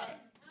be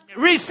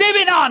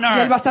receiving Y Él va a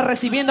honor estar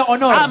recibiendo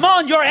honor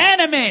among your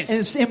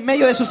enemies. en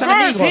medio de sus First,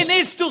 He enemigos.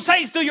 needs to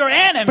say to your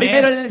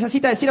Primero enemies, Él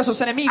necesita decir a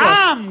sus enemigos,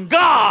 I'm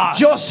God.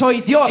 yo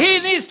soy Dios. He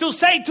needs to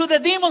say to the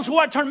demons who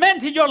are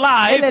tormenting your Él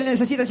life,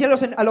 necesita decir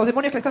a los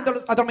demonios que están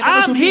atormentando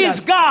I'm sus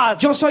His vidas, God.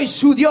 yo soy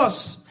su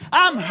Dios.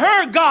 I'm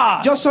her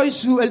God. Yo soy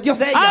el Dios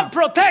de I'm ella.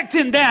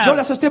 protecting Yo them.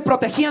 las estoy The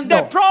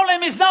protegiendo.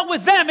 problem is not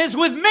with them, it's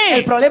with me.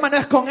 El problema no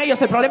es con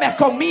ellos, el problema es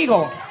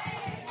conmigo.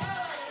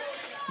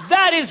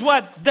 That is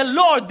what the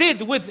Lord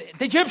did with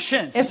the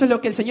Egyptians. Eso es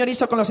lo que el Señor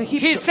hizo con los He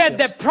egipcios. said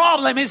the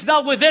problem is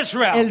not with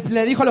Israel. Él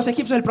le dijo a los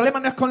egipcios, el problema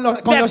no es con los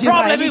The problem is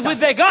israelitas. with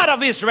the God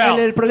of Israel.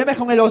 El problema es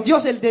con los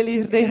dioses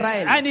de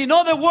Israel. And in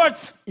other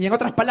words, Y en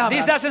otras this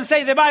palabras, doesn't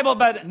say the Bible,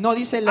 but no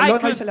dice, I no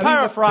could dice la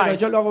Biblia, pero paraphrase.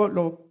 yo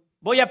lo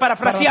Voy a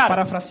parafrasear.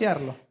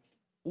 parafrasearlo.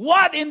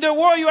 What in the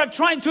world you are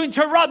trying to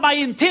interrupt my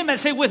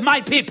intimacy with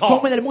my people?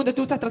 ¿Cómo en el mundo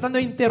tú estás tratando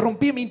de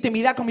interrumpir mi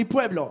intimidad con mi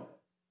pueblo?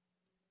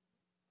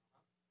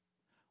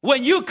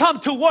 When you come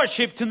to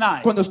worship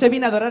tonight, Cuando usted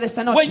viene a adorar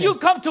esta when noche, you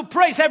come to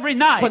praise every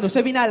night, cuando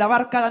usted viene a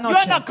alabar cada you are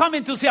noche, not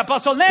coming to see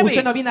Apostle Nevi.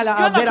 Usted no viene a You're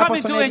ver a not coming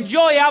Apostle to Nevi.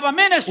 enjoy our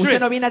ministry. Usted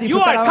no viene a You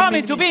disfrutar are our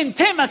coming to be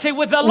intimacy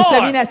with the usted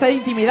viene a Lord. estar en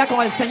intimidad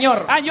con el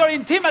Señor. And your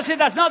intimacy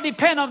does not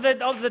depend on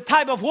the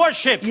type of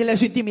worship. Y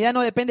su intimidad no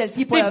depende del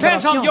tipo de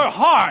Depends on adoración. your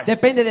heart.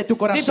 Depende de tu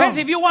corazón. Depends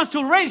if you want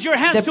to raise your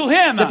hands to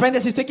Him.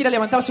 Depende si usted quiere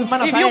levantar sus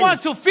manos If a you Él. want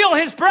to feel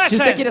His Si usted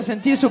presence. quiere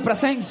sentir su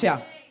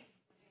presencia.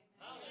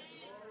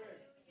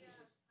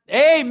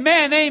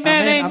 Amen, amen,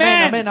 Amén,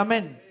 amen. amén, amén,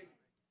 amén.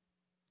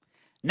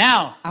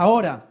 Now,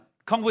 Ahora,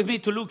 come with me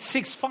to Luke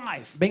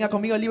 6:5. venga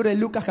conmigo al libro de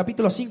Lucas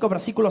capítulo 5,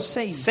 versículo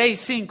 6.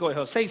 6:5,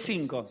 hijo,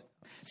 6:5.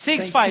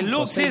 6:5, 6:5,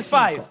 Luke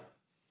 6:5. 6:5.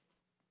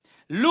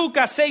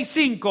 Lucas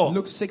 6:5.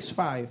 Luke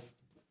 6:5.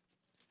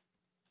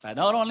 But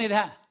not only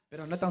that,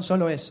 Pero no tan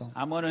solo eso.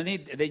 I'm going to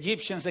need the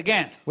Egyptians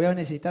again. Voy a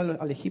necesitar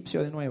al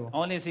egipcio de nuevo.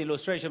 Only this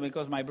illustration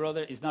because my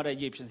brother is not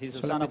Egyptian, he's a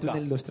son of Solamente una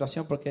God.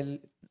 ilustración porque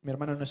mi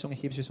hermano no es un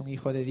egipcio, es un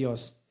hijo de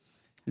Dios.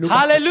 Lucas,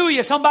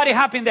 Hallelujah, somebody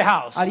happy in the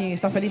house. alguien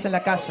está feliz en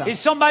la casa. Is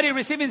somebody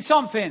receiving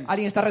something?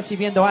 Alguien está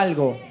recibiendo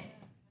algo.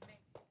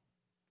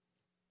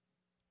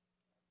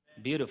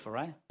 Beautiful,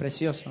 right?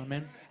 Precioso,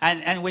 amén.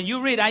 And when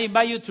you read, I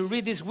invite you to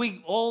read this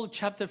week all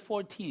chapter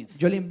 14.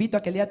 Yo le invito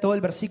a que lea todo el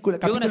versículo,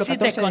 You're gonna capítulo see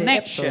the 14 de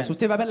connection. Éxodo.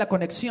 Usted va a ver la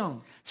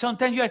conexión.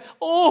 Sometimes you're like,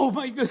 oh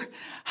my God,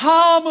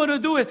 how am I going to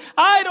do it?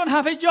 I don't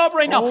have a job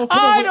right now. Oh, ¿cómo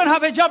I voy- don't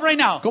have a job right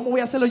now. ¿Cómo voy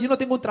a hacerlo? Yo no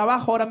tengo un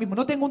trabajo ahora mismo.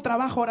 No tengo un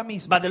trabajo ahora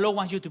mismo. But the Lord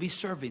wants you to be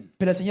serving.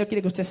 Pero el Señor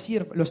quiere que usted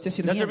sirva, lo esté That's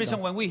the reason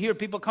sirviendo. when we hear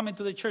people coming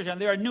to the church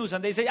and they are news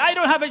and they say, I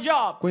don't have a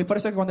job. Pues por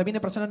eso que cuando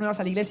vienen personas nuevas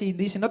a la iglesia y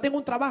dicen, no tengo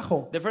un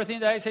trabajo, The first thing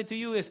that I say to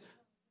you is,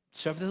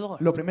 serve the Lord.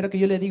 lo primero que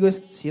yo le digo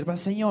es, sirva al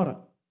Señor.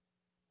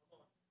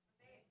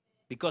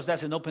 Because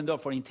that's an open door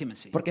for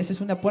intimacy. Porque esa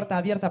es una puerta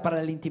abierta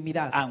para la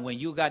intimidad. And when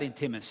you got Y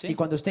intimacy,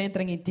 cuando usted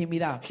entra en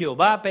intimidad,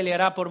 Jehová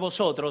peleará por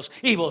vosotros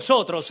y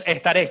vosotros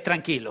estaréis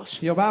tranquilos.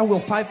 Jehová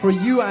will fight for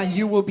you and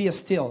you will be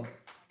still.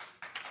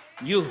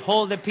 You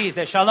hold the peace,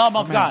 the shalom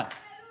of Amen. God.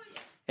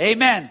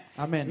 Amen.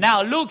 Amen.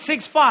 Now, Luke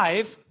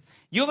 6:5,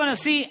 you're going to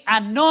see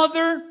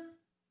another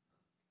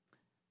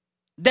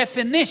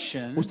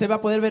definition Usted va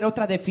a poder ver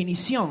otra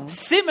definición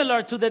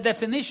similar to the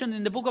definition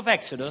in the book of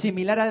Exodus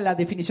similar a la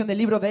definición del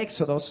libro de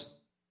Éxodos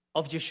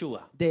of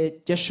Yeshua.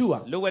 de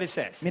Yeshua. Look what it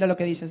says. Mira lo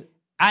que dice.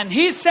 And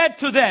he said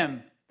to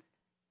them,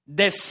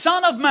 the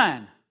Son of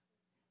Man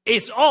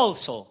is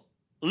also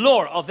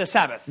Lord of the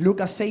Sabbath.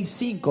 Lucas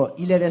 6:5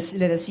 y le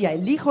decía,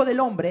 el Hijo del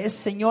Hombre es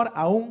Señor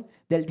aún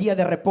del día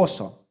de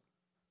reposo.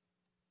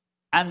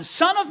 And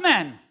Son of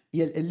Man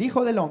Y el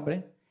Hijo del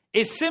Hombre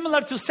is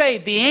similar to say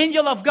the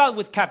angel of God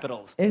with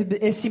capitals.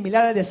 es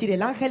similar a decir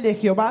el ángel de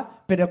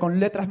Jehová, pero con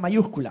letras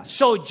mayúsculas.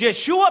 So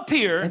Yeshua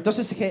appeared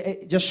Entonces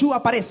Yeshua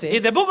aparece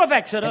in the book of en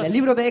Exodus el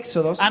libro de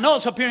Éxodos and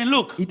also appear in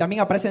Luke y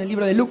también aparece en el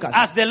libro de Lucas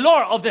as the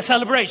Lord of the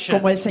celebration,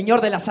 como el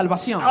Señor de la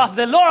salvación, of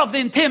the Lord of the como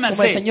el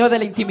intimacy. Señor de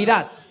la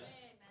intimidad.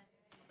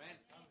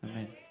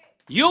 Amén.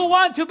 You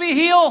want to be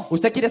healed?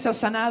 ¿Usted quiere ser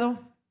sanado?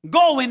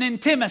 Go in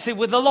intimacy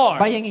with the Lord.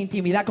 Vaya en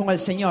intimidad con el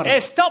Señor.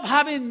 Stop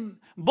having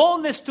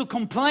boldness to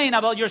complain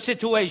about your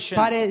situation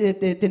Pare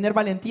de tener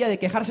valentía de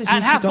quejarse de su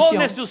and have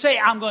boldness situación to say,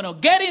 I'm going to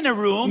get in a y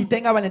room,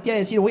 tenga valentía de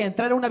decir, voy a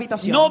entrar a una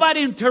habitación. nobody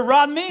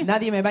interrupt me,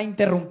 Nadie me va a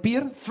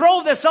interrumpir.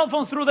 throw the cell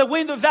phone through the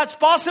window if that's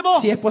possible,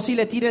 Si es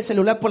posible, tire el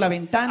celular por la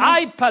ventana.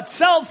 iPad,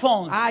 cell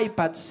phone,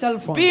 iPad, cell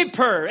phones,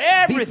 beeper,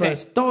 everything,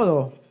 beepers,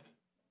 todo.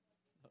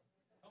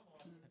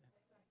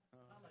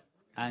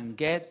 and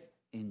get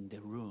in the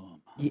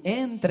room. Y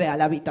entre a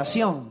la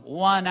habitación.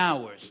 1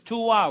 hour,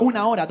 2 hours,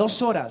 1 hora,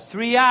 2 horas,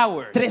 3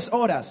 hours, 3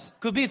 horas.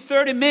 could be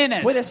 30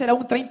 minutes. Puede ser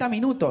aún 30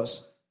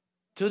 minutos.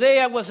 Today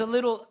I was a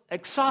little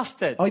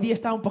exhausted. Hoy día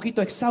estaba un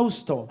poquito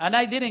exhausto And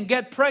I didn't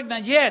get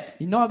pregnant yet.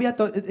 y no había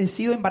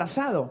sido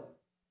embarazado.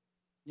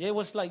 It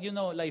was like,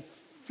 like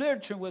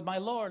flirting with my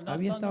Lord, not,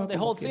 Había not estado the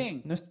como whole que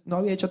thing. no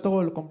había hecho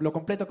todo lo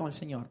completo con el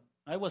Señor.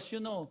 I was,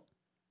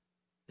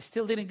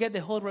 still didn't get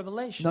the whole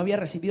revelation. No había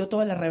recibido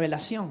toda la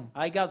revelación.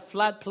 I got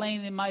flat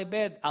playing in my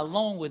bed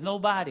alone with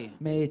nobody.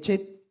 Me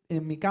eché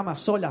en mi cama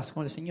solas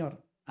con el Señor.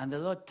 And the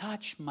Lord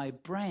touched my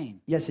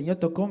brain, Y el Señor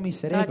tocó mi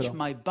touched cerebro,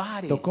 my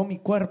body. tocó mi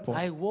cuerpo.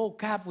 I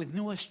woke up with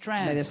new Me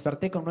strength,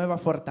 desperté con nueva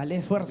fuerza,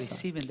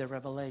 receiving the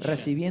revelation.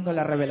 recibiendo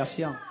la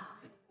revelación.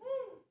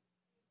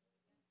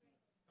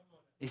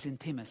 It's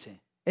intimacy.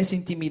 Es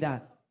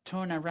intimidad.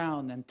 Turn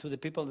around and to the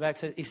people back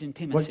say, it's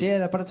intimacy. Voltea a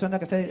la persona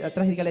que está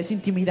atrás y dígale, es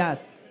intimidad.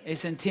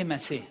 It's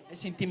intimacy.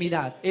 Es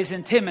intimidad. It's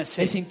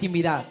intimacy. Es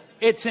intimidad.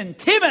 It's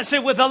intimacy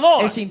with the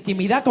Lord. Es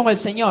intimidad con el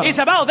Señor. It's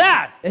about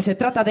that. Se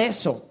trata de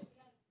eso.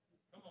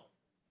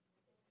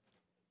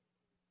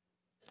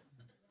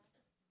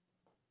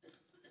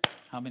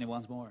 How many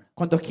wants more?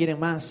 ¿Cuántos quieren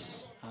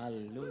más?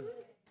 Hallelujah.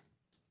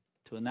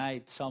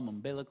 Tonight, some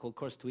umbilical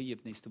cords to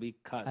Egypt needs to be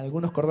cut.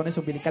 Algunos cordones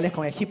umbilicales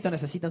con Egipto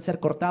necesitan ser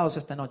cortados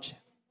esta noche.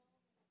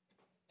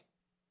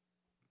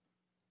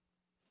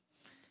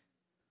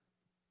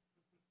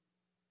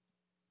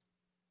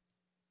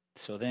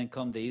 So then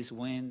come the east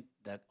wind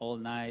that all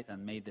night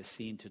and made the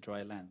sea into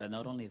dry land. But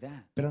not only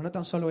that, Pero no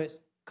tan solo es,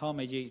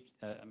 come Egypt.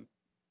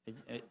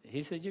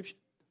 He's Egyptian.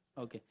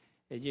 Okay,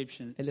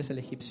 Egyptian. él es el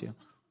egipcio.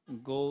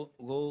 Go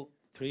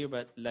through,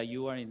 but like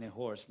you are in a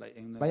horse, like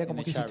Vaya in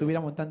como a que si chariot.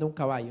 estuviera montando un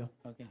caballo.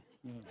 Okay.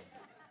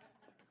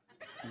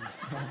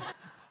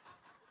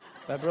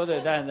 But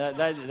brother,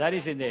 that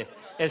is in the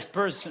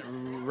Spurs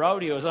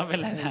rodeo or something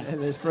like that.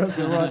 El Spurs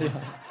de rodeo.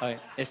 Okay,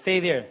 stay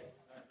there.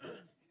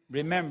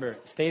 Remember,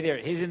 stay there.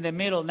 He's in the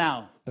middle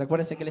now.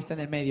 Recuérdense que él está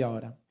en el medio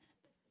ahora.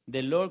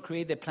 The Lord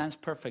created the plans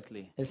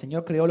perfectly. El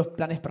Señor creó los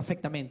planes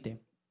perfectamente.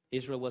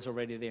 Israel was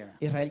already there.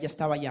 Israel ya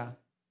estaba allá.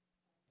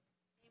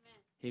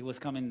 He was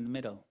coming in the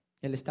middle.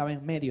 Él estaba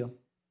en medio.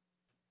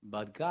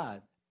 But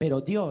God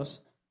Pero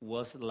Dios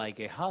was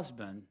like a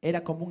husband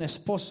era como un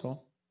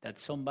esposo that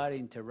somebody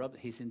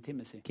interrupt his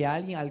intimacy.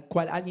 al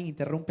cual alguien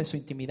interrumpe su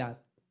intimidad.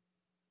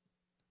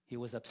 He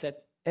was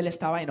upset. Él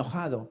estaba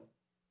enojado.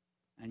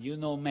 And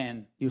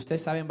men, Y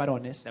ustedes saben,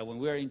 varones, that when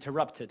we are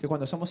interrupted, que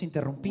cuando somos we could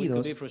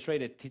interrumpidos, be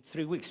frustrated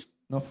 3 weeks.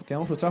 nos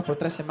quedamos frustrados por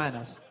 3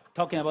 semanas.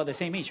 Talking about the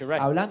same issue,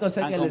 right? Hablando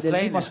acerca And del mismo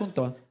complaining.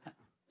 asunto.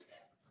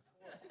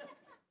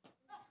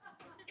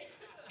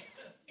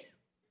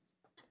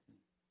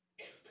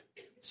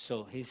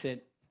 So he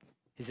said,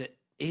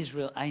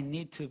 Israel, I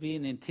need to be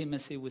in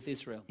intimacy with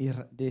Israel. Y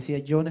decía,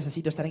 yo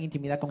necesito estar en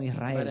intimidad con But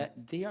Israel.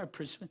 they are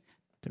pursuing.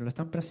 Pero lo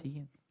están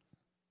persiguiendo.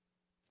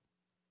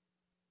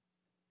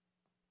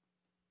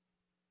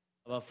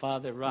 Our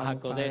Father, Raha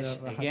Padre,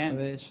 Kodesh, Raja again,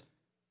 Kodesh,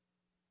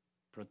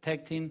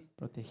 protecting.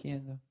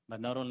 protegiendo. But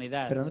not only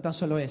that, Pero no tan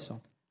solo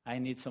eso. I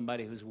need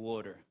somebody who's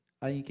water.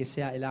 Alguien que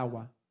sea el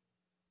agua.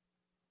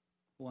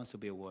 Who wants to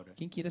be a water?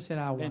 ¿Quién quiere ser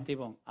agua? Ven,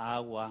 tipo,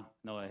 agua.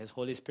 No, it's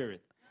Holy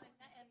Spirit.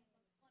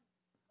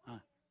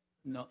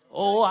 No.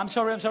 Oh, I'm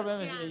sorry.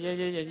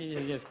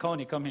 Yes.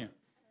 Connie, come here.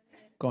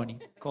 Connie,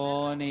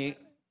 Connie,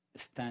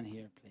 stand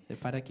here, please. se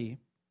para aquí,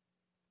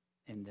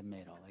 In the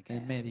middle en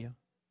again. medio.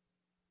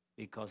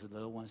 Because the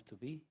Lord wants to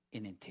be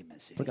in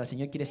intimacy. Porque el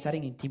Señor quiere estar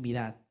en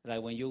intimidad.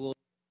 Like when you go,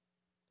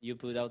 you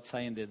put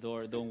outside in the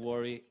door, don't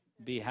worry,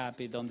 be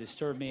happy, don't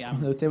disturb me.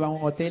 Cuando usted va a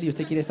un hotel y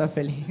usted quiere estar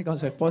feliz con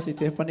su esposa y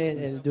usted pone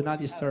el Do Not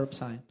Disturb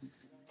sign.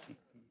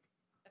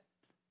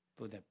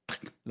 Put that.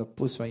 Lo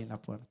puso ahí en la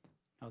puerta.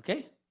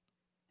 Okay?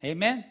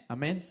 Amen?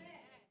 Amén.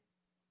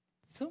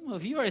 Some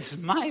of you are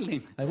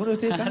smiling. Algunos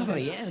de ustedes están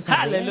riendo.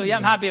 Hallelujah.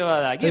 I'm happy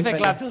about that. Give a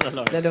clap to the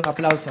Lord. Dale un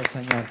aplauso al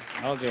Señor.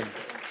 Okay.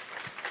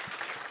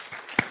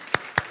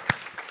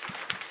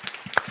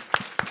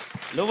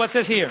 Look what it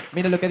says here.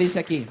 Mira lo que dice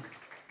aquí.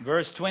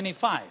 Verse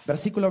 25.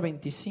 Versículo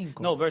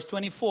 25. No, verse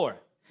 24.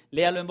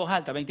 Léalo en voz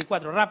alta.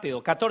 24,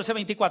 rápido. 14,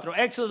 24.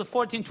 Exodus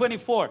 14,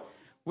 24.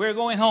 We're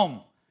going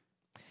home.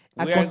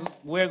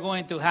 We're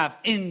going to have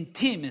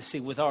intimacy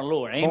with our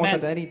Lord. Vamos a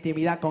Amen. tener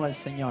intimidad con el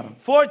Señor.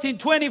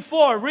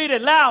 14:24. Read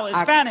it loud.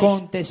 Spanish.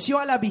 Aconteció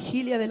a la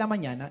vigilia de la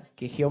mañana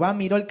que Jehová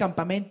miró el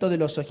campamento de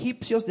los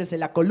egipcios desde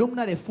la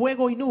columna de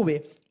fuego y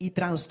nube y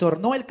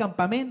trastornó el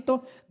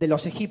campamento de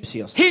los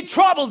egipcios. He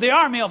troubled the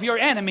army of your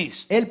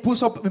enemies. Él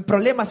puso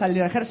problemas al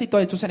ejército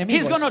de sus He's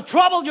enemigos going to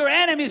trouble your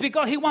enemies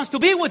because he wants to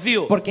be with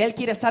you. porque Él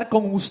quiere estar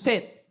con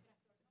usted.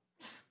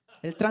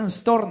 Él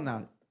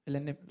trastorna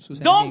sus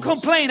Don't enemigos.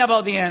 complain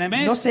about the No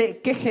enemies. se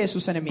queje de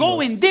sus Go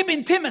enemigos. in deep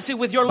intimacy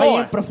with your Vaya en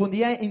Lord.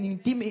 profundidad, en And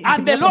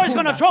intimidad the Lord is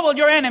going to profunda. trouble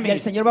your Y el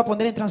enemies. Señor va a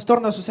poner en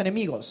trastorno a sus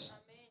enemigos.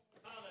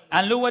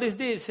 And look what is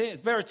this,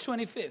 verse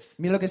 25.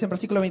 Mira lo que es en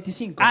versículo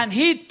 25. And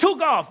he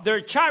took off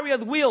their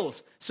chariot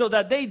wheels so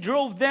that they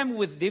drove them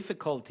with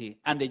difficulty.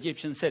 And the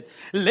Egyptians said,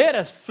 let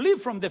us flee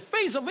from the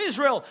face of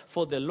Israel,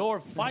 for the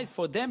Lord fights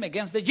for them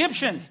against the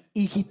Egyptians.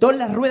 Y quitó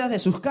las ruedas de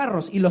sus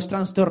carros y los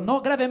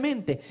trastornó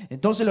gravemente.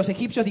 Entonces los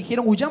egipcios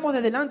dijeron, huyamos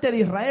de delante de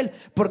Israel,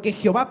 porque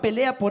Jehová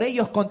pelea por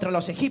ellos contra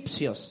los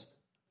egipcios.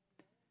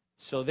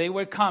 So they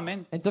were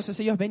coming Entonces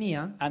ellos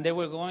venían, and they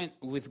were going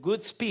with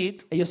good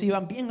speed, ellos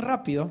iban bien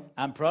rápido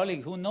and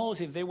probably who knows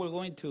if they were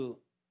going to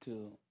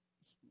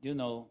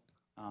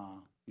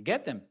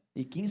get them.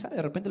 y quién sabe,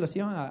 de repente los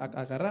iban a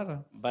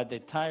agarrar, But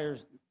the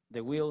tires, the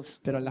wheels,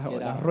 pero get las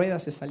out.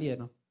 ruedas se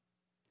salieron.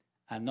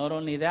 And not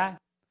only that,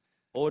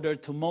 order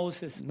to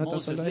Moses, No tan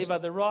Moses, solo leave eso,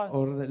 at the rod.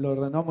 le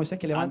ordenó a Moisés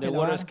que And levante the la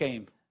waters vara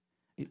came.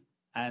 Y-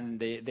 And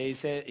they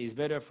said, it's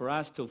better for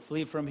us to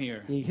flee from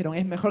here. y dijeron,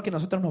 es mejor que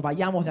nosotros nos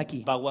vayamos de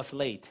aquí. But was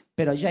late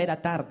Pero ya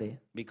era tarde,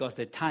 because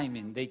the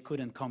timing, they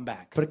couldn't come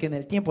back. porque en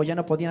el tiempo ya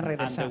no podían And the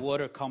regresar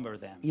water covered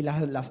them. y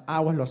las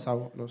aguas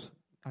los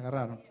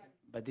agarraron.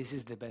 But this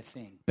is the best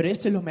thing. Pero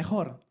esto es lo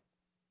mejor.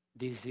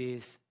 This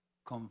is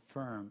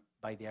confirmed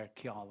by the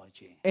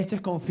archaeology. Esto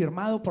es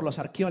confirmado por los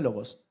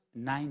arqueólogos.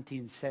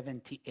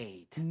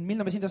 1978, En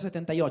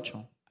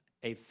 1978,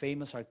 a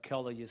famous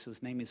archaeologist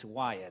whose name is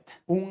Wyatt.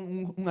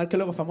 un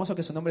arqueólogo famoso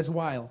que su nombre es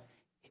Wyatt,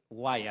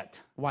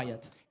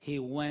 He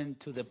went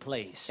to the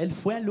place, él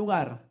fue al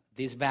lugar,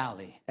 this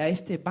valley, a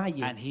este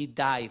valle, and he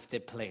dived the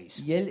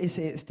place. y él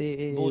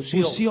Buceó.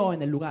 buceó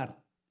en el lugar.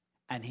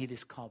 And he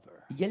discovered,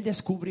 Y él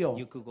descubrió,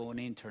 you could go on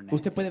internet,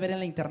 usted puede ver en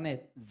la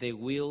internet, the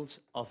wheels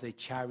of the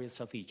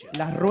chariots of Egypt.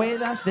 las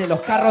ruedas de los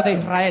carros de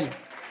Israel,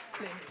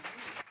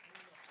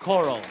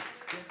 Coral,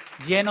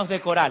 llenos de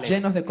corales.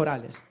 llenos de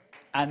corales.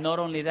 And not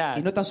only that,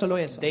 Y no tan solo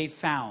eso, they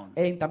found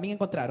también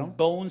encontraron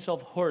bones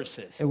of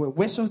horses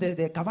huesos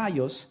de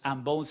caballos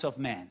and bones of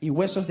men. y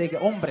huesos de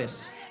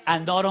hombres.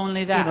 And not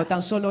only Y no that,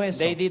 tan solo eso,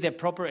 they did the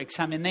proper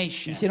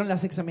examination. hicieron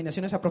las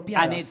examinaciones And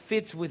apropiadas. it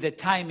fits with the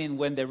timing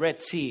when the Red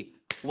Sea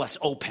was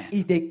open.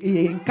 Y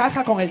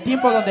encaja con el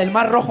tiempo donde el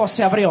mar rojo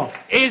se abrió.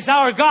 Is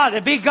our God a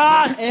big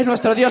God? ¿Es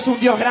nuestro Dios un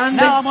Dios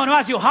grande? Now I'm going to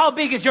ask you, how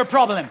big is your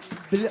problem?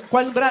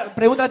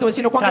 Pregúntale a tu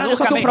vecino cuán grandes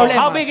son tus Tradúzcame,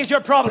 problemas. how big is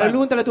your problem?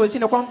 Pregúntale a tu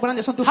vecino cuán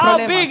grandes son tus How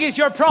problemas. big is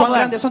your ¿Cuán problem?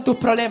 grandes son tus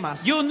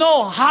problemas? You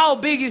know how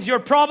big is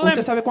your problem?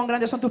 ¿Usted sabe cuán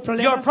grandes son tus Your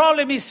problemas?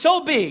 problem is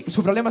so big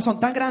Sus problemas son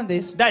tan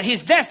grandes that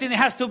his destiny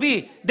has to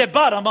be the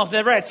bottom of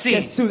the Red Sea,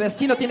 que su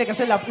destino tiene que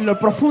ser lo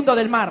profundo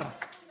del mar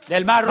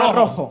del Mar Mar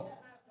Rojo. Rojo.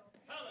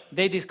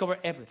 They discovered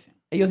everything.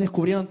 Ellos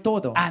descubrieron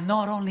todo. And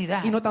not only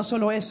that, Y no tan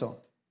solo eso.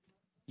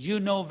 you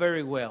know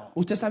very well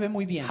Usted sabe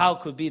muy bien how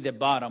could be the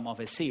bottom of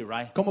a sea,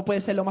 right? cómo puede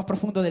ser lo más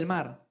profundo del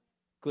mar.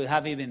 Could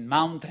have even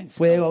mountains.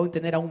 Puede aún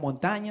tener aún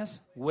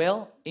montañas.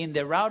 Well, in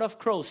the route of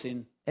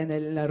crossing,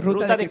 La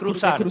ruta de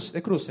cruzar.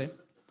 de cruce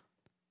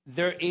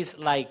there is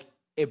like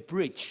a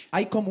bridge.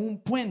 hay como un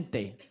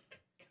puente.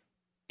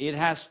 It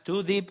has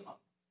two deep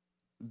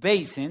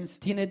basins,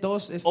 Tiene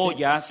dos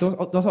Ollas.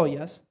 dos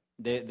ollas.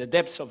 the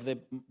depths of the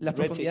Las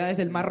Red Sea, profundidades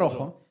del Mar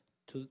Rojo.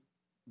 two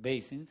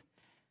basins.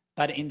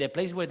 But in the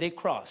place where they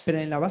cross, Pero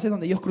en la base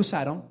donde ellos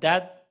cruzaron,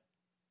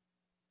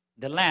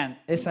 the land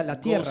la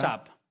goes tierra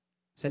up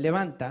se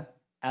levanta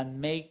and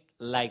make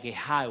like a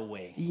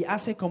highway. y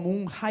hace como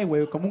un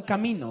highway, como un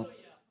camino.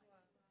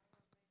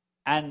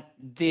 And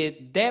the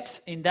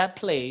depths in that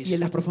place Y en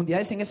las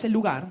profundidades en ese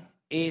lugar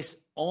is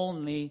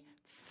only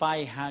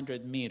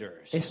 500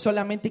 meters. es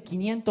solamente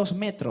 500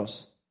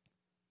 metros.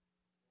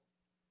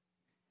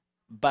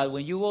 But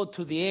when you go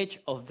to the edge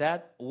of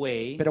that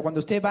way, Pero cuando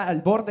usted va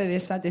al borde de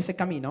ese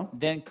camino,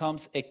 then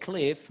comes a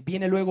cliff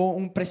viene luego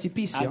un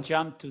precipicio and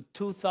jump to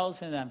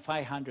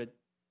 2,500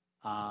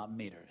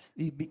 meters.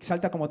 y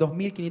salta como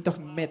 2.500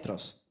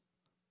 metros.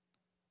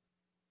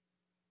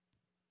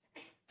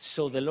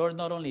 So the Lord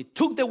not only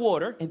took the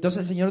water,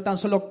 Entonces el Señor tan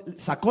solo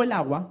sacó el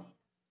agua,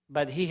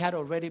 but he had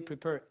already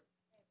prepared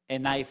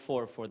an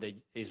I-4 for the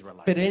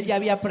Israelites. pero Él ya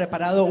había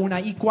preparado una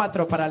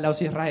I-4 para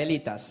los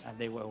israelitas And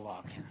they were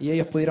walking. y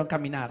ellos pudieron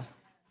caminar.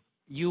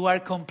 You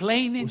are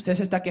complaining Usted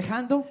se está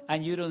quejando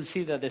and you don't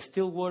see that the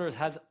still waters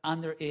has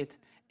under it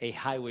a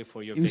highway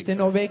for your y usted victory.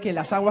 no ve que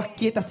las aguas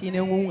quietas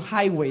tienen un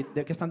highway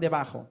que están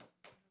debajo.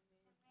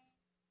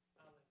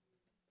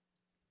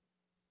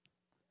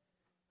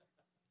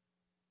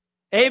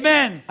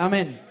 Amen.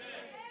 Amén.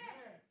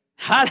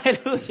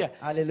 Hallelujah.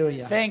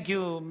 Aleluya. Thank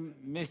you,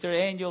 Mr.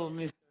 Angel.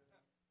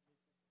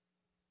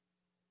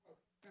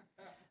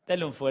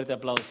 Dale un fuerte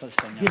aplauso al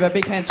Señor. Give a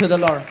big hand to the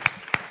Lord.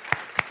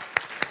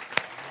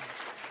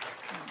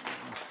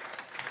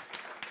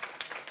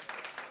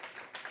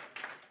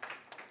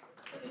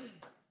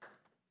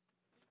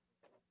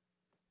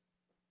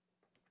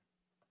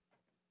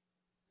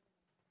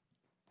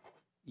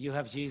 You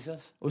have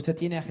Jesus. Usted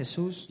tiene a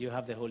Jesús, You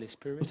have the Holy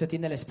Spirit. usted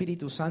tiene el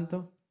Espíritu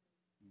Santo,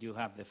 You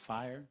have the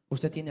fire.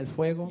 usted tiene el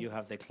fuego, You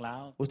have the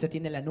cloud. usted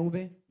tiene la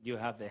nube, You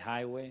have the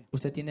highway.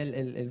 usted tiene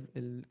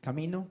el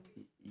camino,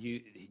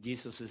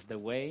 Jesus is the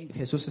way.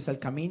 Jesús es el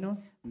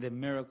camino, The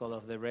miracle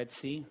of the Red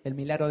Sea el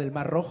milagro del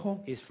Mar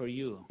Rojo is for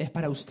you es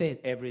para usted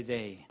every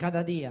day.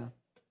 cada día,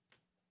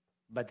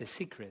 But the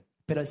secret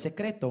pero el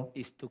secreto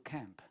is to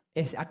camp.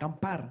 es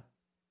acampar,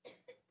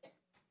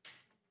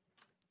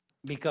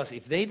 Because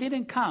if they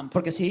didn't camp,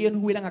 porque si ellos no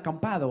hubieran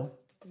acampado,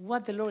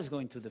 what the Lord is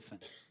going to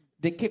defend?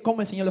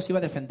 ¿cómo el Señor los iba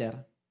a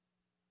defender?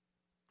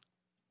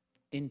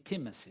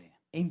 Intimacy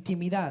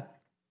Intimidad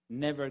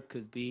never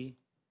could be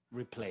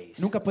replaced.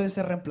 nunca puede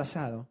ser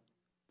reemplazado.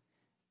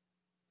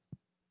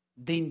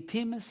 The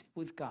intimacy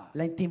with God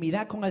La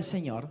intimidad con el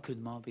Señor could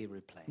not be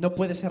replaced. no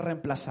puede ser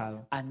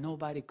reemplazado. And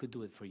nobody could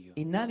do it for you.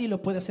 Y nadie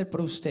lo puede hacer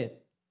por usted.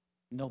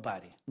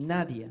 Nobody.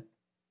 Nadie.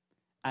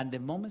 And the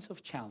moments of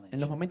En challenge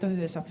los momentos de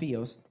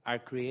desafíos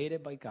are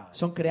created by God.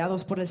 son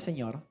creados por el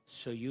Señor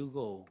So you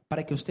go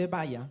para que usted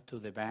vaya to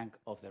the bank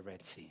of the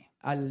Red Sea.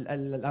 a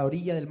la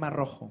orilla del Mar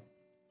Rojo.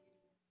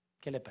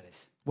 ¿Qué le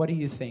parece? What do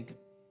you think?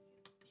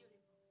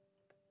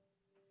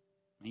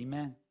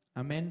 Amen.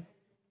 Amén.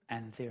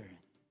 And there,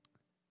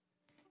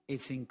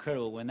 it's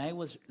incredible. When I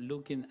was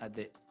looking at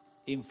the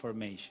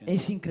information,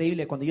 Es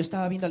increíble cuando yo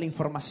estaba viendo la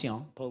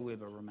información. Paul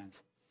Weber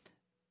Romance,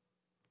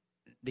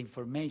 the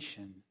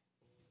information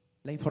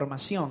La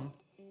información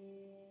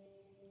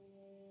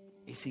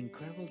is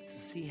incredible to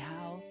see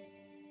how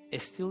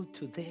still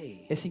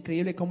today es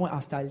increíble cómo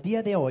hasta el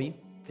día de hoy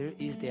there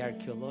is the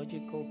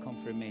archaeological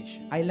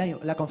confirmation hay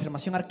la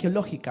confirmación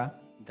arqueológica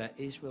that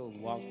Israel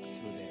walked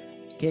through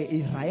there. que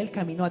Israel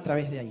caminó a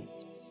través de ahí.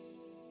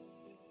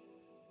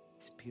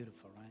 It's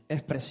beautiful, right?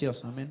 Es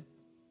precioso, amén.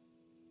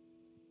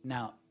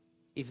 Now,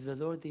 if the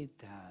Lord did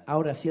that,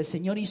 Ahora, si el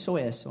Señor hizo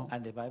eso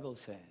and the Bible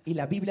says y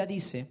la Biblia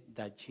dice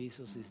that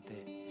Jesus is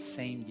the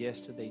same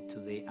yesterday,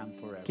 today, and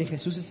forever, que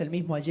Jesús es el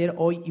mismo ayer,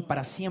 hoy y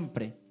para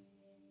siempre,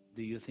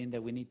 do you think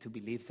that we need to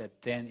believe that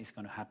then it's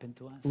going to happen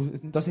to us?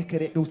 entonces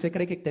 ¿usted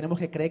cree que tenemos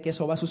que creer que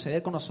eso va a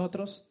suceder con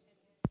nosotros?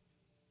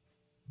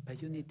 But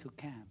you need to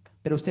camp.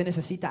 Pero usted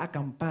necesita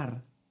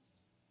acampar.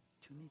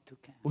 You need to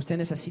camp. Usted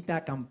necesita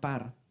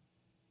acampar.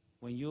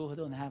 When you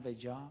don't have a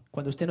job,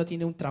 Cuando usted no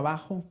tiene un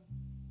trabajo,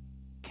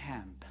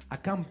 camp.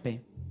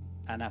 acampe.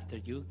 And after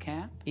you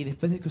camp, Y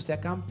después de que usted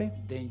acampe,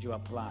 then you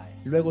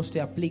apply. luego usted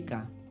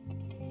aplica.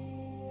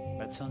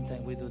 But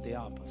sometimes we do the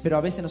opposite. Pero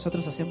a veces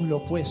nosotros hacemos lo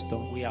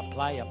opuesto. We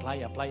apply,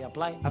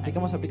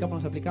 Aplicamos,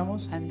 aplicamos,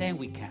 aplicamos. and then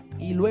we camp.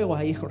 Y luego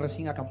ahí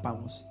recién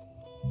acampamos.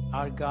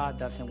 Our God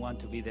doesn't want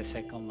to be the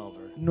second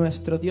lover.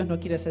 Nuestro Dios no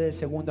quiere ser el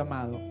segundo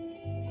amado.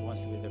 He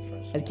wants to be the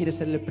first Él quiere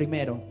ser el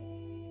primero. one.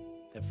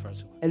 The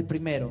first one. El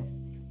primero.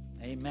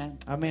 Amen.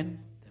 Amén.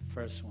 The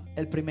first one.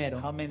 El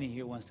primero. How many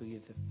here wants to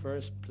give the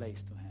first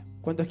place to Him?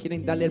 ¿Cuántos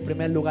quieren darle el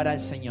primer lugar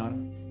al Señor?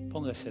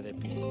 Póngase de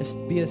pie.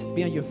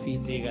 Be on your feet.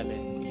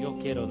 Dígale, yo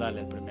quiero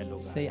darle el primer lugar.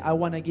 Say, I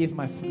want to give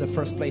the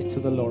first place to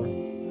the Lord.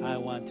 I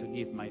want to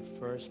give my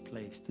first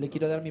place to Le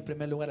quiero dar mi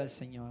primer lugar al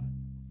Señor.